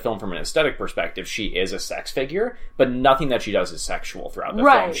looking at the film from an aesthetic perspective, she is a sex figure, but nothing that she does is sexual throughout the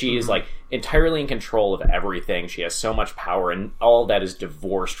film. She is like entirely in control of everything. She has so much power, and all of that is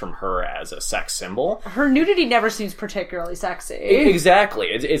divorced from her as a sex symbol. Her nudity never seems particularly sexy.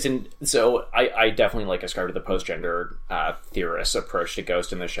 Exactly. So I definitely like ascribe to the post-gender theorist approach to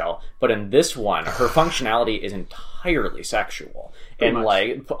Ghost in the Shell, but in this one, her functionality is entirely sexual. And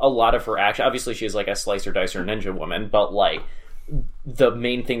like a lot of her action, obviously she's like a slicer dicer ninja woman, but like the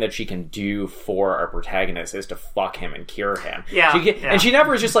main thing that she can do for our protagonist is to fuck him and cure him. And she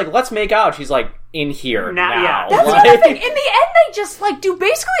never is just like, let's make out. She's like, in here now. Yeah. That's another thing. In the end, they just like do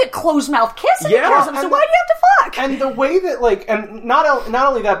basically a closed mouth kiss and he kills him. So why do you have to fuck? And the way that like, and not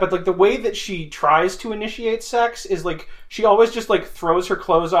only that, but like the way that she tries to initiate sex is like, she always just like throws her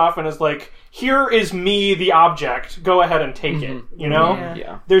clothes off and is like, here is me, the object. Go ahead and take it. You know?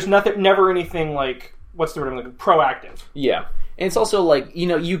 Yeah. There's never anything like, what's the word I'm looking for? Proactive. Yeah. And it's also like, you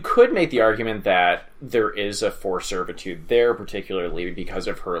know, you could make the argument that there is a forced servitude there, particularly because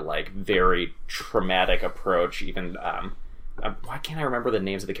of her, like, very traumatic approach, even, why can't I remember the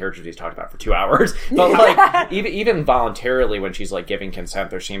names of the characters he's talked about for 2 hours? But, like, even voluntarily when she's, like, giving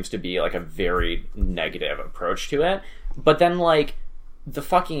consent, there seems to be, like, a very negative approach to it. But then, like, the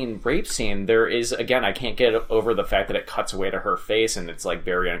fucking rape scene, there is, again, I can't get over the fact that it cuts away to her face, and it's, like,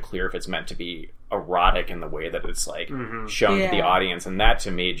 very unclear if it's meant to be erotic in the way that it's, like, shown to the audience. And that,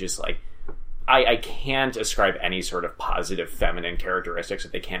 to me, just, like, I can't ascribe any sort of positive feminine characteristics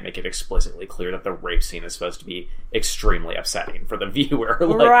if they can't make it explicitly clear that the rape scene is supposed to be extremely upsetting for the viewer.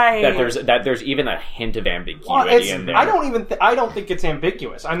 Like, that there's even a hint of ambiguity in there. I don't think it's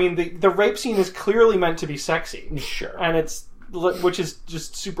ambiguous. I mean, the rape scene is clearly meant to be sexy. Sure. And which is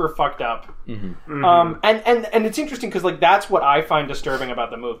just super fucked up. And it's interesting because like that's what I find disturbing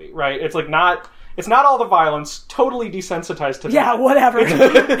about the movie, right? It's like it's not all the violence, totally desensitized to that. Yeah, whatever.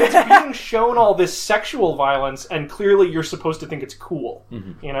 It's being shown all this sexual violence, and clearly you're supposed to think it's cool.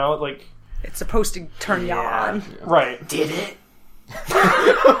 You know, like it's supposed to turn you on. Right. Did it?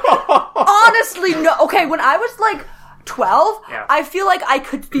 Honestly, no. Okay, when I was like 12, I feel like I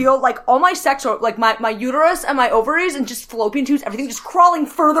could feel like all my sex, like my uterus and my ovaries and just fallopian tubes, everything just crawling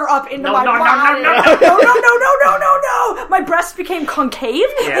further up into my body. No. My breasts became concave.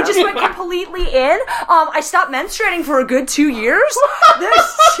 It just went completely in. I stopped menstruating for a good 2 years.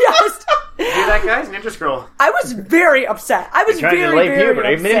 There's just... You hear that, guys? Ninja Scroll. I was very upset. I was very, very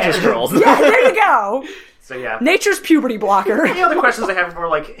puberty, upset. Ninja Scrolls. Yeah, there you go. So yeah. Nature's puberty blocker. The other questions I have were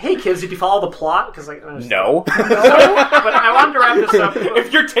like, hey kids, did you follow the plot? Because no. But I wanted to wrap this up.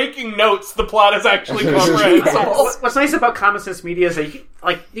 If you're taking notes, the plot is actually comprehensible. What's nice about Common Sense Media is that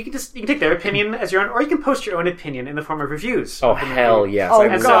you can take their opinion as your own, or you can post your own opinion in the form of reviews. Oh hell yes! Oh, I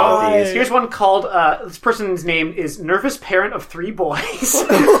And love so these. here's one called this person's name is Nervous Parent of 3 Boys.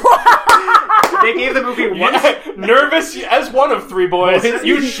 They gave the movie one. Nervous as one of 3 boys.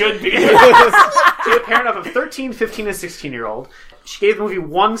 You should be. She's a parent of a 13, 15, and 16-year-old. She gave the movie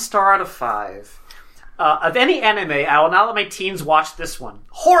 1 star out of 5. Of any anime, I will not let my teens watch this one.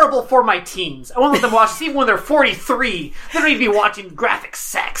 Horrible for my teens. I won't let them watch this even when they're 43. They don't need to be watching graphic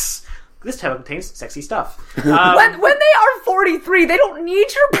sex. This title contains sexy stuff. When they are 43, they don't need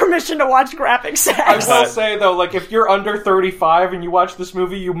your permission to watch graphic sex. I will say, though, like, if you're under 35 and you watch this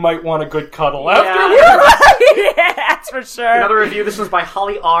movie, you might want a good cuddle afterwards. Yeah, that's for sure. Another review, this one's by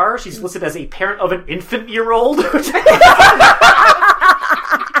Holly R. She's listed as a parent of an infant-year-old. And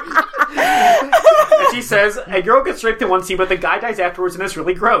she says, a girl gets raped in one scene, but the guy dies afterwards, and it's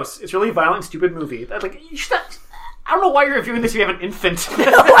really gross. It's really violent and stupid movie. Like, you should not... I don't know why you're reviewing this if you have an infant. Why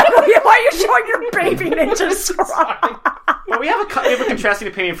are you showing your baby Ninja Scroll? Well, we have a contrasting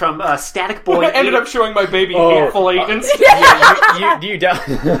opinion from Static Boy. I ended up showing my baby Hateful Agents.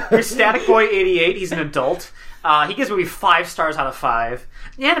 Here's Static Boy 88. He's an adult. He gives the movie 5 stars out of 5.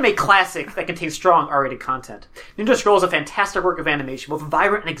 An anime classic that contains strong R-rated content. Ninja Scroll is a fantastic work of animation, both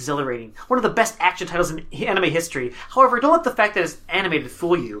vibrant and exhilarating. One of the best action titles in anime history. However, don't let the fact that it's animated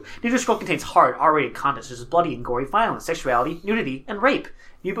fool you. Ninja Scroll contains hard R-rated content such as bloody and gory violence, sexuality, nudity, and rape.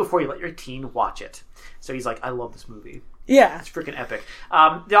 View before you let your teen watch it. So he's like, I love this movie. Yeah. It's freaking epic.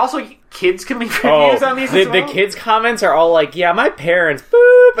 Also, kids can leave reviews on these as well. The kids' comments are all like, yeah, my parents,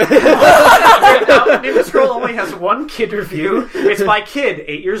 boop. Ninja Scroll only has 1 kid review. It's by Kid,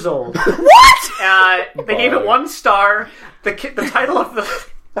 8 years old. What? They gave it 1 star. The title of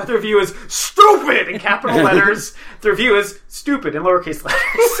the review is Stupid in capital letters. The review is Stupid in lowercase letters.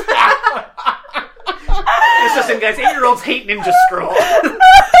 It's just in, guys, 8-year-olds hate Ninja Scroll.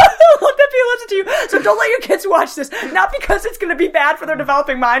 Let that be a lesson to you. So don't let your kids watch this. Not because it's going to be bad for their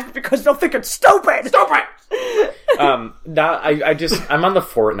developing minds, but because they'll think it's stupid. Stupid! I'm on the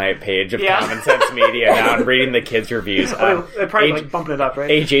Fortnite page of Common Sense Media now and reading the kids' reviews. They're probably bumping it up,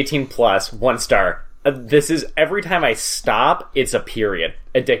 right? Age 18 plus, 1 star. This is, every time I stop, it's a period.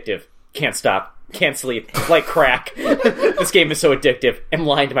 Addictive. Can't stop. Can't sleep. Like crack. This game is so addictive. I'm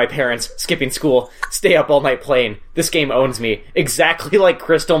lying to my parents. Skipping school. Stay up all night playing. This game owns me. Exactly like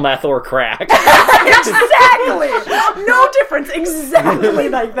crystal meth or crack. Exactly! No difference. Exactly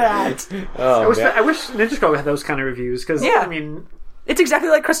like that. Oh, I wish Ninja Scroll had those kind of reviews, because, Yeah. I mean... It's exactly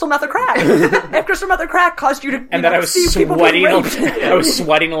like crystal meth or crack. If crystal meth or crack caused you to and then I was see people sweating. being raped. I was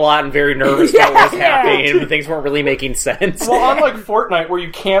sweating a lot and very nervous about what was happening, and things weren't really making sense. Well, unlike Fortnite, where you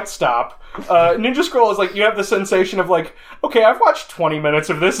can't stop, Ninja Scroll is like, you have the sensation of like, okay, I've watched 20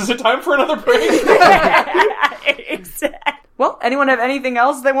 minutes of this. Is it time for another break? Exactly. Well, anyone have anything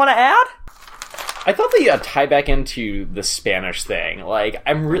else they want to add? I thought they tie back into the Spanish thing. Like,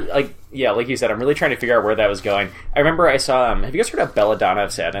 I'm really, like you said, I'm really trying to figure out where that was going. I remember I saw, have you guys heard of Belladonna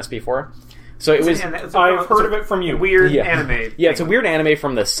of Sadness before? So it was... I've heard of it from you. Weird anime. Yeah, it's a weird anime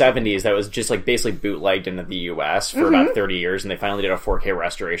from the 70s that was just like basically bootlegged into the US for about 30 years, and they finally did a 4K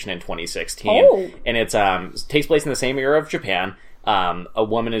restoration in 2016. Oh. And it takes place in the same era of Japan. A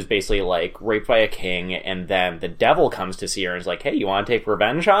woman is basically like raped by a king, and then the devil comes to see her and is like, hey, you want to take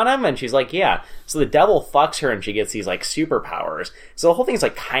revenge on him? And she's like, yeah. So the devil fucks her and she gets these like superpowers. So the whole thing is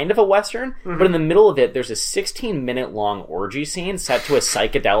like kind of a Western, but in the middle of it, there's a 16-minute long orgy scene set to a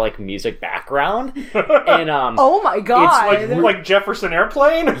psychedelic music background. And oh my god. It's like Jefferson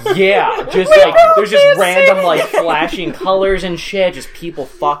Airplane? yeah, just like there's just random like flashing colors and shit, just people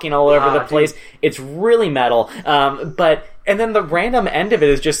fucking all over the place. It's really metal. And then the random end of it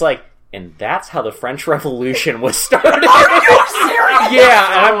is just like, and that's how the French Revolution was started. Are you serious?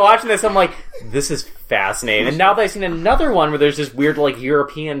 Yeah, and I'm watching this, I'm like, this is fascinating. And now that I've seen another one where there's this weird, like,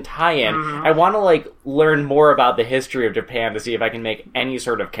 European tie-in, I want to, like, learn more about the history of Japan to see if I can make any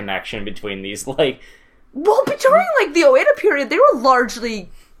sort of connection between these, like... Well, but during, like, the Oeda period, they were largely...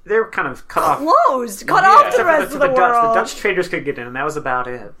 They were kind of cut off. Cut off to the rest of the world. The Dutch traders could get in, and that was about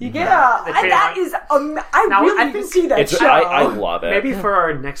it. Yeah, and that is... I need to see that show. I love it. Maybe for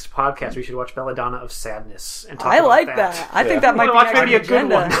our next podcast, we should watch Belladonna of Sadness and talk I about like that. I think that might be a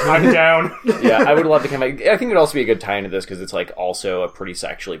good one. I'm down. Yeah, I would love to come back. I think it would also be a good tie into this because it's like also a pretty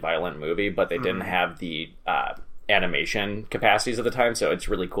sexually violent movie, but they didn't have the animation capacities at the time, so it's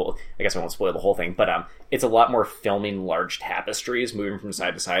really cool. I guess I won't spoil the whole thing, but it's a lot more filming large tapestries moving from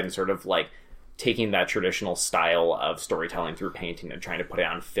side to side and sort of like taking that traditional style of storytelling through painting and trying to put it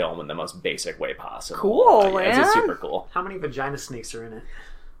on film in the most basic way possible. Cool, man. It's super cool. How many vagina snakes are in it?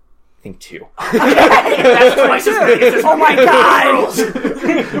 I think 2. That's twice as many as Oh my god!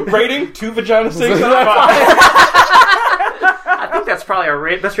 Rating 2 vagina snakes out of 5. I think that's probably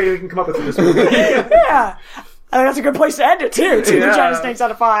our best rating we can come up with for this movie. Yeah. I think that's a good place to end it, too. 2 vagina snakes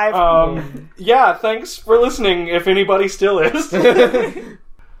out of 5. Yeah, thanks for listening, if anybody still is.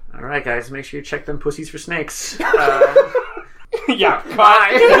 All right, guys, make sure you check them pussies for snakes. Yeah, Bye.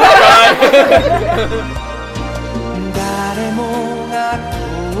 Bye.